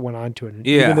ideas that went on to it. And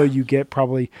even though you get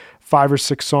probably 5 or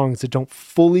 6 songs that don't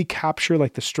fully capture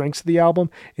like the strengths of the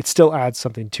album, it still adds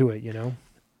something to it, you know?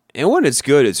 And when it's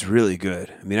good, it's really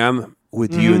good. I mean, I'm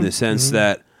with you in the sense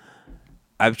that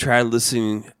I've tried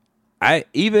listening. I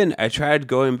tried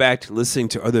going back to listening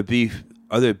to other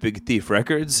Big Thief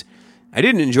records. I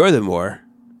didn't enjoy them more.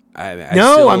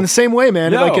 I'm the same way,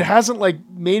 man. No. Like it hasn't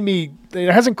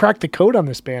it hasn't cracked the code on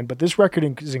this band, but this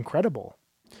record is incredible.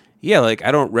 Yeah, like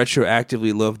I don't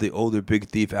retroactively love the older Big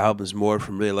Thief albums more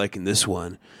from really liking this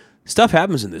one. Stuff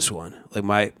happens in this one. Like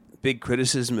my big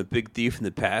criticism of Big Thief in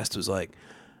the past was like,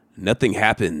 nothing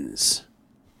happens.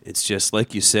 It's just,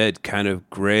 like you said, kind of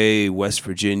gray West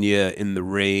Virginia in the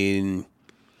rain.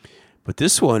 But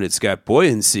this one, it's got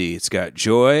buoyancy. It's got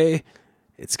joy.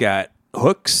 It's got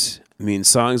hooks. I mean,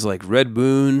 songs like Red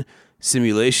Moon,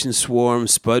 Simulation Swarm,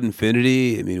 Spud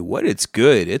Infinity. I mean, it's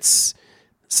good. It's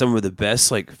some of the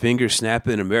best, like,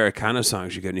 finger-snapping Americana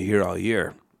songs you're going to hear all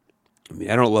year. I mean,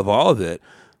 I don't love all of it,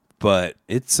 but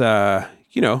it's,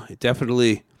 it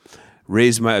definitely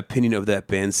raised my opinion of that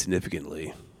band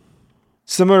significantly.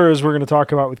 Similar as we're going to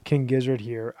talk about with King Gizzard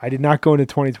here, I did not go into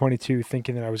 2022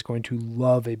 thinking that I was going to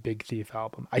love a Big Thief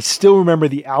album. I still remember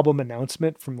the album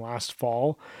announcement from last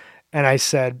fall, and I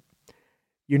said,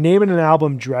 you're naming an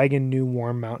album Dragon, New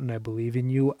Warm Mountain, I Believe in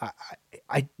You.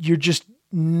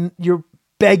 You're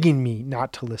begging me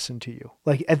not to listen to you.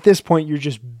 Like at this point, you're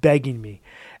just begging me.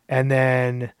 And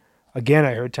then again,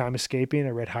 I heard Time Escaping. I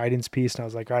read Hayden's piece and I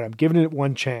was like, all right, I'm giving it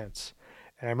one chance.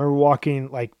 And I remember walking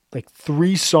like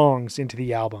 3 songs into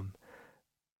the album,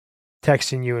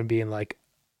 texting you and being like,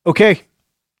 okay,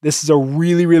 this is a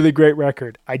really, really great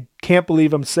record. I can't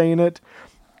believe I'm saying it.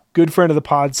 Good friend of the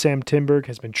pod, Sam Timberg,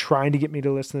 has been trying to get me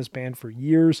to listen to this band for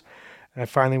years. And I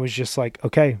finally was just like,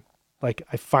 okay, like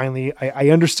I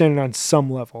understand it on some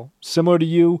level. Similar to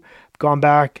you, gone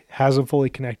back, hasn't fully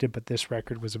connected, but this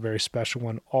record was a very special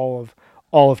one all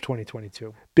of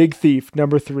 2022. Big Thief,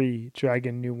 number 3,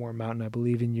 Dragon, New Warm Mountain, I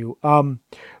Believe in You.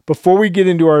 Before we get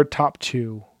into our top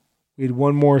 2, we had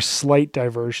one more slight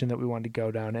diversion that we wanted to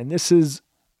go down. And this is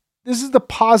the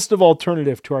positive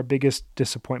alternative to our biggest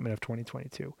disappointment of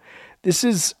 2022. This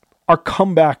is our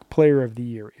comeback player of the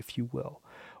year, if you will.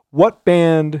 What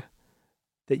band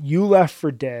that you left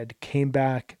for dead came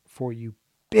back for you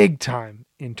big time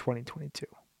in 2022?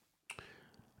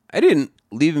 I didn't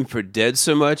leave him for dead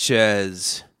so much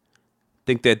as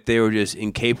think that they were just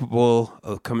incapable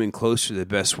of coming close to their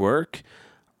best work.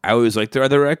 I always liked their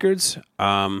other records.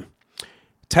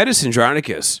 Titus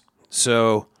Andronicus.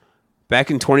 So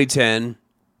back in 2010,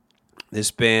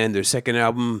 this band, their second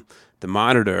album, The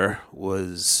Monitor,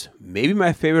 was maybe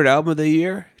my favorite album of the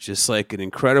year. Just like an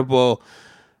incredible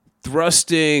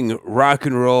thrusting rock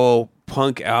and roll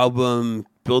punk album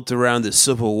built around the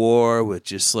Civil War with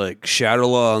just like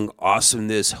shout-along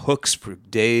awesomeness, hooks for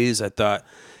days. I thought,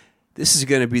 this is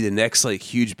going to be the next like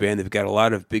huge band. They've got a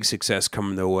lot of big success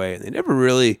coming their way. They never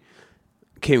really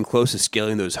came close to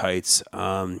scaling those heights,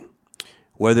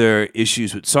 whether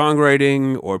issues with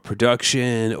songwriting or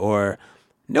production or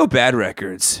no bad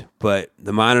records, but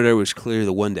The Monitor was clearly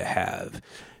the one to have.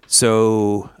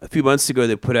 So a few months ago,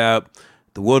 they put out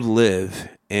The Will to Live,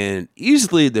 and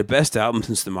easily their best album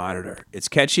since The Monitor. It's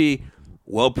catchy,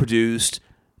 well-produced,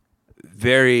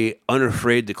 very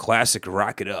unafraid to classic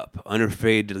rock it up,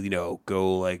 unafraid to,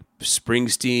 go like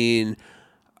Springsteen.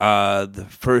 The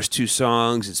first two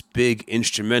songs, it's big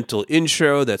instrumental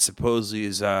intro that supposedly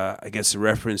is, I guess, a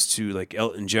reference to like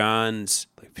Elton John's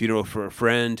like Funeral for a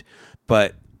Friend.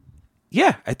 But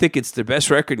yeah, I think it's their best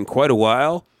record in quite a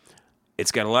while.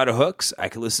 It's got a lot of hooks. I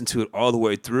can listen to it all the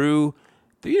way through.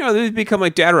 They've become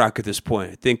like dad rock at this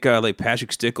point. I think like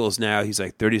Patrick Stickles now, he's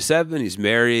like 37. He's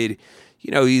married.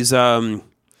 He's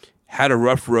had a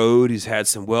rough road. He's had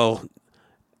some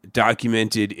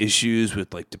documented issues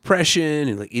with like depression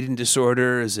and like eating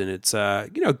disorders, and it's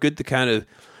good to kind of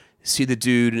see the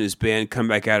dude and his band come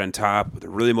back out on top with a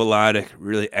really melodic,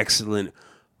 really excellent,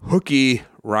 hooky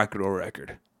rock and roll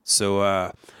record. So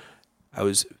I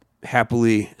was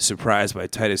happily surprised by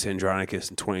Titus Andronicus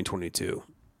in 2022.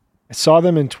 I saw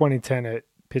them in 2010 at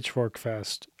Pitchfork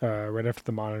Fest, right after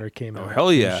The Monitor came out. Oh,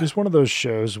 hell yeah. It's just one of those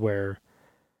shows where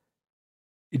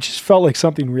it just felt like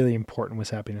something really important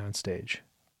was happening on stage.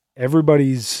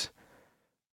 Everybody's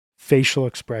facial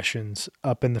expressions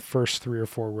up in the first 3 or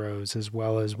 4 rows, as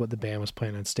well as what the band was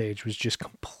playing on stage, was just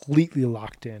completely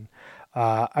locked in.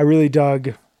 I really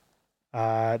dug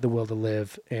The Will to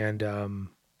Live, and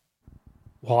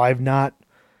while I've not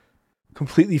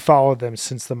completely followed them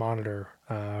since The Monitor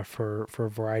for a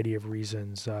variety of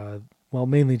reasons,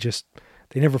 mainly just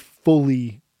they never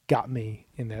fully got me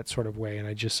in that sort of way, and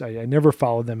I never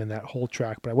followed them in that whole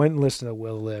track, but I went and listened to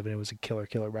Will Live, and it was a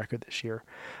killer record this year.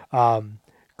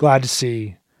 Glad to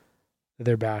see that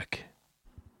they're back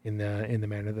in the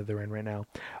manner that they're in right now.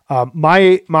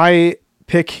 My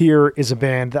pick here is a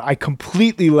band that I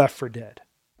completely left for dead.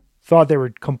 Thought they were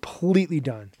completely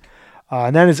done,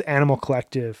 and that is Animal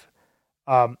Collective.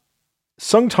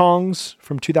 Sung Tongs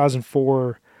from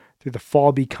 2004 through the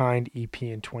Fall Be Kind EP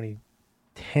in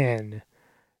 2010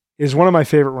 is one of my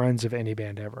favorite runs of any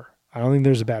band ever. I don't think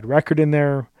there's a bad record in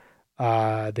there.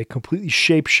 They completely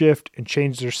shapeshift and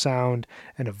change their sound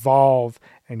and evolve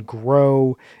and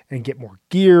grow and get more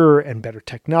gear and better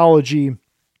technology.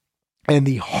 And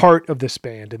the heart of this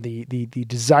band and the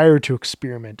desire to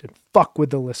experiment and fuck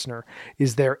with the listener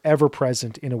is there ever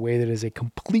present in a way that is a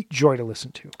complete joy to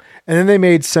listen to. And then they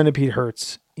made Centipede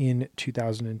Hurts in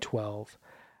 2012.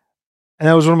 And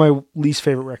that was one of my least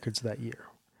favorite records of that year.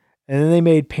 And then they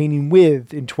made Painting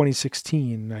With in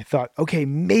 2016. And I thought, okay,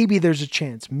 maybe there's a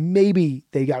chance. Maybe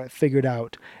they got it figured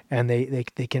out and they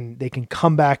can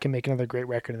come back and make another great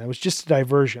record. And that was just a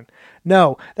diversion.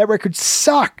 No, that record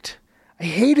sucked. I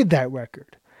hated that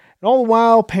record. And all the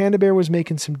while, Panda Bear was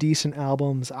making some decent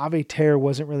albums. Ave Terre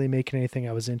wasn't really making anything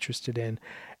I was interested in.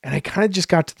 And I kind of just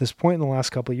got to this point in the last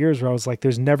couple of years where I was like,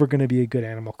 there's never going to be a good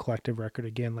Animal Collective record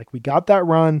again. Like, we got that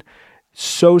run.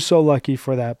 So lucky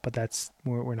for that, but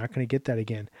we're not going to get that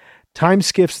again. Time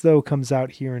Skiffs, though, comes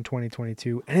out here in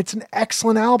 2022, and it's an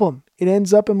excellent album. It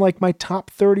ends up in like my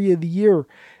top 30 of the year.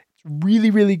 It's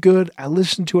really good. I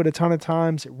listened to it a ton of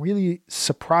times. It really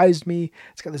surprised me.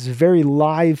 It's got this very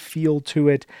live feel to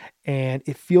it, and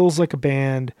it feels like a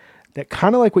band that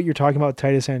kind of like what you're talking about,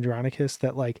 Titus Andronicus,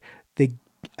 that like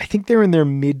I think they're in their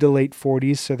mid to late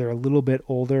 40s, so they're a little bit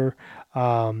older.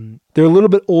 They're a little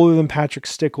bit older than Patrick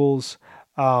Stickles.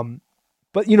 But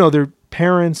their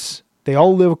parents, they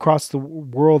all live across the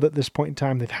world at this point in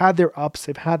time. They've had their ups,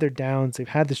 they've had their downs, they've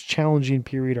had this challenging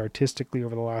period artistically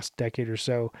over the last decade or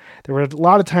so. There were a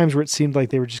lot of times where it seemed like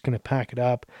they were just going to pack it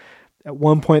up. At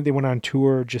one point they went on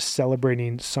tour just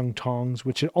celebrating Sung Tongs,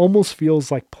 which it almost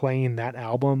feels like playing that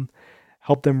album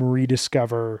helped them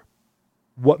rediscover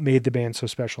what made the band so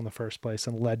special in the first place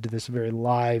and led to this very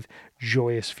live,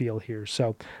 joyous feel here.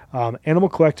 So Animal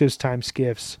Collective's Time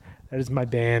Skiffs, that is my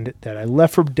band that I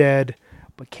left for dead,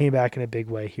 but came back in a big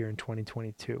way here in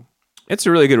 2022. It's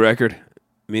a really good record.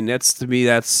 I mean, I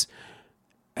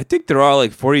think they're all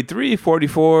like 43,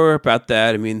 44, about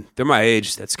that. I mean, they're my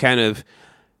age. That's kind of,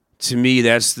 to me,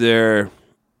 that's their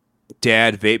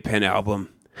dad vape pen album.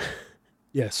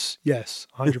 Yes,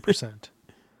 100%.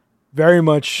 Very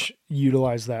much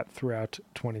utilize that throughout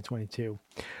 2022.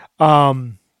 All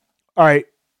right,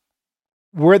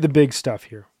 we're at the big stuff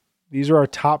here. These are our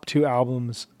top 2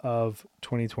 albums of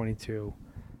 2022.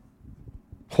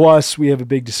 Plus, we have a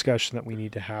big discussion that we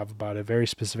need to have about a very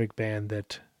specific band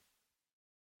that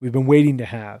we've been waiting to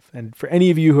have. And for any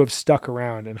of you who have stuck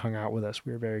around and hung out with us,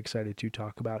 we're very excited to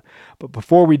talk about. But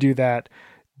before we do that,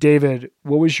 David,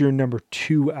 what was your number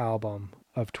 2 album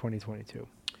of 2022?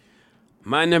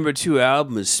 My number 2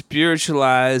 album is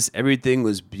Spiritualized, Everything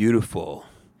Was Beautiful.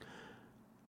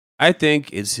 I think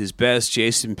it's his best,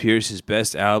 Jason Pierce's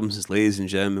best album since Ladies and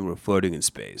Gentlemen Were Floating in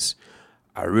Space.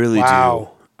 I really do.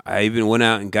 I even went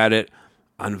out and got it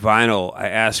on vinyl. I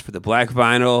asked for the black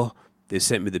vinyl. They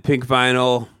sent me the pink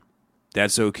vinyl.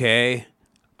 That's okay.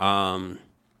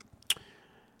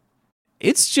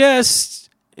 It's just,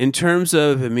 in terms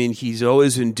of, I mean, he's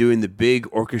always been doing the big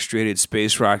orchestrated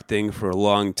space rock thing for a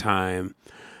long time.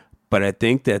 But I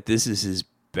think that this is his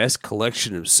best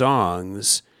collection of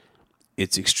songs.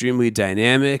 It's extremely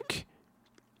dynamic,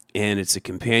 and it's a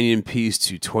companion piece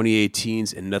to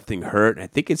 2018's And Nothing Hurt. I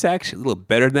think it's actually a little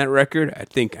better than that record.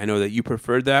 I know that you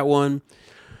preferred that one.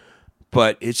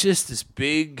 But it's just this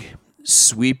big,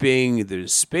 sweeping,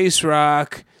 there's space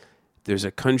rock, there's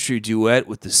a country duet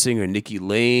with the singer Nikki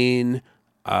Lane.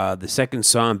 The second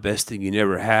song, Best Thing You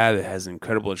Never Have, it has an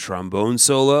incredible trombone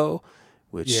solo,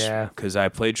 which, because I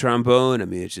play trombone, I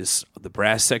mean, it's just the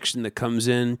brass section that comes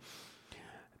in.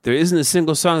 There isn't a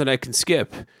single song that I can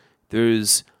skip.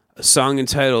 There's a song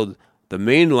entitled The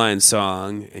Mainline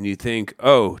Song, and you think,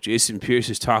 oh, Jason Pierce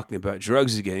is talking about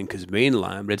drugs again because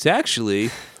mainline, but it's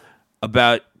actually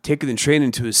about taking the train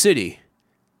into a city.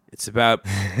 It's about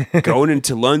going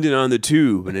into London on the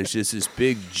tube, and it's just this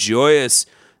big, joyous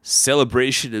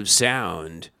celebration of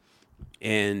sound.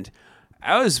 And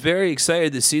I was very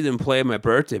excited to see them play my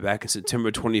birthday back on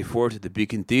September 24th at the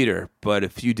Beacon Theater, but a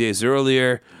few days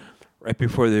earlier, right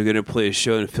before they were going to play a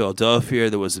show in Philadelphia,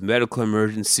 there was a medical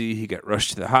emergency. He got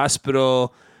rushed to the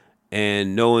hospital,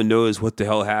 and no one knows what the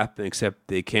hell happened except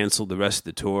they canceled the rest of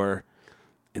the tour,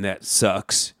 and that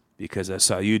sucks because I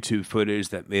saw YouTube footage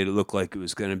that made it look like it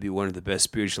was going to be one of the best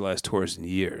Spiritualized tours in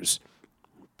years.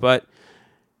 But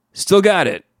still got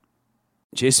it.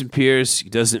 Jason Pierce, he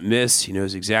doesn't miss. He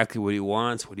knows exactly what he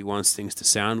wants things to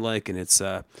sound like, and it's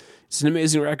an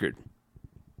amazing record.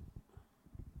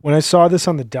 When I saw this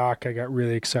on the doc, I got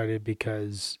really excited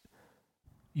because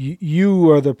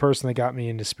you are the person that got me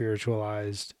into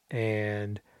Spiritualized,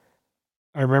 and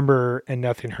I remember And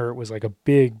Nothing Hurt was like a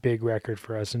big, big record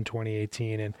for us in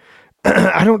 2018, and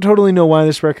I don't totally know why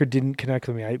this record didn't connect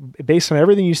with me. Based on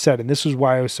everything you said, and this is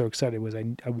why I was so excited, was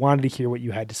I wanted to hear what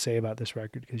you had to say about this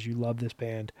record because you love this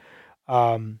band.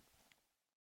 I'm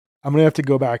going to have to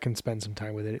go back and spend some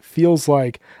time with it. It feels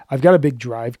like I've got a big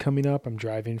drive coming up. I'm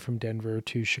driving from Denver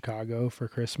to Chicago for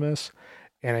Christmas,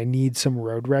 and I need some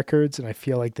road records, and I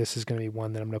feel like this is going to be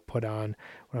one that I'm going to put on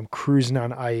when I'm cruising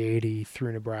on I-80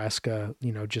 through Nebraska,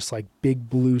 just like big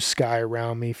blue sky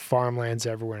around me, farmlands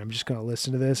everywhere. I'm just going to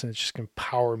listen to this, and it's just going to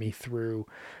power me through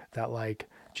that, like,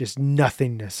 just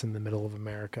nothingness in the middle of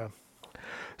America.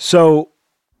 So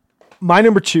my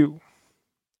number 2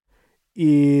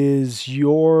 is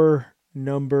your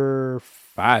number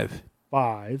 5.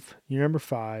 Your number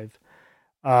 5,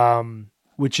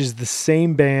 which is the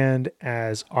same band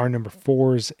as our number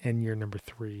 4s and your number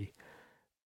 3.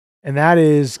 And that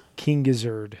is King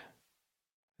Gizzard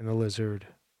and the Lizard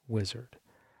Wizard.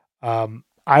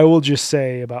 I will just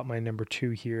say about my number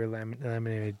 2 here,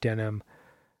 Laminated Denim.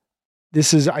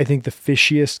 This is, I think, the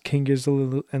fishiest King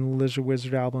Gizzard and the Lizard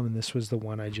Wizard album, and this was the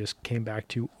one I just came back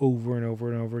to over and over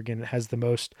and over again. It has the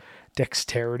most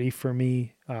dexterity for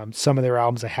me. Some of their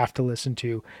albums I have to listen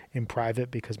to in private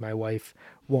because my wife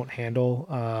won't handle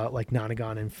like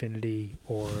Nonagon Infinity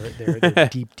or their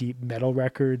deep, deep metal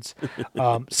records.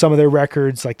 Some of their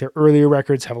records, like their earlier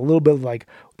records, have a little bit of like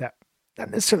that, not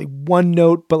necessarily one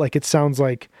note, but like it sounds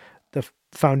like the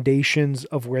foundations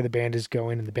of where the band is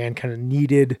going, and the band kind of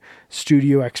needed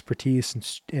studio expertise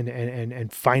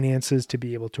and finances to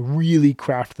be able to really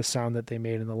craft the sound that they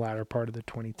made in the latter part of the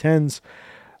 2010s.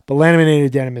 But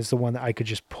Laminated Denim is the one that I could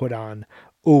just put on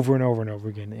over and over and over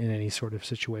again in any sort of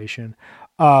situation.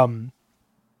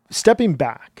 Stepping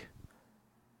back,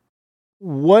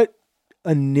 what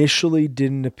initially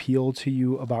didn't appeal to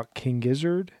you about King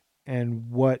Gizzard, and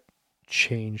what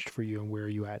changed for you, and where are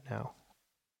you at now?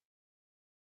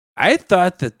 I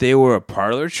thought that they were a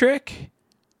parlor trick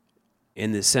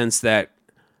in the sense that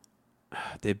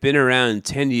they've been around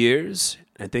 10 years.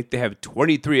 I think they have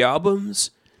 23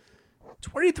 albums.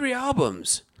 23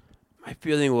 albums. My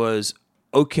feeling was,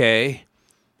 okay,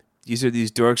 these are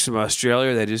these dorks from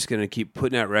Australia that are just going to keep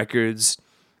putting out records.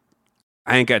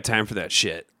 I ain't got time for that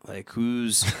shit. Like,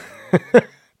 who's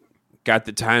got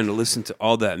the time to listen to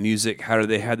all that music? How do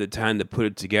they have the time to put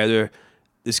it together?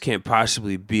 This can't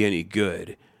possibly be any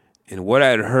good. And what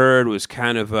I'd heard was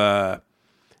kind of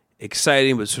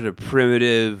exciting but sort of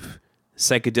primitive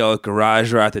psychedelic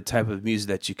garage rock, the type of music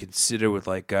that you consider with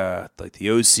like the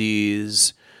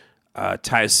OCs,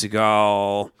 Ty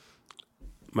Segall,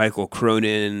 Michael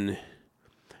Cronin,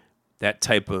 that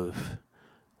type of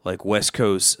like West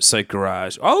Coast psych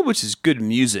garage, all of which is good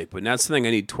music, but not something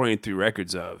I need 23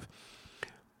 records of.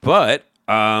 But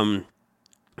God,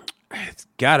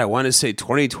 I want to say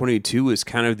 2022 was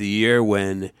kind of the year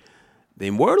when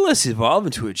they more or less evolved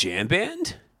into a jam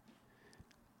band.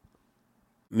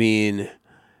 I mean,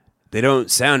 they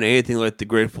don't sound anything like the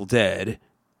Grateful Dead.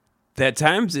 At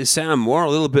times they sound more a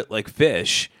little bit like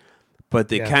Fish, but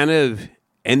they kind of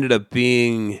ended up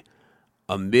being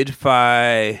a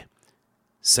mid-fi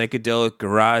psychedelic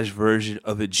garage version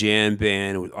of a jam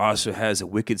band, which also has a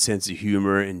wicked sense of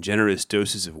humor and generous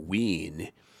doses of ween.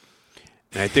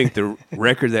 And I think the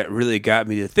record that really got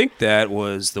me to think that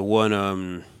was the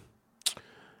one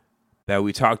that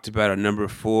we talked about on number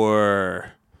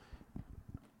 4,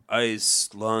 Ice,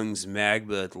 Lungs,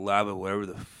 Magma, Lava, whatever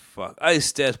the fuck.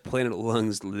 Ice, Death, Planet,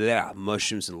 Lungs,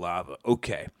 Mushrooms, and Lava.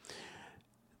 Okay.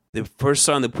 The first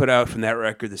song they put out from that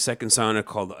record, the second song,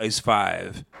 called Ice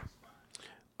 5.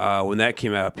 When that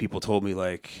came out, people told me,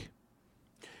 like,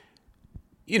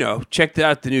 check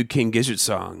out the new King Gizzard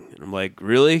song. And I'm like,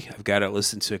 really? I've got to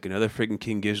listen to another freaking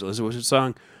King Gizzard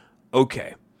song?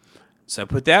 Okay. So I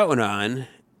put that one on,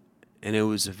 and it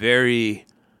was a very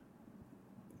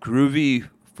groovy,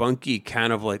 funky,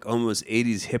 kind of like almost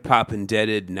 80s hip-hop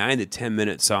indebted 9 to 10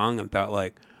 minute song. I thought,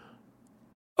 like,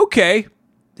 okay,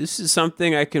 this is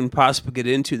something I can possibly get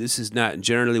into. This is not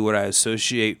generally what I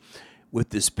associate with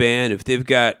this band. If they've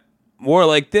got more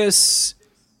like this,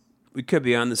 we could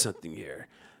be onto something here.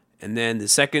 And then the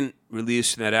second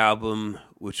release from that album,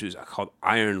 which was called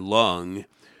Iron Lung,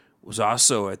 was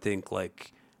also, I think,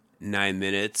 like 9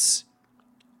 minutes.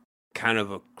 Kind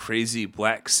of a crazy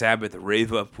Black Sabbath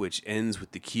rave up, which ends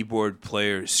with the keyboard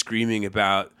player screaming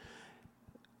about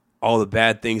all the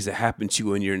bad things that happen to you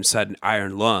when you're inside an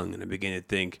iron lung. And I began to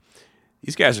think,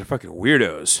 these guys are fucking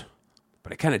weirdos,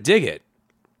 but I kind of dig it.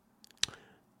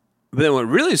 But then what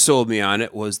really sold me on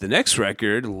it was the next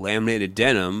record, Laminated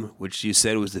Denim, which you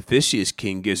said was the fishiest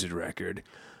King Gizzard record.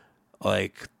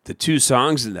 Like, the 2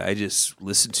 songs that I just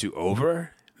listened to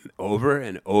over and over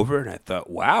and over, and I thought,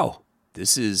 wow,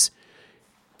 this is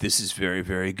very,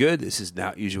 very good. This is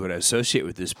not usually what I associate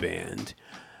with this band.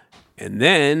 And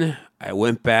then I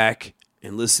went back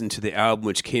and listened to the album,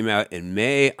 which came out in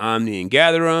May, Omni and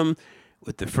Gatherum,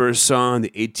 with the first song, the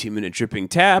 18-minute Dripping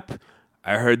Tap.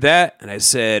 I heard that, and I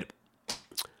said,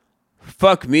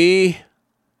 fuck me,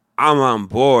 I'm on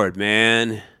board,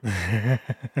 man.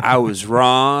 I was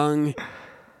wrong.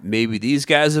 Maybe these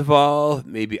guys evolved,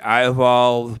 maybe I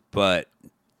evolved, but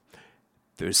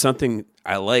there's something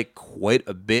I like quite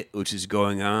a bit which is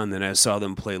going on. Then I saw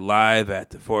them play live at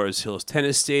the Forest Hills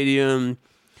Tennis Stadium,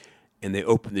 and they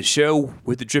opened the show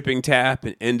with the Dripping Tap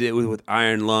and ended it with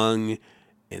Iron Lung,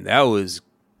 and that was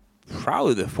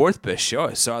probably the 4th best show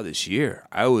I saw this year.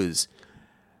 I was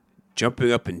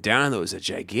jumping up and down. There was a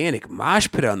gigantic mosh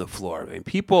pit on the floor. I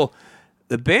mean,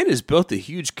 the band has built a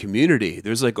huge community.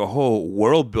 There's like a whole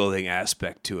world-building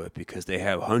aspect to it because they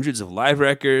have hundreds of live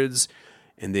records,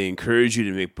 and they encourage you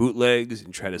to make bootlegs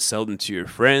and try to sell them to your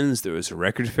friends. There was a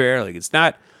record fair. Like, it's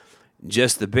not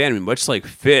just the band. I mean, much like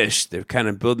Fish, they're kind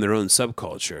of building their own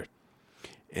subculture.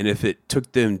 And if it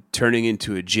took them turning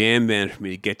into a jam band for me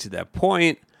to get to that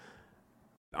point,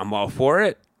 I'm all for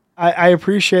it. I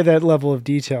appreciate that level of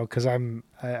detail because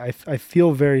I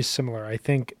feel very similar. I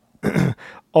think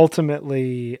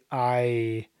ultimately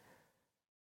I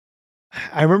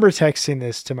remember texting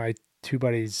this to my 2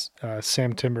 buddies,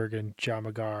 Sam Timberg and John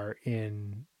McGar,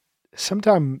 in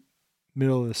sometime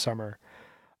middle of the summer.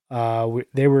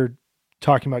 They were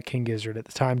talking about King Gizzard at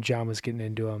the time. John was getting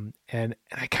into him, and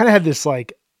I kind of had this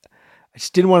like, I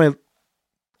didn't want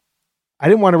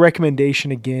a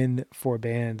recommendation again for a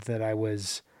band that I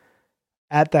was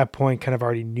at that point kind of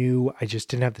already knew I just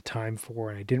didn't have the time for,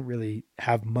 and I didn't really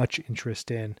have much interest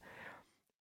in.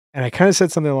 And I kind of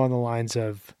said something along the lines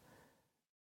of,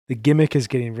 the gimmick is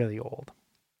getting really old.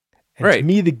 And right. To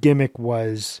me, the gimmick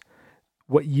was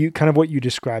what you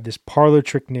described, this parlor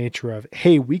trick nature of,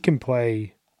 hey, we can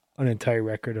play an entire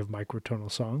record of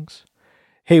microtonal songs.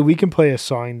 Hey, we can play a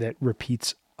song that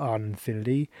repeats on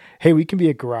Infinity. Hey, we can be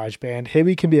a garage band. Hey,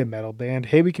 we can be a metal band.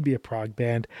 Hey, we can be a prog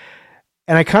band.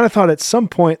 And I kind of thought at some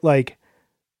point, like,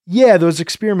 yeah, those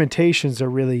experimentations are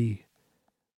really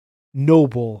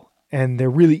noble and they're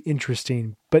really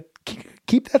interesting, but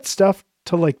keep that stuff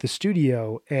to like the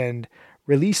studio and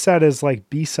release that as like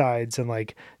B-sides and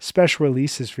like special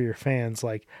releases for your fans.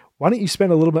 Like, why don't you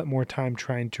spend a little bit more time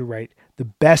trying to write the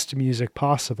best music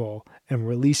possible and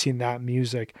releasing that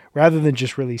music rather than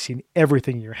just releasing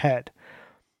everything in your head?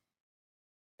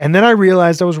 And then I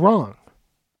realized I was wrong.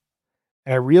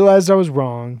 And I realized I was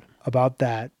wrong about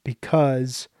that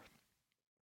because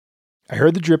I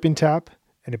heard the Dripping Tap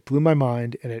and it blew my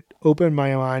mind and it opened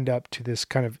my mind up to this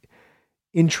kind of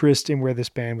interest in where this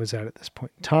band was at this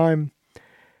point in time.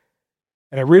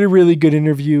 And I read a really good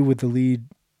interview with the lead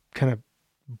kind of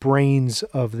brains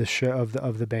of the show,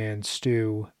 of the band,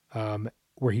 Stu,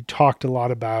 where he talked a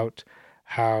lot about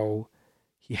how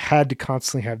he had to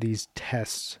constantly have these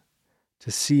tests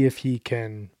to see if he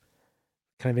can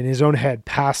kind of in his own head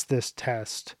pass this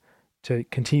test to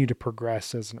continue to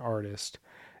progress as an artist.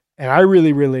 And I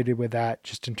really related with that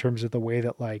just in terms of the way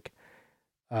that like,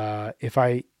 if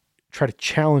I try to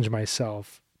challenge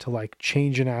myself to like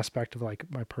change an aspect of like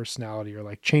my personality or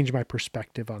like change my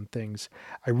perspective on things,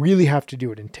 I really have to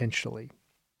do it intentionally.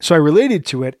 So I related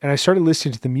to it and I started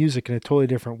listening to the music in a totally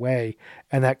different way.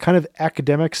 And that kind of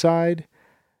academic side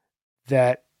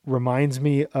that reminds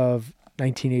me of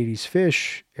 1980s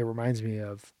Phish, it reminds me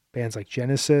of bands like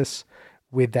Genesis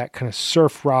with that kind of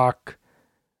surf rock,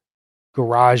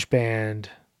 garage band,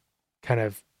 kind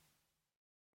of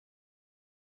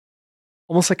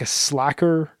almost like a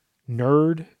slacker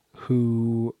nerd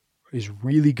who is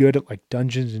really good at like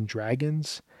Dungeons and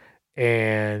Dragons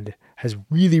and has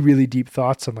really, really deep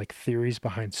thoughts on like theories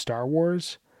behind Star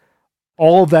Wars.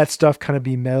 All of that stuff kind of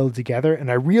be melded together.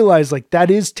 And I realized like that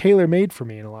is tailor-made for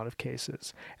me in a lot of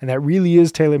cases. And that really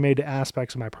is tailor-made to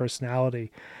aspects of my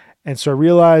personality. And so I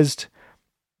realized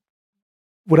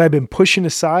what I've been pushing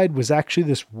aside was actually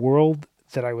this world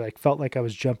that I like felt like I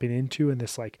was jumping into, and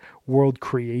this like world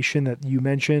creation that you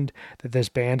mentioned that this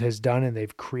band has done. And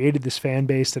they've created this fan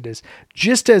base that is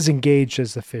just as engaged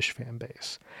as the Phish fan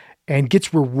base and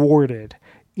gets rewarded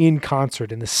in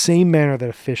concert in the same manner that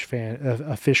a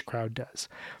Phish crowd does.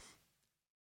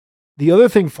 The other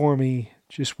thing for me,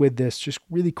 just with this, just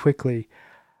really quickly,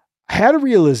 I had a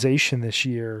realization this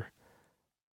year.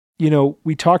 You know,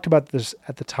 we talked about this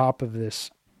at the top of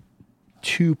this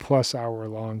 2+ hour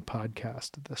long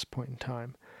podcast at this point in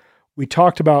time. We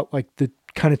talked about like the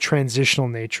kind of transitional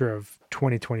nature of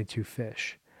 2022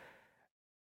 Phish.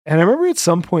 And I remember at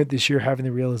some point this year having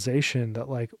the realization that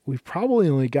like we've probably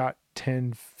only got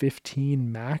 10,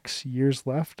 15 max years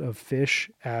left of Phish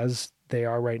as they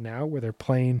are right now, where they're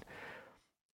playing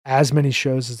as many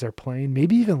shows as they're playing,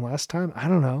 maybe even less time. I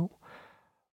don't know.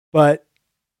 But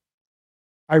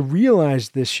I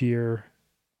realized this year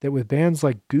that with bands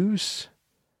like Goose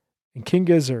and King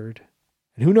Gizzard,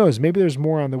 and who knows, maybe there's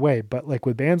more on the way, but like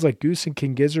with bands like Goose and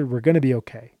King Gizzard, we're going to be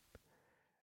okay.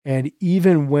 And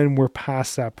even when we're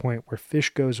past that point where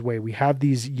Phish goes away, we have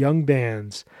these young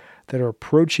bands that are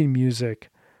approaching music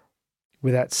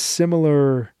with that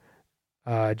similar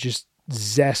just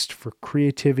zest for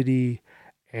creativity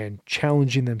and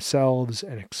challenging themselves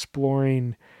and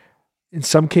exploring, in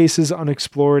some cases,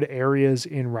 unexplored areas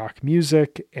in rock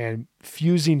music and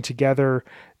fusing together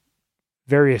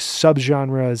various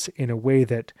subgenres in a way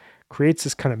that creates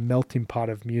this kind of melting pot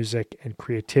of music and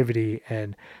creativity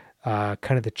and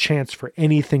kind of the chance for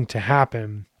anything to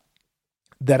happen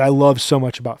that I love so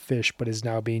much about Phish, but is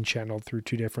now being channeled through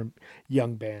two different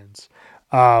young bands.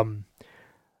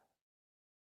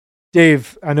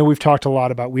 Dave, I know we've talked a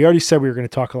lot about, we already said we were going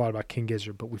to talk a lot about King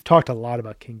Gizzard, but we've talked a lot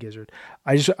about King Gizzard.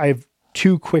 I have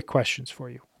two quick questions for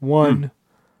you. One,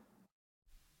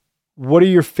 what are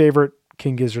your favorite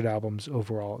King Gizzard albums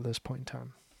overall at this point in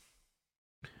time?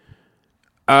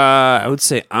 I would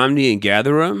say Omni and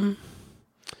Gatherum,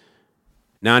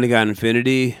 Nonagon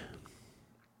Infinity,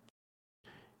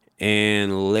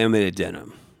 and Laminated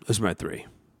Denim. Those are my three.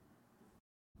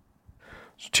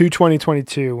 So 2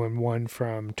 2022 and one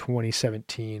from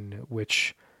 2017,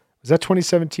 which was that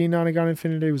 2017 Nonagon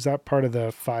Infinity? Was that part of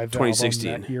the 5 2016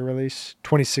 album that year release?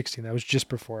 2016. That was just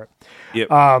before it. Yep.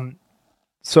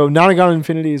 So Nonagon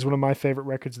Infinity is one of my favorite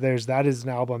records of theirs. That is an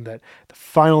album that the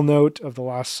final note of the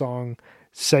last song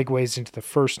segues into the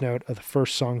first note of the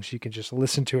first song, so you can just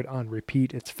listen to it on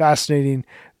repeat. It's fascinating.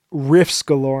 Riffs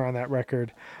galore on that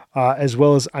record, as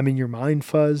well as I'm in Your Mind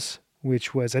Fuzz,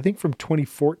 which was, I think, from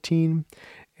 2014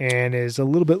 and is a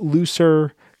little bit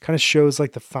looser, kind of shows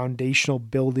like the foundational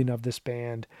building of this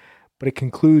band, but it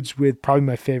concludes with probably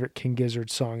my favorite King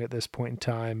Gizzard song at this point in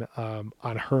time,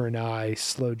 on Her and I,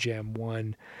 Slow Jam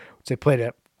 1, which they played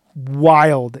a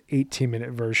wild 18-minute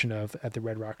version of at the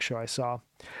Red Rock show I saw.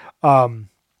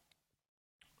 What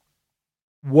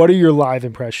are your live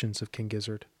impressions of King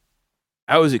Gizzard?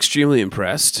 I was extremely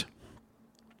impressed.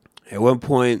 At one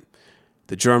point,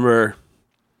 the drummer,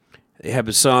 they have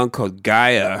a song called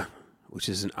Gaia, which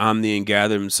is an Omni and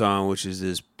Gathering song, which is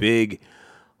this big,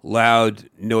 loud,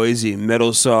 noisy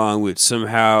metal song, which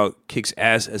somehow kicks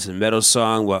ass as a metal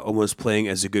song while almost playing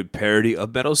as a good parody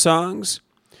of metal songs.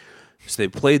 So they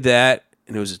played that,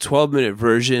 and it was a 12-minute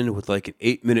version with like an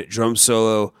 8-minute drum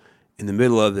solo in the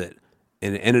middle of it.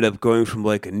 And it ended up going from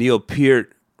like a Neil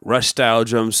Peart Rush-style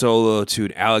drum solo to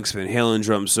an Alex Van Halen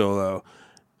drum solo.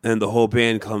 And the whole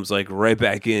band comes like right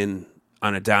back in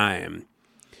on a dime.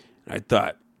 And I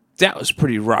thought, that was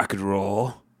pretty rock and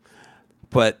roll.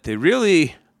 But they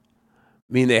really,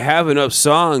 they have enough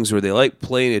songs where they like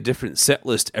playing a different set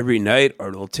list every night,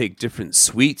 or they'll take different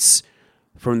suites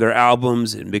from their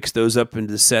albums and mix those up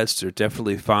into sets. They're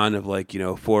definitely fond of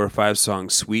 4 or 5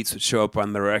 song suites that show up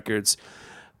on the records.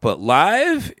 But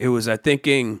live, it was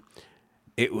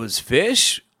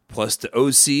Fish plus the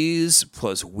OCs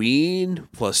plus Ween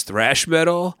plus thrash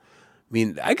metal.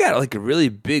 I got like a really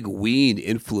big Ween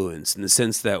influence in the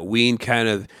sense that Ween kind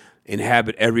of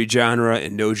inhabit every genre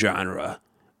and no genre.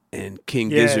 And King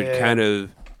Gizzard kind of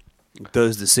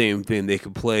does the same thing. They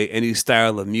can play any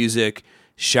style of music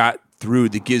shot through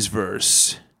the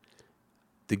Gizverse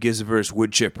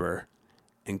wood chipper,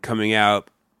 and coming out,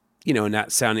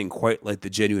 not sounding quite like the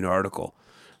genuine article.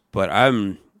 But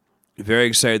I'm very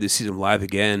excited to see them live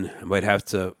again. I might have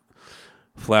to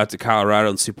fly out to Colorado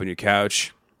and sleep on your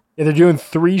couch. Yeah, they're doing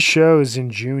 3 shows in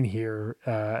June here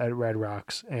at Red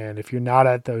Rocks, and if you're not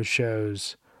at those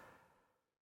shows,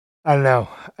 I don't know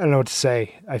what to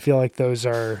say. I feel like those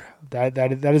are that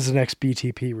is the next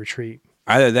BTP retreat.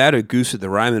 Either that or Goose at the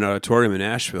Ryman Auditorium in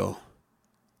Nashville.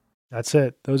 That's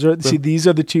it. These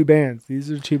are the 2 bands.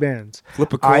 These are the 2 bands.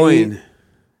 Flip a coin.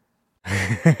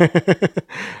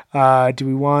 Do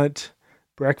we want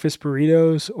breakfast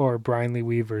burritos or Brian Lee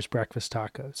Weaver's breakfast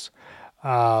tacos?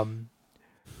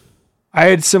 I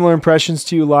had similar impressions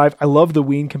to you live. I love the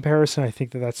Ween comparison. I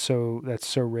think that's so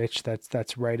rich.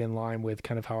 That's right in line with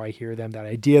kind of how I hear them. That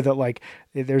idea that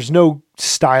there's no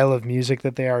style of music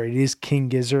that they are. It is King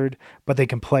Gizzard, but they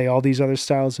can play all these other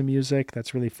styles of music.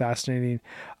 That's really fascinating.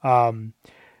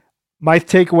 My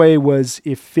takeaway was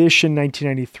if Fish in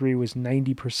 1993 was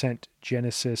 90%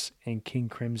 Genesis and King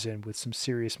Crimson with some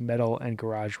serious metal and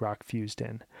garage rock fused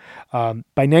in. By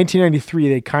 1993,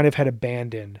 they kind of had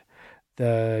abandoned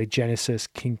the Genesis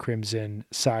King Crimson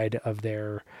side of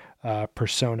their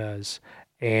personas,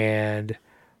 and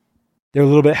they're a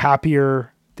little bit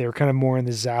happier. They're kind of more in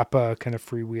the Zappa kind of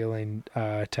freewheeling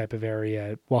type of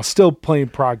area while still playing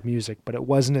prog music, but it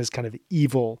wasn't as kind of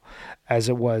evil as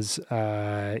it was,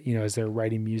 as they're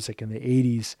writing music in the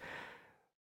 80s.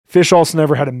 Fish also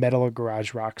never had a metal or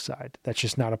garage rock side. That's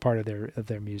just not a part of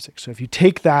their music. So if you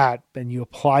take that and you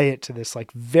apply it to this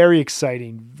very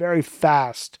exciting, very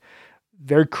fast,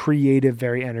 very creative,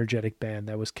 very energetic band,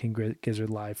 that was King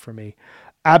Gizzard live for me.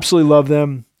 Absolutely love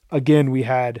them. Again, we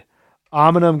had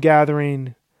Omnium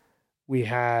Gathering, we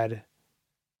had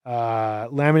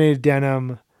Laminated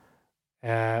Denim,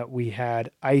 we had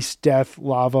Ice, Death,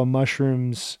 Lava,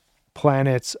 Mushrooms,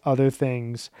 Planets, Other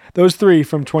Things. Those 3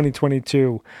 from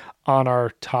 2022 on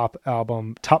our top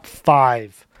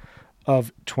 5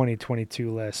 of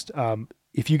 2022 list.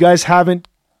 If you guys haven't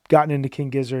gotten into King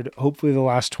Gizzard, hopefully the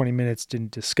last 20 minutes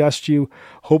didn't disgust you.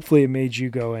 Hopefully it made you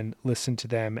go and listen to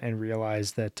them and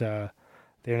realize that they're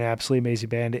an absolutely amazing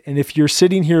band. And if you're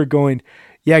sitting here going,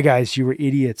 yeah, guys, you were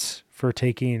idiots for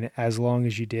taking as long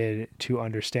as you did to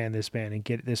understand this band and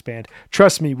get this band.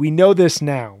 Trust me, we know this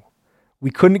now. We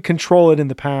couldn't control it in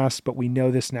the past, but we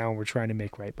know this now and we're trying to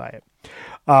make right by it.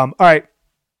 All right.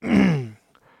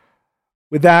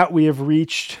 With that, we have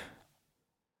reached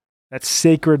that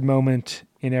sacred moment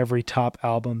in every Top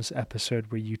Albums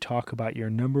episode where you talk about your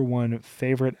number 1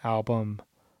 favorite album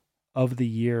of the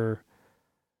year.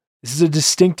 This is a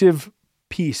distinctive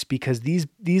piece because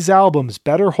these albums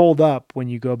better hold up when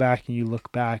you go back and you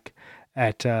look back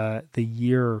at the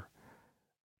year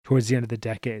towards the end of the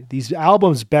decade. These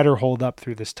albums better hold up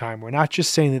through this time. We're not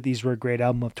just saying that these were a great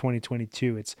album of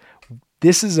 2022.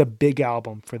 This is a big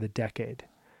album for the decade.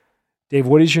 Dave,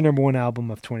 what is your number 1 album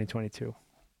of 2022?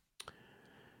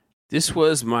 This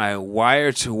was my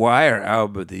wire-to-wire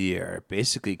album of the year. It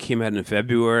basically came out in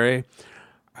February.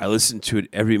 I listened to it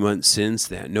every month since.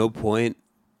 At no point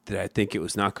did I think it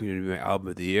was not going to be my album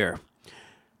of the year.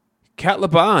 Cat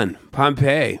LeBon,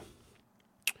 Pompeii.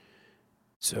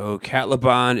 So Cat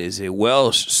LeBon is a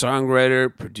Welsh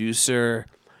songwriter, producer,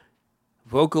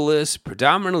 vocalist,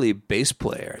 predominantly bass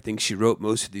player. I think she wrote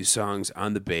most of these songs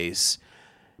on the bass.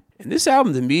 And this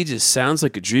album to me just sounds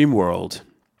like a dream world.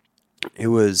 It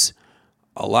was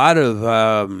a lot of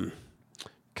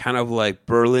kind of like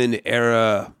Berlin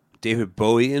era David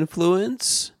Bowie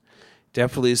influence.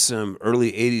 Definitely some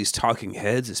early 80s Talking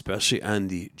Heads, especially on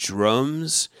the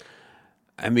drums.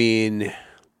 I mean,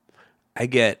 I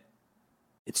get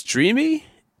it's dreamy,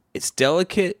 it's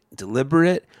delicate,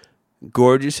 deliberate,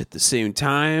 gorgeous at the same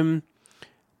time.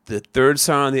 The third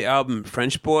song on the album,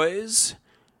 French Boys,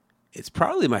 it's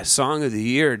probably my song of the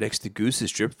year next to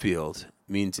Goose's Dripfield.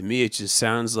 I mean, to me, it just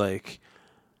sounds like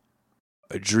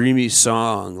a dreamy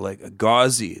song, like a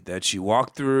gauzy that you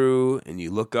walk through and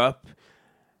you look up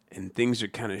and things are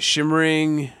kind of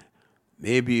shimmering.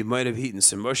 Maybe you might have eaten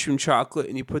some mushroom chocolate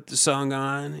and you put the song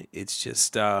on. It's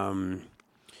just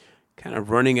kind of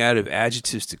running out of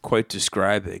adjectives to quite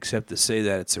describe it, except to say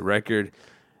that it's a record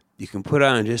you can put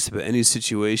on just about any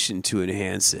situation to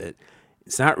enhance it.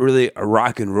 It's not really a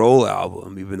rock and roll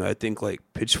album, even though I think like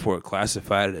Pitchfork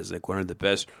classified it as like one of the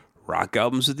best rock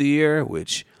albums of the year,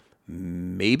 which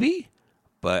maybe,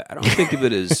 but I don't think of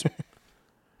it as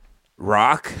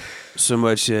rock so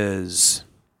much as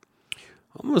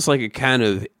almost like a kind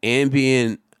of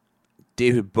ambient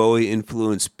David Bowie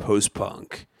influenced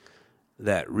post-punk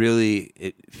that really,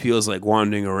 it feels like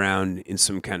wandering around in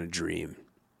some kind of dream.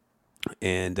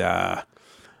 And I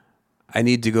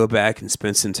need to go back and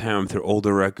spend some time with her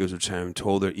older records, which I'm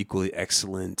told are equally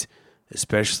excellent,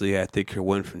 especially I think her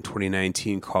one from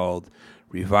 2019 called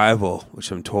Revival, which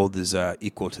I'm told is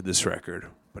equal to this record,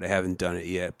 but I haven't done it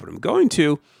yet, but I'm going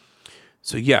to.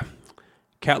 So yeah,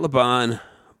 Cat LeBon,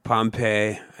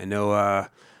 Pompeii. I know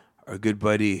our good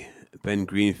buddy Ben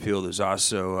Greenfield is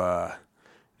also a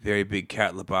very big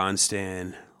Cat LeBon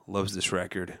stan, loves this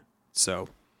record. So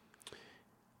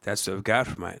that's what I've got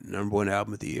for my number one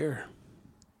album of the year.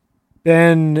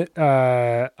 Ben,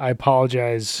 I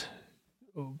apologize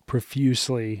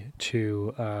profusely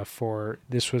for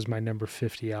this was my number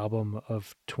 50 album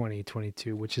of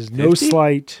 2022, which is 50? No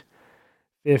slight.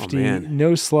 50,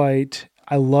 no slight.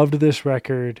 I loved this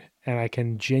record, and I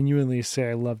can genuinely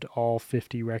say I loved all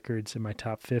 50 records in my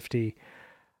top 50.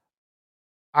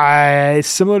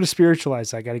 Similar to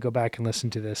Spiritualized, I got to go back and listen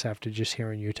to this after just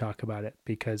hearing you talk about it,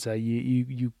 because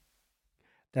did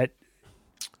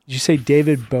you say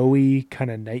David Bowie kind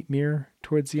of nightmare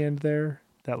towards the end there?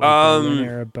 That like Berlin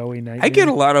era Bowie nightmare. I get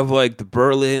a lot of like the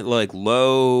Berlin like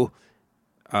low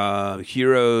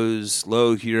heroes,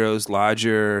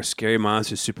 Lodger, Scary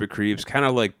Monsters, Super Creeps, kind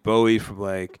of like Bowie from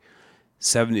like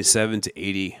 77 to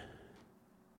 80.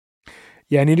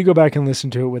 Yeah, I need to go back and listen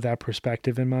to it with that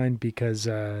perspective in mind, because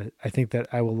I think that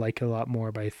I will like it a lot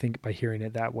more by hearing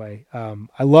it that way.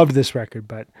 I loved this record,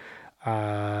 but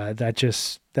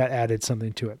that added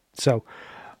something to it. So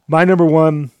my number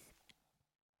one,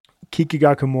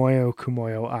 Kikagaku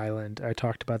Kumoyo Island. I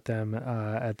talked about them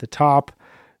at the top,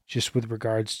 just with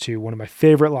regards to one of my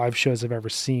favorite live shows I've ever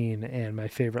seen, and my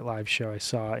favorite live show I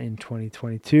saw in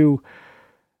 2022.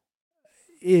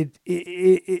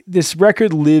 This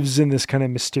record lives in this kind of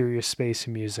mysterious space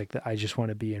in music that I just want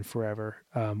to be in forever,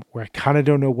 where I kind of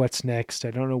don't know what's next.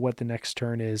 I don't know what the next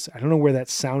turn is. I don't know where that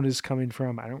sound is coming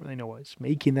from. I don't really know what's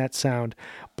making that sound,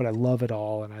 but I love it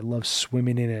all, and I love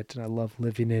swimming in it, and I love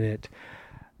living in it.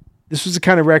 This was the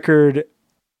kind of record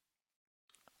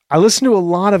I listened to a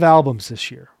lot of albums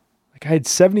this year. Like I had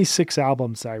 76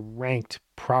 albums I ranked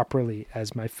properly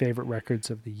as my favorite records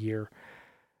of the year.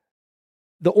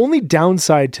 The only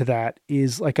downside to that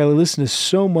is like I listen to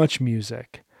so much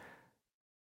music,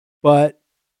 but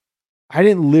I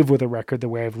didn't live with a record the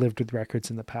way I've lived with records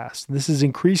in the past. And this has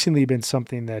increasingly been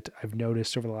something that I've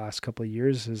noticed over the last couple of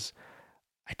years is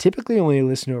I typically only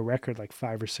listen to a record like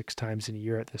 5 or 6 times in a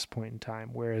year at this point in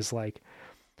time. Whereas like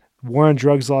War on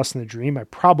Drugs, Lost in the Dream, I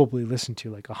probably listened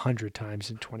to like 100 times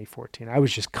in 2014. I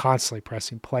was just constantly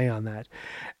pressing play on that.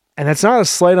 And that's not a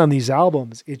slight on these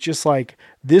albums. It's just like,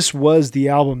 this was the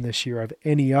album this year of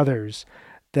any others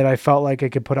that I felt like I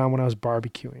could put on when I was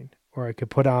barbecuing, or I could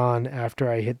put on after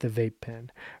I hit the vape pen,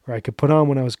 or I could put on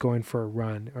when I was going for a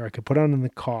run, or I could put on in the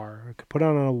car, or I could put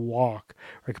on a walk,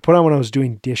 or I could put on when I was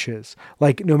doing dishes.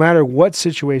 Like no matter what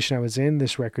situation I was in,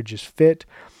 this record just fit.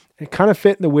 It kind of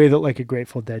fit in the way that like a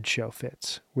Grateful Dead show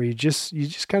fits, where you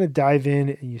just kind of dive in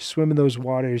and you swim in those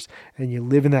waters and you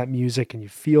live in that music and you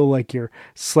feel like you're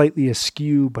slightly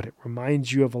askew, but it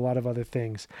reminds you of a lot of other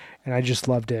things. And I just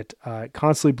loved it. It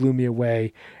constantly blew me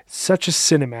away. Such a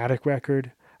cinematic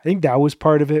record. I think that was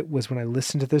part of it, was when I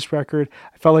listened to this record,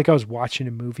 I felt like I was watching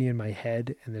a movie in my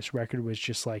head, and this record was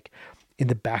just like in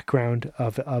the background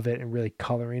of it and really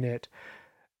coloring it.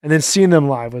 And then seeing them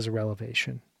live was a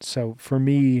revelation. So for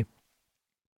me,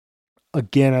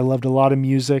 again, I loved a lot of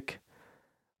music.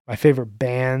 My favorite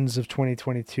bands of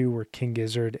 2022 were King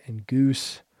Gizzard and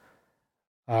Goose.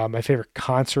 My favorite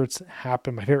concerts that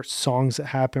happened, my favorite songs that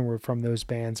happened were from those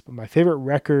bands. But my favorite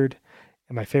record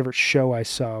and my favorite show I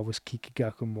saw was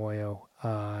Kikigaku Moyo.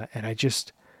 And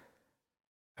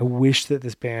I wish that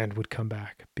this band would come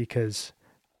back, because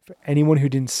for anyone who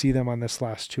didn't see them on this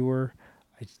last tour,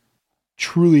 I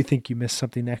truly think you missed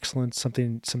something excellent,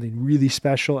 something really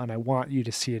special, and I want you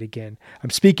to see it again. I'm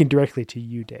speaking directly to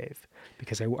you, Dave,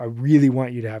 because I really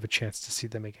want you to have a chance to see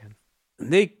them again.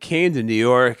 They came to New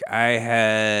York.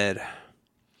 I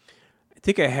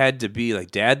think I had to be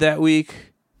like dad that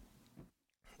week,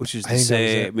 which is to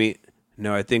say,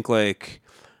 I think like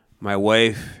my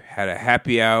wife had a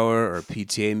happy hour or a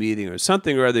PTA meeting or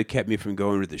something or other kept me from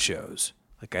going to the shows.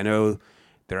 Like, I know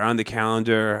they're on the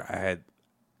calendar. I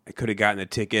could have gotten a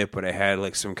ticket, but I had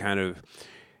like some kind of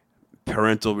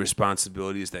parental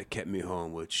responsibilities that kept me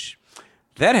home, which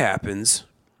that happens.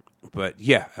 But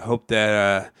yeah, I hope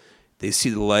that they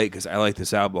see the light, because I like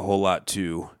this album a whole lot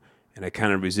too. And I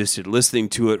kind of resisted listening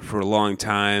to it for a long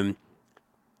time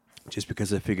just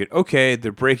because I figured, okay,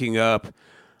 they're breaking up.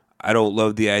 I don't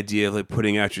love the idea of like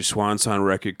putting out your swan song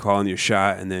record, calling your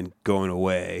shot, and then going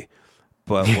away.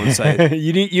 But once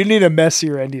you need a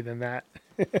messier ending than that.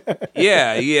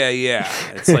 Yeah.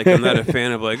 It's like, I'm not a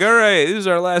fan of like, all right, this is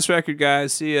our last record,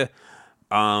 guys. See ya.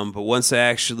 But once I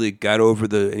actually got over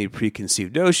any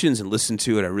preconceived notions and listened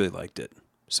to it, I really liked it.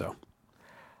 So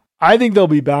I think they'll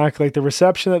be back. Like, the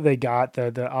reception that they got,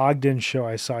 the Ogden show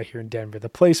I saw here in Denver, the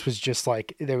place was just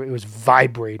like, it was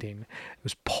vibrating. It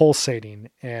was pulsating.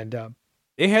 And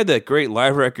they had that great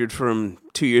live record from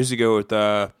 2 years ago with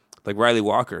like Riley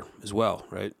Walker as well,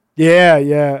 right? Yeah.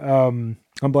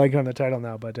 I'm blanking on the title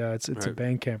now, but it's right. A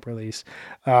Bandcamp release.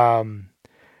 Yeah,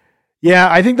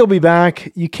 I think they'll be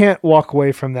back. You can't walk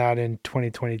away from that in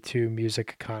 2022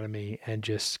 music economy and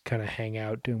just kind of hang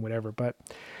out doing whatever. But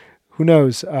who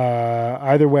knows?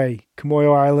 Either way,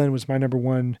 Kumoyo Island was my number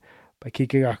one by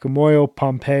Kikigaku Moyo.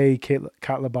 Pompeii,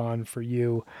 Katlaban for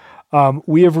you.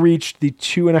 We have reached the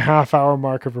 2.5 hour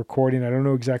mark of recording. I don't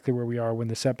know exactly where we are when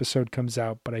this episode comes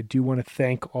out, but I do want to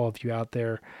thank all of you out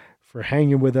there for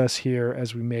hanging with us here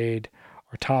as we made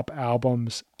our top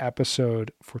albums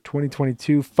episode for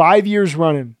 2022. 5 years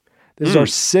running. This is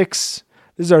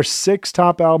our sixth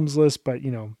top albums list, but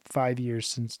 5 years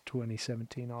since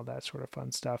 2017, all that sort of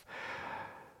fun stuff.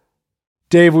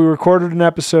 Dave, we recorded an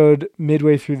episode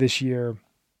midway through this year.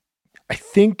 I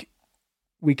think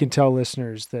we can tell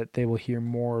listeners that they will hear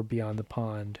more Beyond the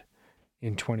Pond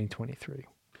in 2023.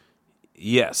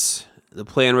 Yes. The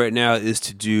plan right now is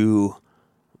to do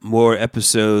more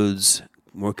episodes,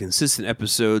 more consistent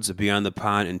episodes of Beyond the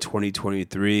Pond in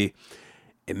 2023.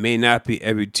 It may not be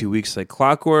every 2 weeks like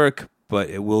clockwork,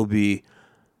 but it will be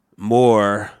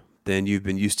more than you've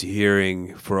been used to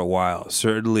hearing for a while.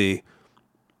 Certainly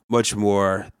much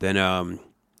more than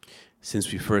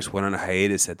since we first went on a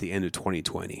hiatus at the end of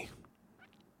 2020.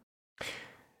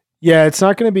 Yeah, it's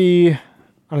not going to be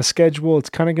on a schedule. It's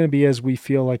kind of going to be as we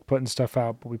feel like putting stuff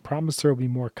out, but we promise there will be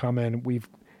more coming. We've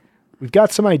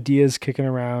got some ideas kicking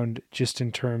around just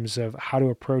in terms of how to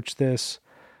approach this.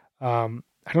 I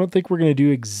don't think we're going to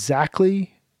do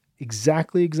exactly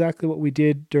what we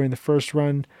did during the first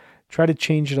run. Try to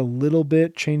change it a little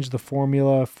bit, change the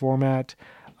format,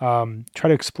 try to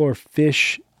explore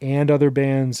Phish and other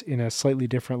bands in a slightly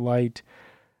different light.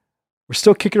 We're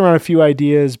still kicking around a few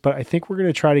ideas, but I think we're going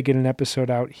to try to get an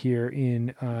episode out here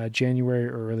in January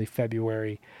or early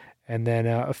February, and then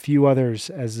a few others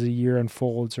as the year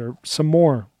unfolds, or some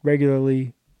more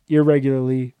regularly,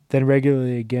 irregularly, then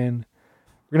regularly again.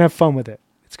 We're going to have fun with it.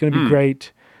 It's going to be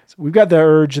great. So we've got the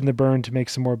urge and the burn to make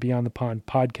some more Beyond the Pond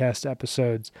podcast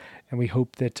episodes, and we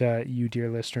hope that you, dear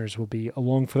listeners, will be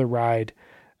along for the ride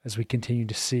as we continue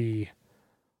to see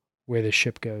where this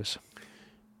ship goes.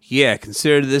 Yeah,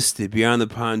 consider this the Beyond the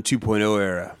Pond 2.0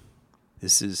 era.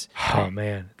 This is... Oh,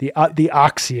 man. The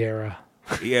Oxy era.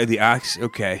 Yeah, the Oxy...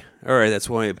 Okay. All right, that's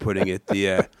one way of putting it.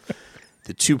 The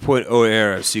 2.0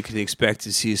 era. So you can expect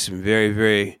to see some very,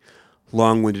 very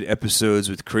long-winded episodes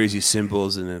with crazy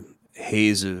symbols and a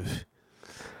haze of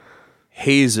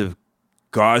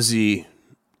gauzy,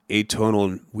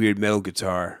 atonal, weird metal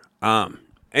guitar.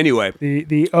 Anyway.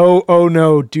 The oh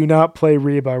no, do not play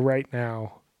Reba right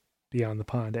now. Beyond the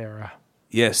Pond era.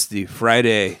 Yes, the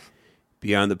Friday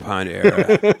Beyond the Pond era.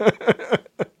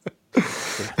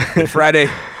 The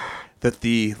that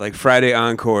the like Friday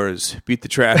encores beat the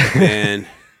traffic, man.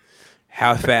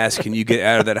 How fast can you get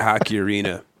out of that hockey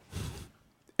arena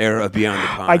era of Beyond the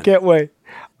Pond? I can't wait.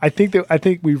 I think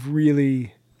we've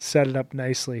really set it up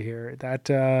nicely here.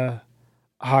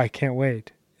 I can't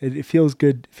wait. It feels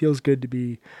good. Feels good to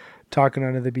be talking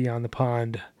under the Beyond the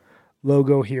Pond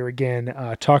logo here again.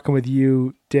 Talking with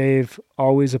you, Dave.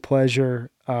 Always a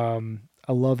pleasure.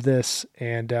 I love this,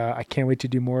 and I can't wait to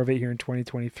do more of it here in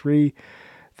 2023.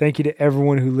 Thank you to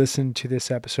everyone who listened to this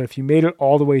episode. If you made it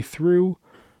all the way through,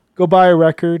 go buy a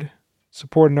record,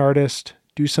 support an artist,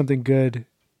 do something good.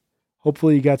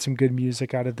 Hopefully you got some good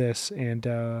music out of this, and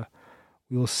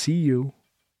we will see you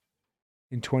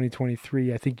in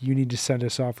 2023. I think you need to send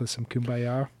us off with some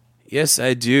Kumbaya. Yes,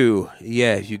 I do.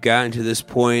 Yeah, if you gotten to this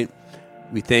point,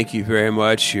 we thank you very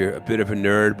much. You're a bit of a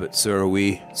nerd, but so are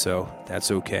we, so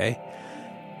that's okay.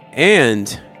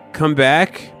 And come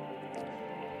back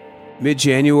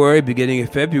mid-January, beginning of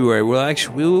February. We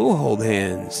will hold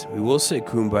hands. We will say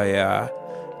Kumbaya.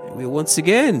 And once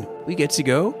again, we get to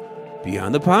go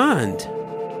Beyond the Pond.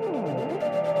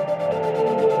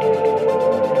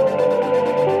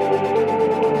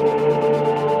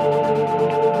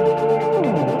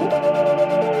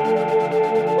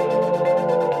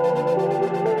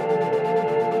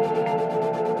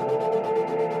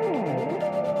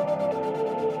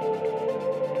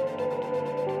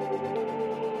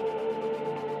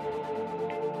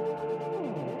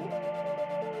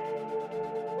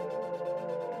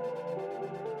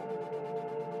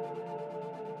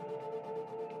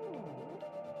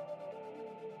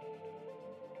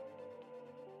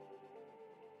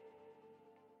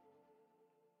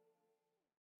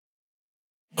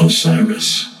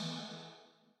 Osiris.